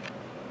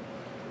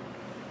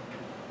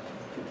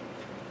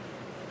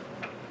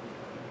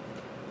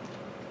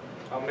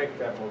 I'll make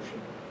that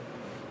motion.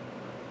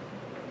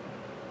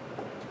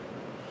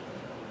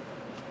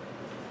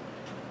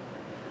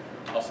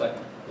 I'll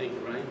second. Thank you,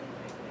 Ryan.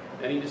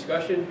 Any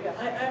discussion? Yeah,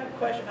 I have a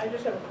question, I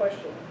just have a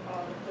question.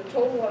 The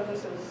total on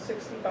this is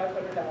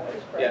 $6,500,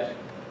 correct? Yes.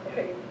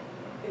 Okay,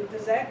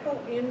 does that go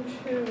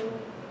into,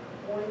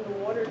 when the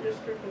water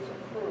district is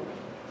approved,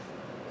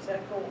 does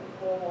that go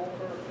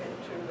over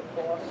into the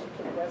cost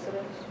to the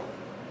residents?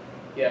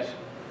 Yes.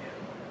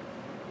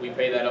 We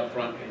pay that up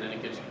front, and then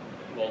it gets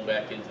rolled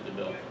back into the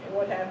bill. And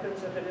what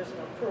happens if it isn't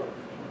approved?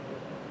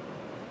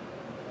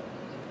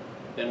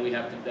 Then we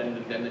have to,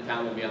 then the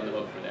town will be on the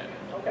hook for that.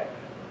 Okay,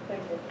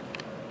 thank you.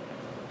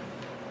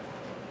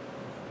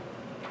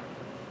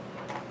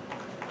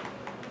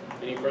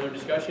 Any further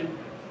discussion?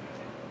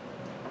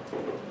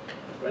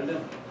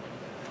 Brenda?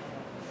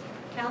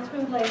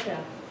 Councilman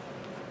Blaisdell.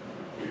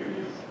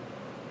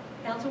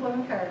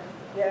 Councilwoman Kerr.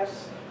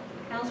 Yes.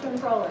 Councilman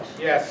Froelich.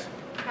 Yes.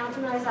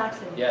 Councilman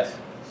Isakson. Yes.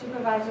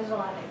 Supervisor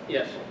Zlotnick.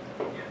 Yes.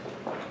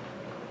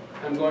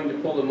 I'm going to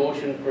pull the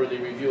motion for the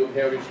review of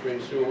Heritage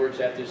Springs Sewer Works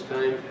at this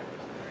time.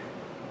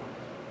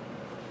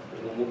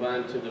 And we'll move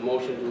on to the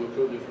motion to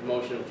approve the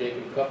promotion of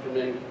Jacob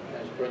Kupferman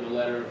as per the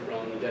letter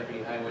from the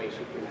Deputy Highway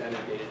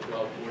Superintendent dated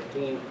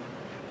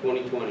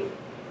 12/14/2020.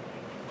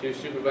 To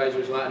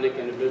Supervisor Zlotnick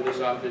and the business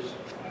office,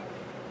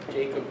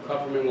 Jacob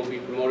Kupferman will be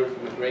promoted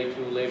from a grade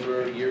 2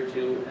 laborer year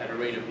 2 at a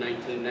rate of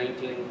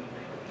 $19.19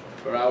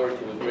 per hour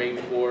to a grade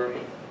 4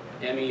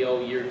 MEO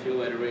year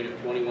 2 at a rate of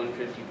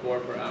 $21.54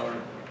 per hour,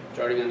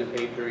 starting on the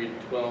pay period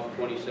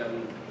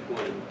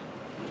 12/27/20.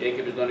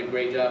 Jacob has done a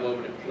great job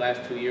over the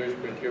last 2 years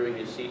procuring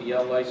his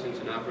CDL license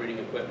and operating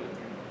equipment.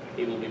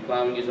 He will be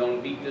plowing his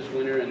own beat this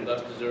winter and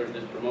thus deserves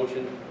this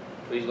promotion.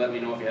 Please let me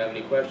know if you have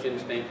any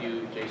questions. Thank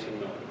you, Jason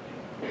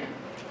Miller.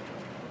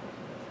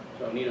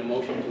 So I need a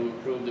motion to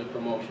approve the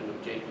promotion of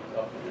Jacob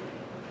Kupferman.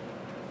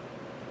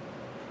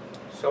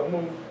 So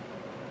moved.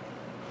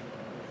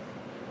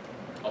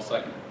 I'll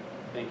second.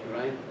 Thank you,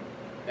 Ryan.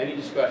 Any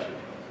discussion?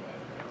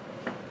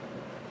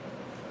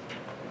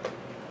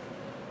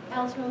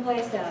 Councilman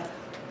Blaisdell.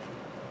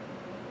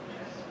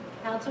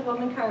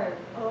 Councilwoman Kerr.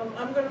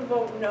 I'm going to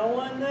vote no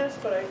on this,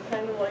 but I'd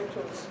kind of like to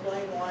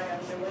explain why I'm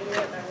doing it.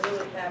 And I'm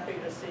really happy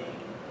to see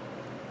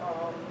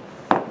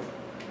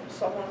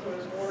someone who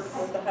has worked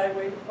with the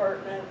highway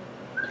department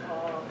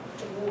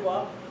to move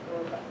up.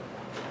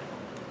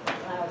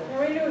 Are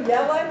we going to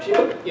yell at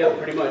you? Yeah,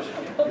 pretty much.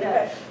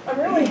 Okay. I'm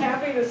really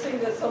happy to see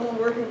that someone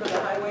working for the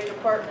highway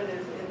department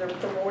they're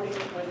promoting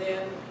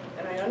within,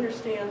 and I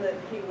understand that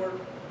he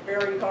worked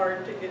very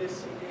hard to get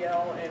his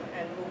CDL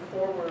and move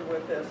forward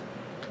with this.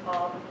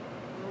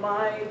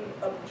 My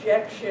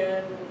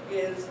objection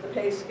is the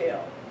pay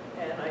scale,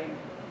 and I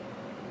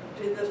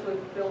did this with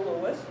Bill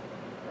Lewis,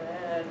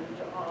 and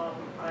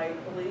I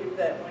believe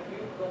that when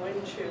you going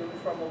to,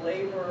 from a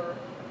labor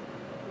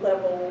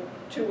level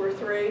 2 or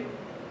 3,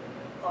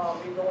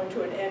 you're going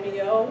to an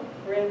MEO,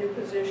 brand new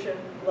position,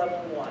 level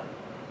 1.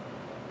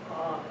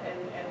 And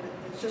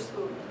it's just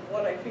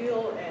what I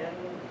feel, and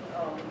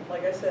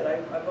like I said,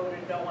 I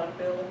voted no on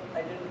Bill.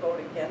 I didn't vote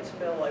against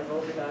Bill, I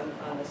voted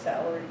on the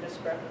salary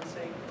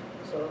discrepancy.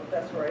 So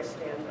that's where I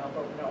stand, I'll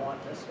vote no on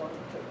this one to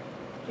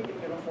keep it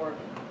uniform.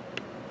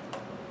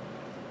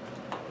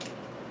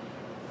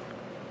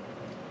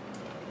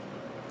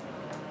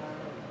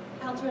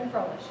 Councilman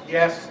Froelich.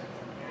 Yes.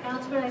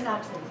 Councilman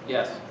Isaacson.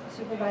 Yes.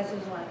 Supervisor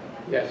Zalati.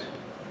 Yes.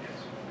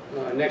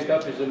 Next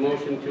up is a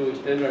motion to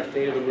extend our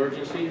state of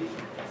emergency.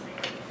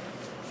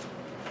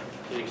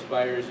 It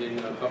expires in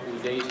a couple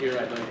of days here.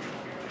 I'd like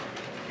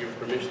your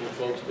permission,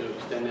 folks, to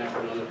extend that for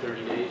another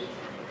 30 days,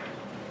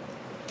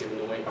 given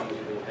the way things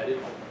have been headed.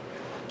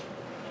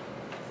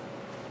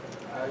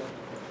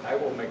 I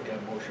will make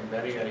that motion,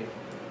 Betty.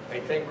 I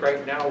think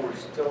right now we're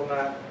still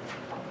not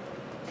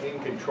in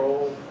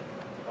control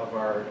of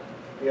our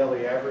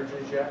daily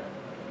averages yet.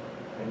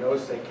 I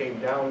noticed they came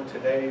down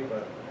today,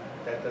 but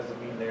that doesn't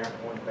mean they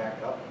aren't going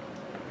back up.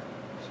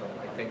 So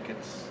I think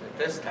it's, at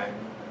this time,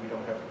 we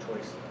don't have a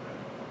choice.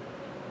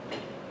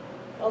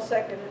 I'll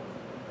second it.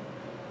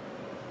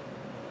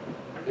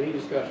 Any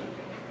discussion?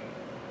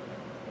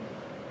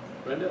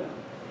 Brenda?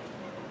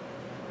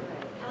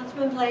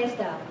 Councilman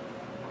Blaisdell.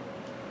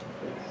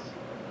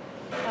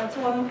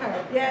 Councilwoman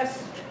Kerr.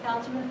 Yes.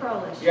 Councilman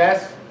Froelich.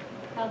 Yes.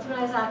 Councilman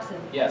Isaacson.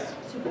 Yes.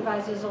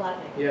 Supervisor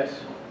Zalati.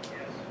 Yes.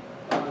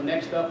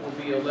 Next up will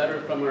be a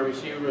letter from our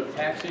receiver of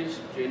taxes,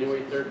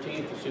 January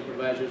 13th, to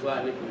Supervisors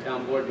Zlatnik and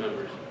town board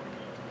members.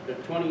 The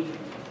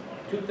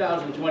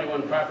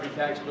 2021 property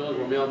tax bills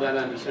were mailed out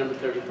on December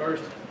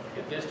 31st.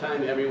 At this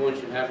time, everyone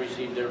should have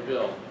received their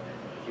bill.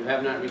 If you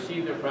have not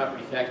received their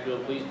property tax bill,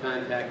 please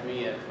contact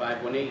me at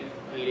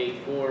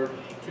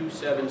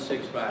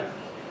 518-884-2765.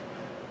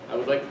 I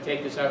would like to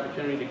take this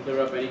opportunity to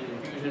clear up any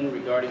confusion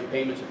regarding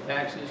payments of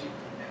taxes.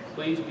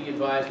 Please be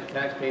advised that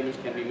tax payments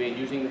can be made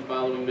using the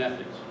following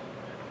methods.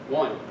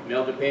 1.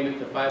 Mail the payment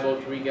to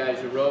 503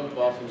 Geyser Road,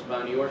 Ballston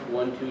Spa, New York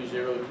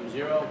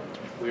 12020.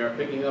 We are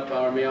picking up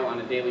our mail on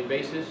a daily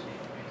basis.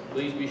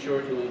 Please be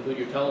sure to include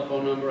your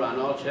telephone number on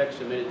all checks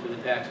submitted to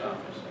the tax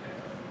office.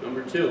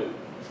 Number 2.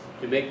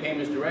 To make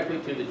payments directly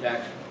to the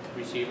tax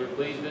receiver,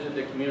 please visit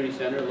the community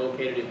center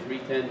located at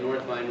 310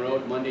 North Line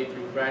Road, Monday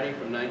through Friday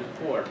from 9 to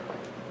 4.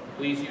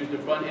 Please use the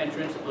front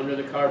entrance under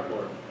the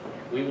carport.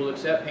 We will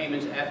accept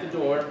payments at the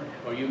door,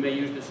 or you may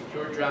use the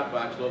secure drop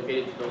box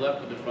located to the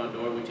left of the front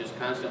door, which is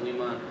consistently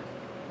monitored.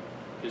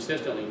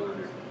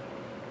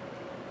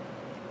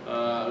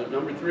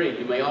 Number 3,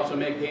 you may also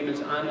make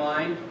payments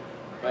online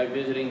by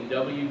visiting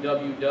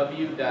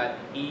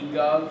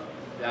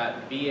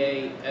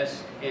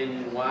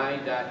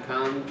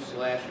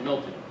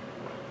www.egov.basny.com/Milton.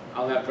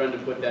 I'll have Brenda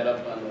put that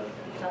up on the,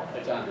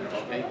 it's on there,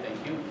 okay?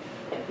 Thank you.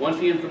 Once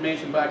the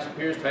information box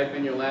appears, type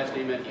in your last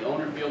name at the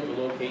owner field to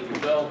locate your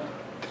bill.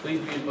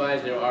 Please be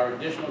advised there are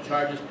additional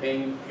charges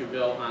paying your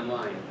bill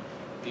online.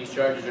 These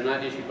charges are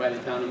not issued by the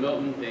town of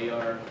Milton. They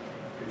are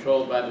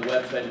controlled by the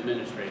website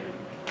administrator.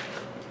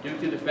 Due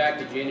to the fact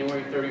that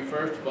January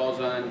 31st falls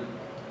on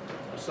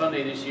a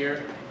Sunday this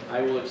year,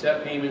 I will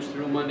accept payments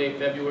through Monday,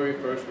 February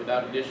 1st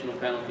without additional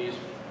penalties.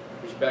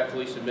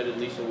 Respectfully submitted,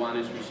 Lisa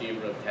Wanis,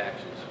 receiver of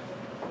taxes.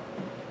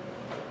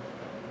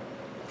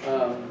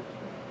 I'm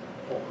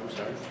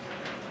sorry.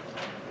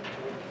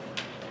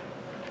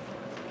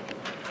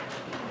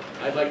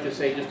 I'd like to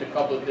say just a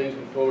couple of things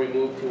before we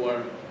move to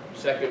our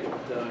second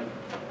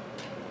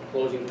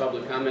closing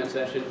public comment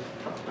session.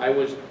 I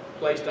was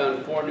placed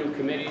on 4 new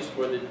committees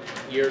for the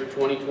year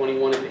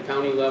 2021 at the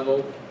county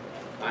level.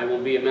 I will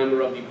be a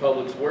member of the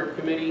Public Works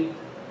Committee,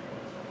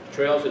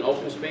 Trails and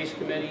Open Space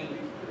Committee,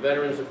 the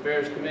Veterans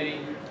Affairs Committee,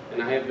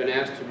 and I have been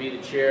asked to be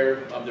the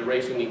chair of the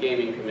Racing and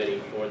Gaming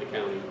Committee for the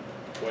county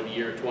for the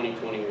year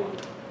 2021.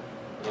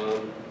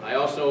 I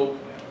also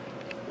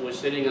was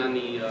sitting on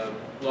the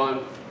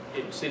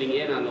sitting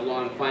in on the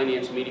Law and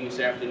Finance meeting this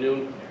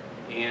afternoon,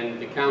 and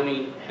the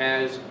county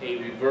has a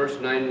reverse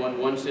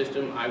 911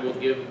 system. I will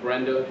give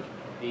Brenda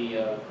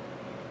the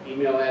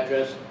email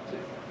address to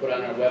put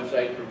on our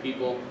website for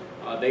people.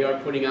 They are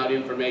putting out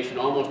information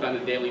almost on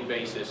a daily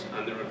basis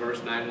on the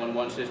reverse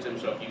 911 system,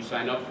 so if you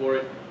sign up for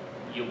it,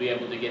 you'll be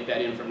able to get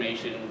that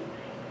information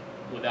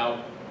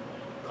without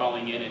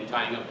calling in and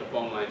tying up the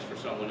phone lines for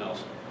someone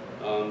else.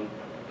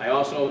 I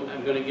also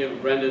am going to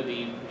give Brenda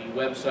the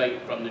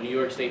website from the New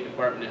York State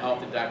Department of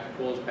Health that Dr.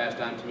 Pools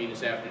passed on to me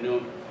this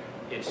afternoon.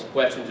 It's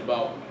questions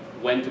about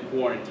when to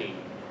quarantine,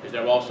 because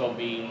they're also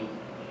being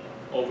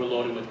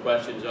overloaded with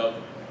questions of,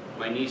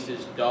 my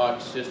niece's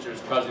dog's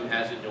sister's cousin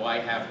has it, do I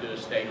have to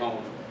stay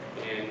home?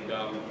 And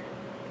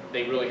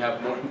they really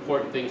have more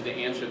important things to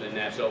answer than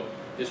that. So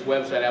this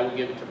website, I will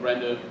give it to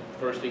Brenda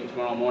first thing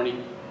tomorrow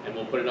morning, and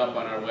we'll put it up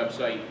on our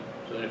website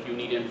so that if you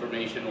need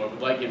information or would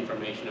like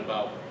information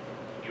about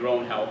your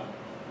own health,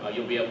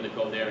 you'll be able to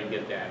go there and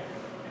get that.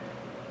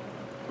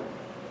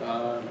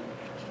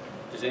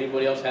 Does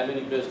anybody else have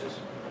any business?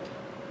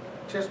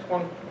 Just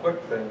one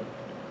quick thing.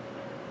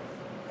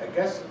 I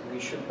guess we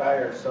should buy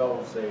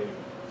ourselves a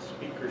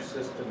speaker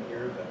system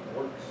here that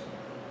works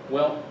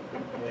Well,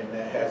 and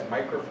that has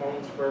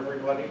microphones for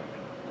everybody.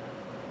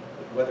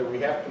 Whether we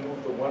have to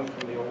move the one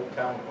from the old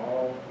town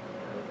hall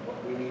or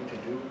what we need to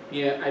do.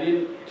 yeah, I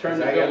didn't turn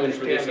the Because I bill in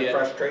for this understand the yet.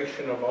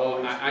 frustration of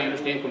all these I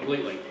understand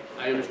completely.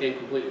 I understand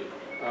completely.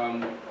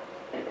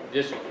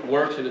 This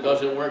works and it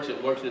doesn't work,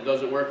 it works and it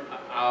doesn't work.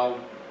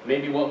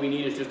 Maybe what we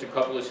need is just a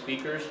couple of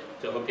speakers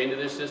to hook into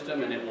this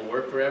system and it will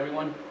work for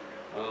everyone.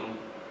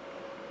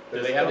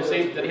 Do they have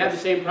the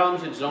same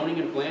problems in zoning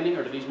and planning,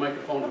 or do these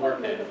microphones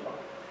work then?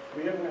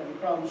 We haven't had any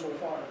problems so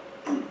far.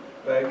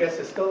 But I guess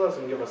it still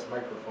doesn't give us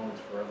microphones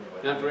for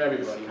everybody. Not for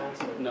everybody, It's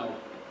constant no.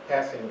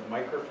 passing of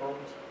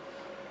microphones.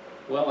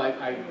 Well,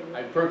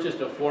 I purchased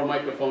a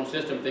 4-microphone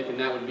system thinking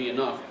that would be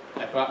enough.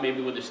 I thought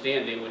maybe with the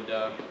stand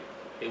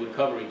they would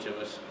cover each of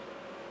us.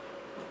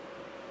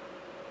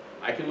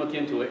 I can look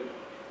into it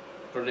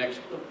for next,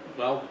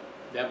 well,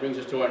 that brings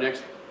us to our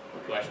next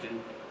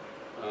question.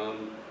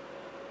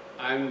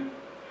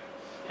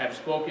 Have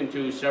spoken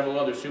to several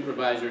other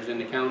supervisors in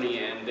the county,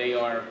 and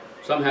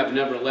some have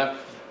never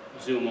left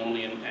Zoom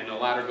only, and a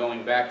lot are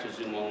going back to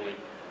Zoom only.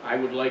 I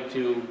would like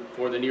to,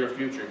 for the near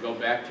future, go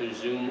back to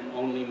Zoom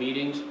only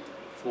meetings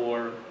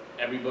for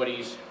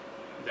everybody's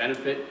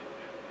benefit.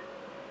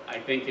 I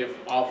think if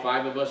all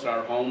 5 of us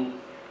are home,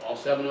 all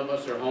 7 of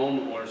us are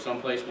home, or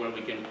someplace where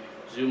we can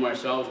Zoom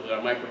ourselves with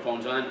our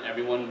microphones on,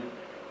 everyone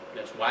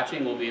that's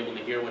watching will be able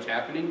to hear what's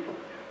happening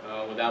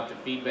without the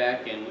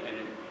feedback, and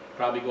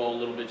probably go a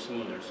little bit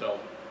smoother. So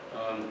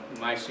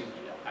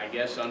I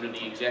guess under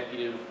the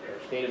executive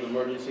or state of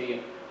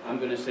emergency, I'm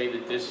going to say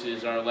that this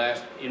is our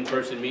last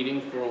in-person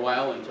meeting for a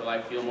while until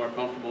I feel more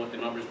comfortable with the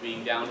numbers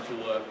being down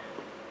to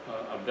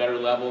a better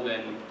level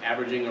than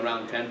averaging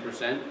around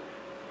 10%.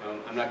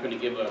 I'm not going to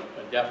give a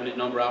definite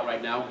number out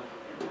right now,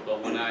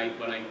 but when I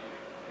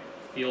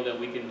feel that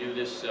we can do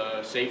this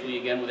safely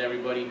again with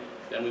everybody,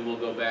 then we will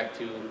go back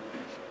to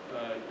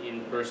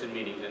in-person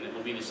meetings, and it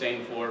will be the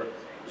same for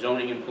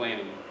zoning and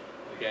planning.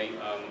 Okay,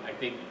 I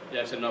think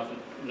that's enough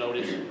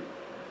notice.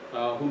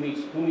 Who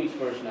meets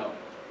first now?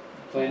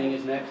 Planning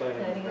is next?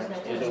 Planning is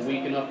next. Is a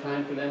week enough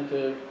time for them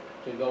to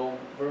go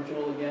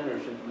virtual again, or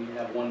should we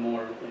have one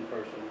more in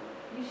person?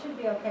 You should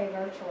be okay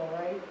virtual,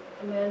 right,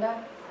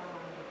 Amanda?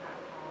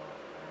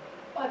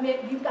 I mean,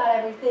 you've got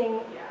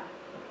everything. Yeah.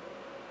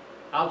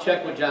 I'll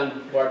check with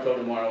John Bartow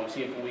tomorrow and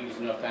see if a week is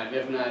enough time.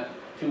 If not,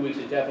 2 weeks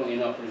is definitely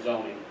enough for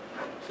zoning.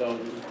 So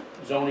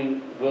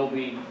zoning will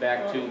be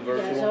back to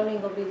virtual. Yeah,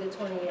 zoning will be the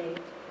 28th.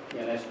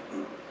 Yeah, that's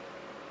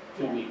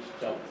 2 weeks,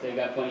 so they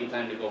got plenty of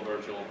time to go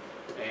virtual.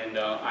 And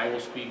I will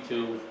speak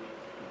to,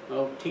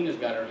 well, Tina's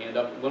got her hand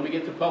up. When we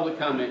get to public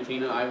comment,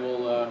 Tina, I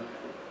will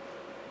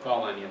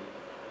call on you.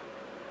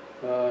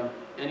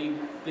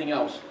 Anything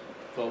else,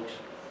 folks?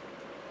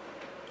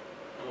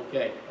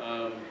 Okay,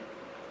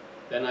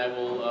 then I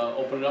will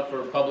open it up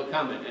for public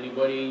comment.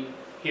 Anybody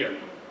here?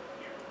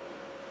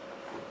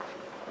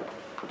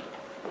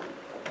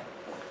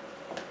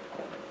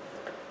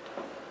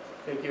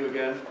 Thank you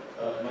again.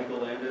 Michael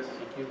Landis.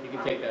 You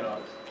can take that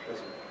off. Yes,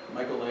 sir.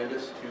 Michael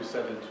Landis,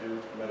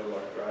 272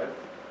 Meadowlark Drive.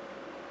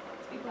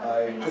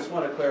 I just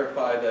want to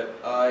clarify that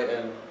I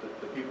and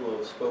the people who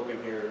have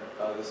spoken here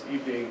this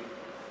evening,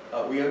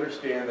 we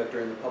understand that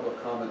during the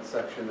public comment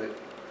section that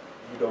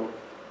you don't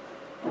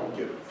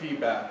give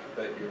feedback,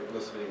 that you're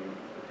listening and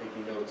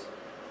taking notes,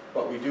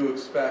 but we do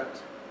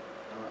expect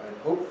and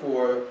hope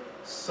for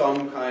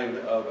some kind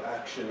of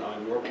action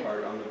on your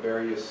part on the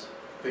various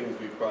things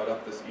we've brought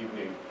up this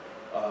evening.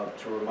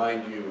 To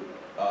remind you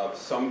of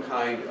some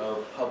kind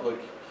of public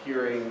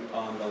hearing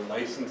on the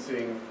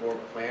licensing for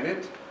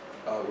Planet,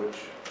 which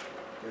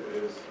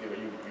is,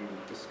 you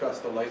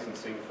discussed the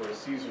licensing for a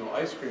seasonal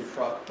ice cream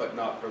truck, but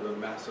not for the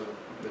massive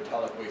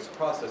metallic waste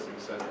processing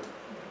center.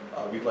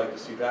 We'd like to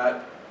see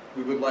that.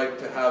 We would like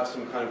to have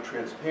some kind of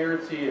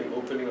transparency and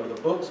opening of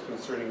the books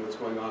concerning what's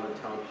going on in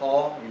Town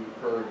Hall. You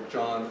heard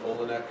John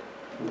Olenek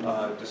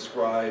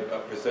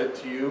present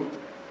to you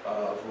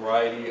a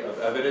variety of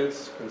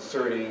evidence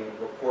concerning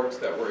reports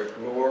that were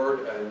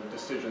ignored and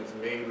decisions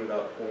made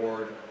without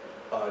board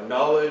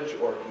knowledge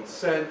or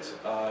consent.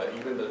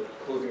 Even the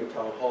closing of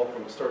Town Hall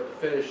from start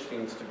to finish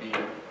seems to be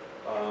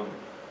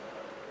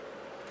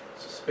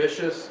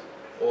suspicious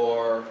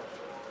or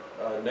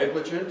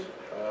negligent.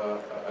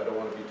 I don't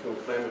want to be too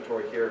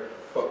inflammatory here,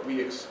 but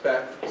we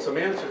expect some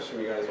answers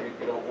from you guys.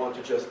 We don't want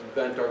to just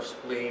vent our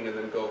spleen and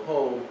then go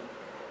home.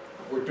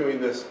 We're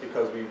doing this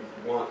because we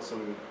want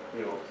some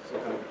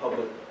kind of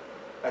public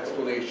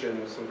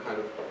explanation, some kind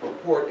of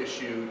report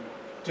issued,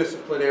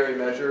 disciplinary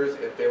measures.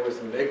 If there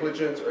was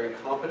negligence or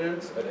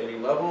incompetence at any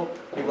level,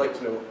 we'd like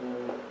to know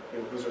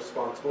who's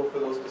responsible for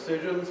those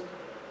decisions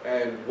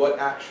and what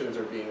actions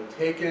are being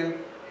taken.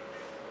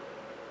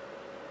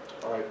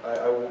 All right,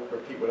 I won't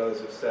repeat what others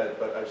have said,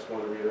 but I just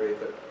want to reiterate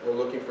that we're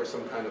looking for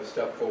some kind of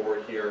step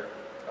forward here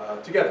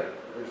together.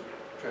 There's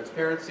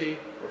transparency,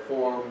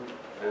 reform,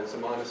 and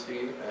some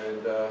honesty,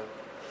 and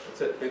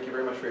that's it. Thank you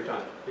very much for your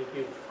time. Thank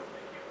you.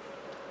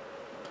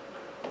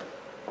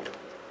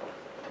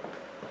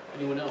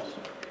 Anyone else?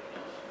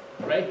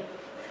 Ray?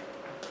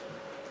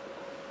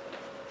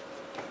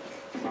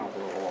 Now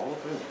we're all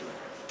in.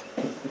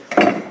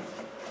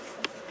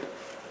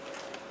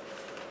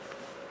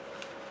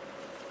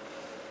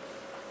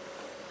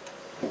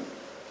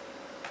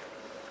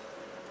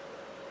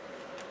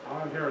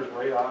 I'm here as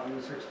Ray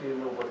Otten, 16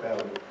 Millbrook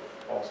Avenue,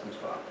 Boston,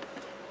 Scott.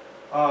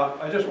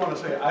 I just want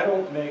to say, I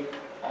don't make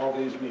all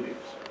these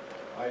meetings.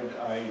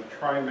 I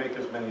try and make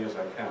as many as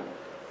I can.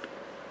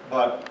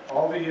 But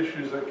all the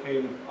issues that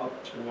came up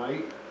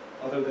tonight,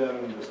 other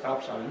than the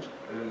stop signs,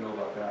 I didn't know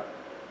about that.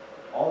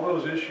 All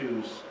those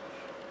issues,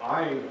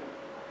 I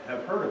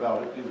have heard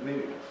about at these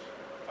meetings.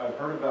 I've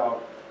heard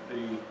about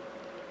the,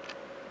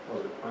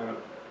 was it Planet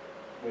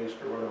Waste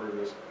or whatever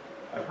it is.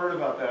 I've heard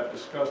about that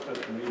discussed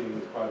at the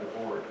meetings by the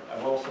board.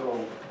 I've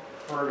also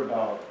heard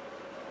about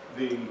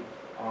the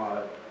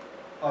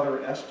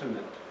other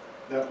estimate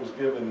that was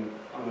given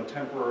on a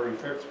temporary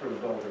fix for the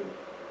building.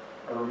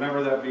 I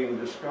remember that being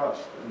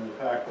discussed, and the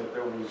fact that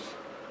there was,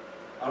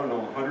 I don't know,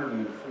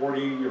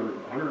 140 or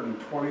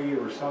 120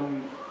 or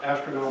some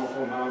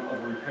astronomical amount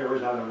of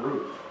repairs on the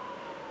roof.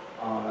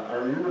 I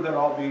remember that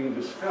all being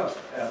discussed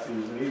at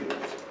these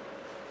meetings.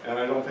 And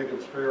I don't think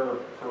it's fair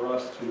for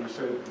us to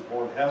say that the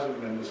board hasn't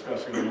been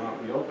discussing them out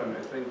in the open.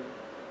 I think,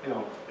 you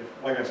know,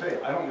 if, like I say,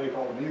 I don't make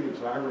all the meetings,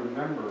 and I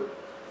remember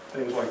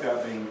things like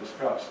that being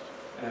discussed.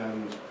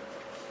 And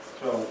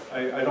so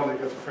I don't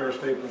think that's a fair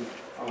statement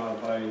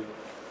by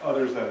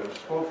others that have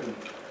spoken,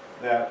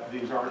 that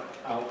these aren't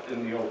out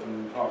in the open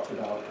and talked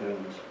about.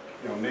 And,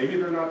 you know, maybe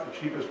they're not the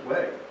cheapest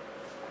way,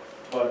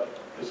 but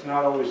it's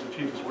not always the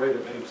cheapest way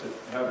that makes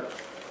it better.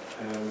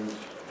 And,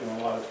 you know,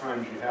 a lot of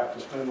times you have to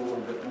spend a little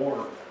bit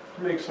more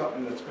to make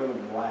something that's going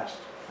to last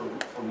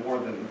for more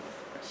than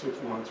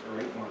 6 months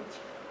or 8 months.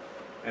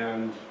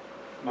 And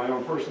my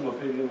own personal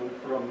opinion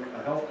from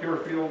a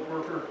healthcare field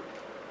worker,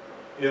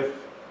 if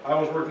I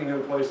was working in a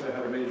place that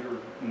had a major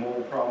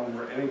mold problem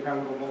or any kind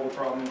of a mold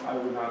problem, I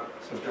would not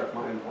subject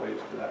my employees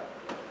to that.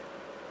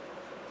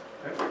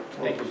 Okay?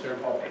 Thank you, sir.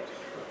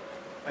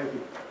 Thank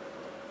you.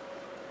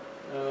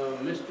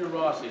 Mr.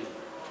 Rossi?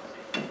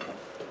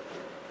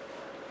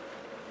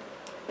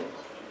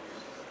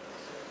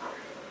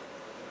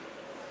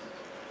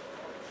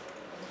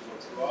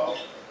 Well,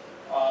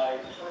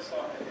 first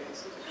off,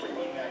 it's a great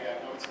meeting. I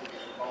got notes in the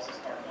Boston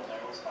Cardinals. I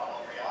always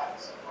follow every eye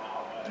somehow.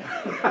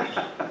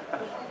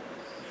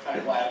 I'm kind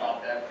of glad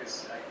about that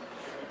because I can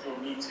do a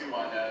Me Too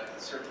on a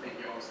certain thing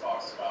he always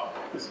talks about.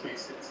 In this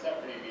case, it's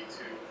definitely a Me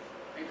Too.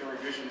 I think the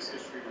revisionist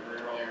history we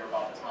heard earlier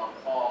about the town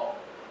hall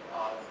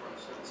from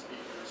certain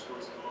speakers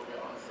was a little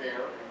bit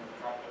unfair and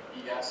kind of a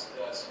BS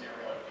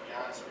scenario, to be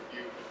honest with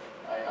you.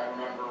 I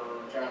remember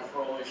John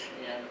Froelich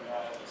and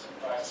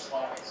Supervisor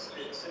Slavic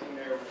sitting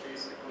there with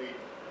basically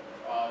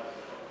a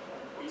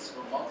waste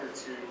of a month or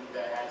two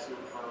that had to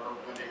occur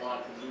when they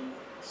wanted to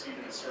proceed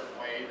in a certain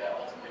way that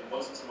ultimately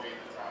wasn't the way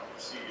the town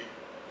proceeded.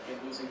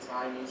 And losing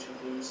time means you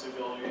lose the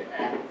ability to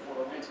act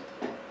before a winter.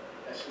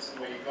 That's just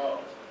the way it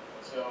goes.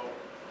 So,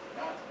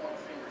 not to point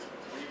fingers, but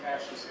to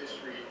rehash this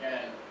history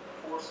again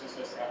forces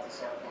us to have to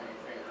start pointing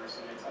fingers,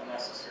 and it's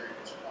unnecessary at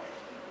this point.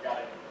 You've got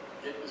to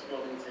get this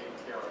building taken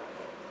care of.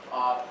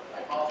 I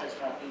apologize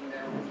for not being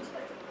there with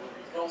respect to the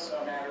Liberty Hills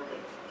matter,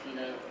 but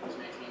Gina was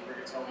making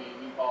rigatoni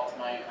and meatball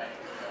tonight, and I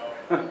didn't go,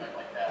 and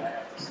like that. I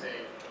have to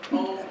stay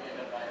home,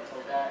 and I enjoy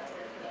that,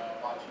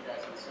 and watch you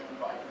guys on Zoom,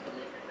 but I can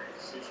make a great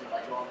decision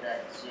by going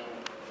back to Zoom.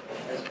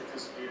 I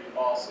participated in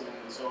Boston in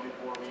the zoning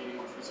board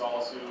meeting, which was all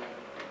Zoom.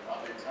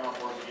 The town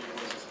board meeting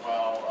was as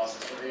well,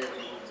 so they have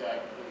moved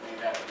completely in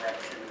that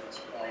direction at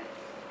this point.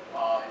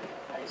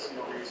 I see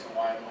no reason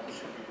why one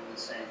should be doing the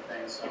same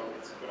thing, so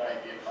it's a good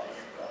idea by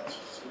you,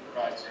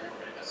 supervisor, and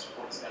everybody that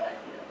supports that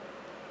idea.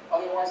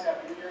 Otherwise,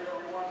 happy New Year to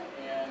everyone,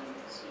 and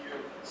see you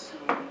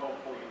soon,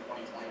 hopefully in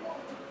 2021.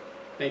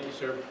 Thank you,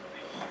 sir.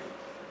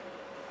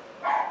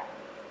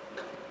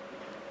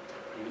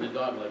 Even the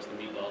dog likes the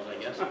meatballs, I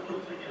guess.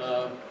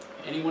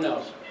 Anyone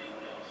else?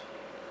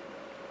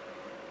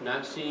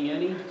 Not seeing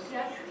any?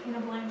 Yes, Tina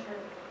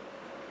Blanchard.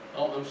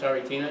 Oh, I'm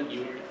sorry, Tina,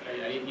 you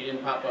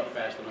didn't pop up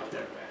fast enough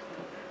there.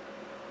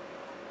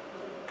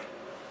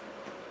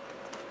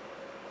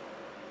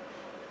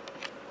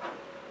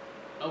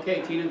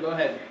 Okay, Tina, go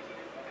ahead.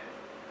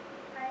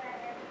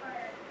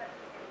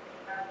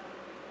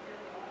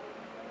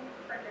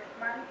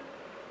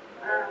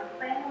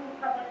 Planning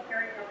public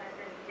hearing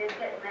notices did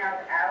get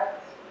mailed out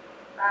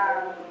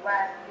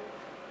last week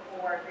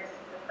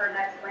for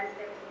next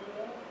Wednesday's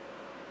meeting,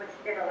 which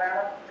did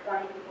allow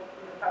 20 people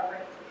from the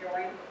public to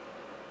join.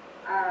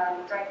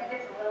 So I think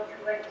it's a little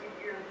too late to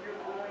do Zoom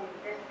only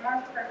this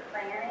month for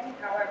planning.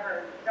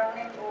 However,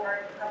 zoning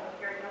board public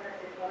hearing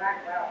notices will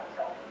not go out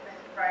until this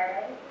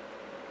Friday.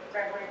 So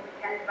I believe we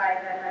can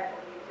advise them that it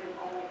will be Zoom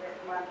only this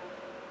month.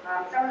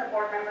 Some of the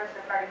board members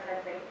have already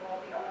said they will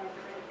be only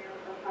doing Zoom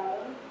from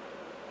home,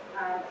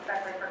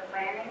 especially for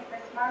planning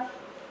this month.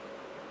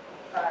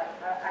 But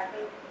I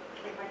think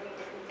we would need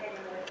to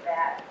continue with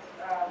that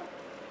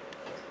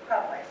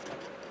public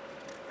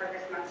for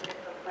this month's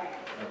fiscal plan.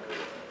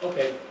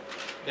 Okay.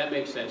 that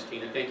makes sense,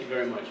 Tina. Thank you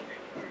very much.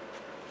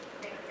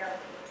 Thank you.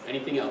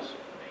 Anything else?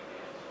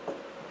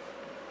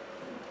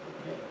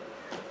 Okay.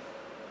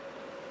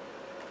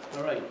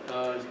 All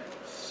right,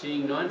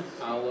 seeing none,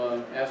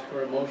 I'll ask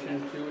for a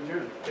motion to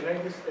adjourn. Can I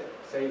just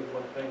say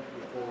one thing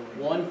before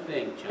we... One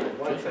thing, John,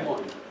 One just thing.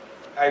 one.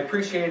 I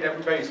appreciate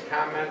everybody's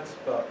comments,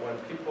 but when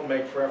people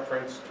make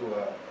reference to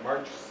a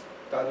March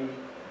study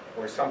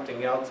or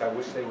something else, I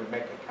wish they would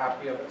make a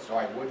copy of it so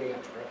I would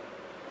answer it.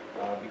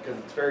 Because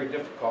it's very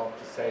difficult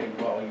to say,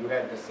 well, you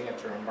had this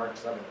answer on March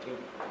 17th,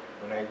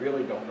 when I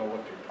really don't know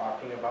what they're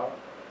talking about.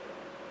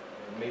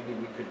 And maybe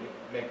we could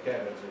make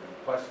that as a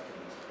request to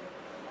these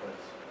people,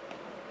 because,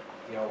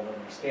 you know,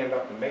 when we stand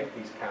up and make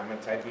these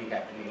comments, I'd be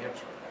happy to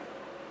answer them.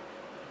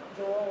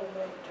 Joel,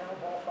 the town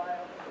hall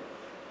file.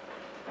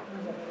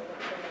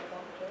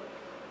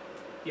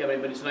 Yeah,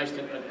 but it's nice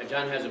to,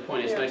 John has a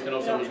point, it's Yeah, nice to know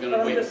yeah, someone's but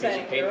gonna I'm wave a just piece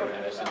saying, of paper they're-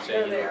 at us and say, They're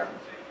you know, there,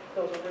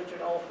 those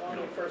original,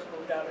 when we first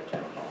moved out of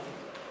town hall.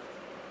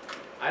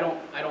 I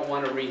don't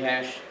want to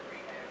rehash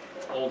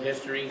old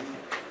history,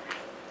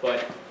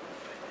 but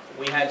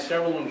we had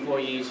several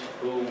employees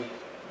who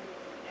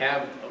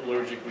have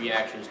allergic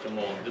reactions to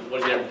mold.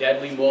 Was there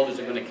deadly mold? Is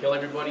it going to kill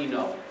everybody?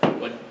 No.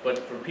 But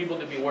for people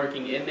to be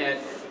working in that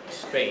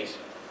space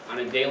on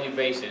a daily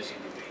basis,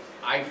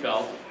 I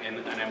felt, and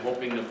I'm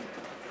hoping that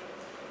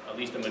at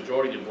least the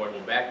majority of the board will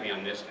back me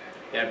on this,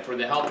 that for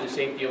the health and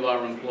safety of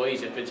our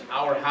employees, if it's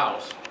our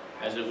house,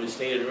 as it was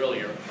stated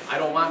earlier, I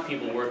don't want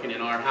people working in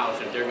our house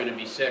if they're going to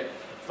be sick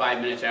 5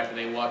 minutes after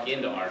they walk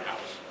into our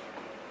house.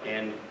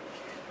 And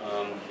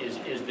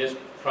is this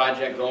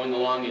project going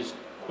along as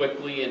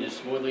quickly and as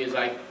smoothly as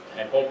I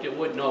had hoped it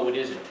would? No, it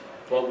isn't.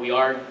 But we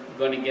are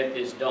going to get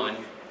this done,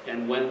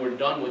 and when we're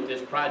done with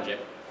this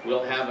project,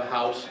 we'll have a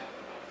house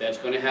that's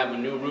going to have a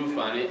new roof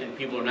on it, and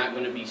people are not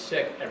going to be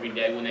sick every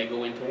day when they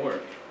go into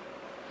work.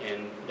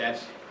 And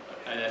that's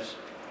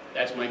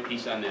my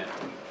piece on that.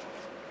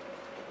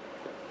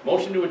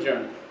 Motion to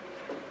adjourn.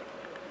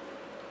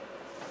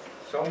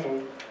 So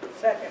moved.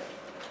 Second.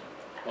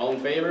 All in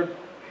favor?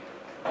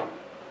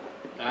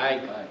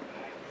 Aye.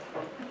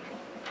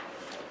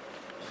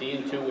 See you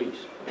in 2 weeks.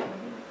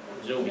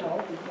 Zoom. How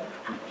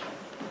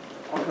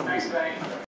come we- Thanks, Benny.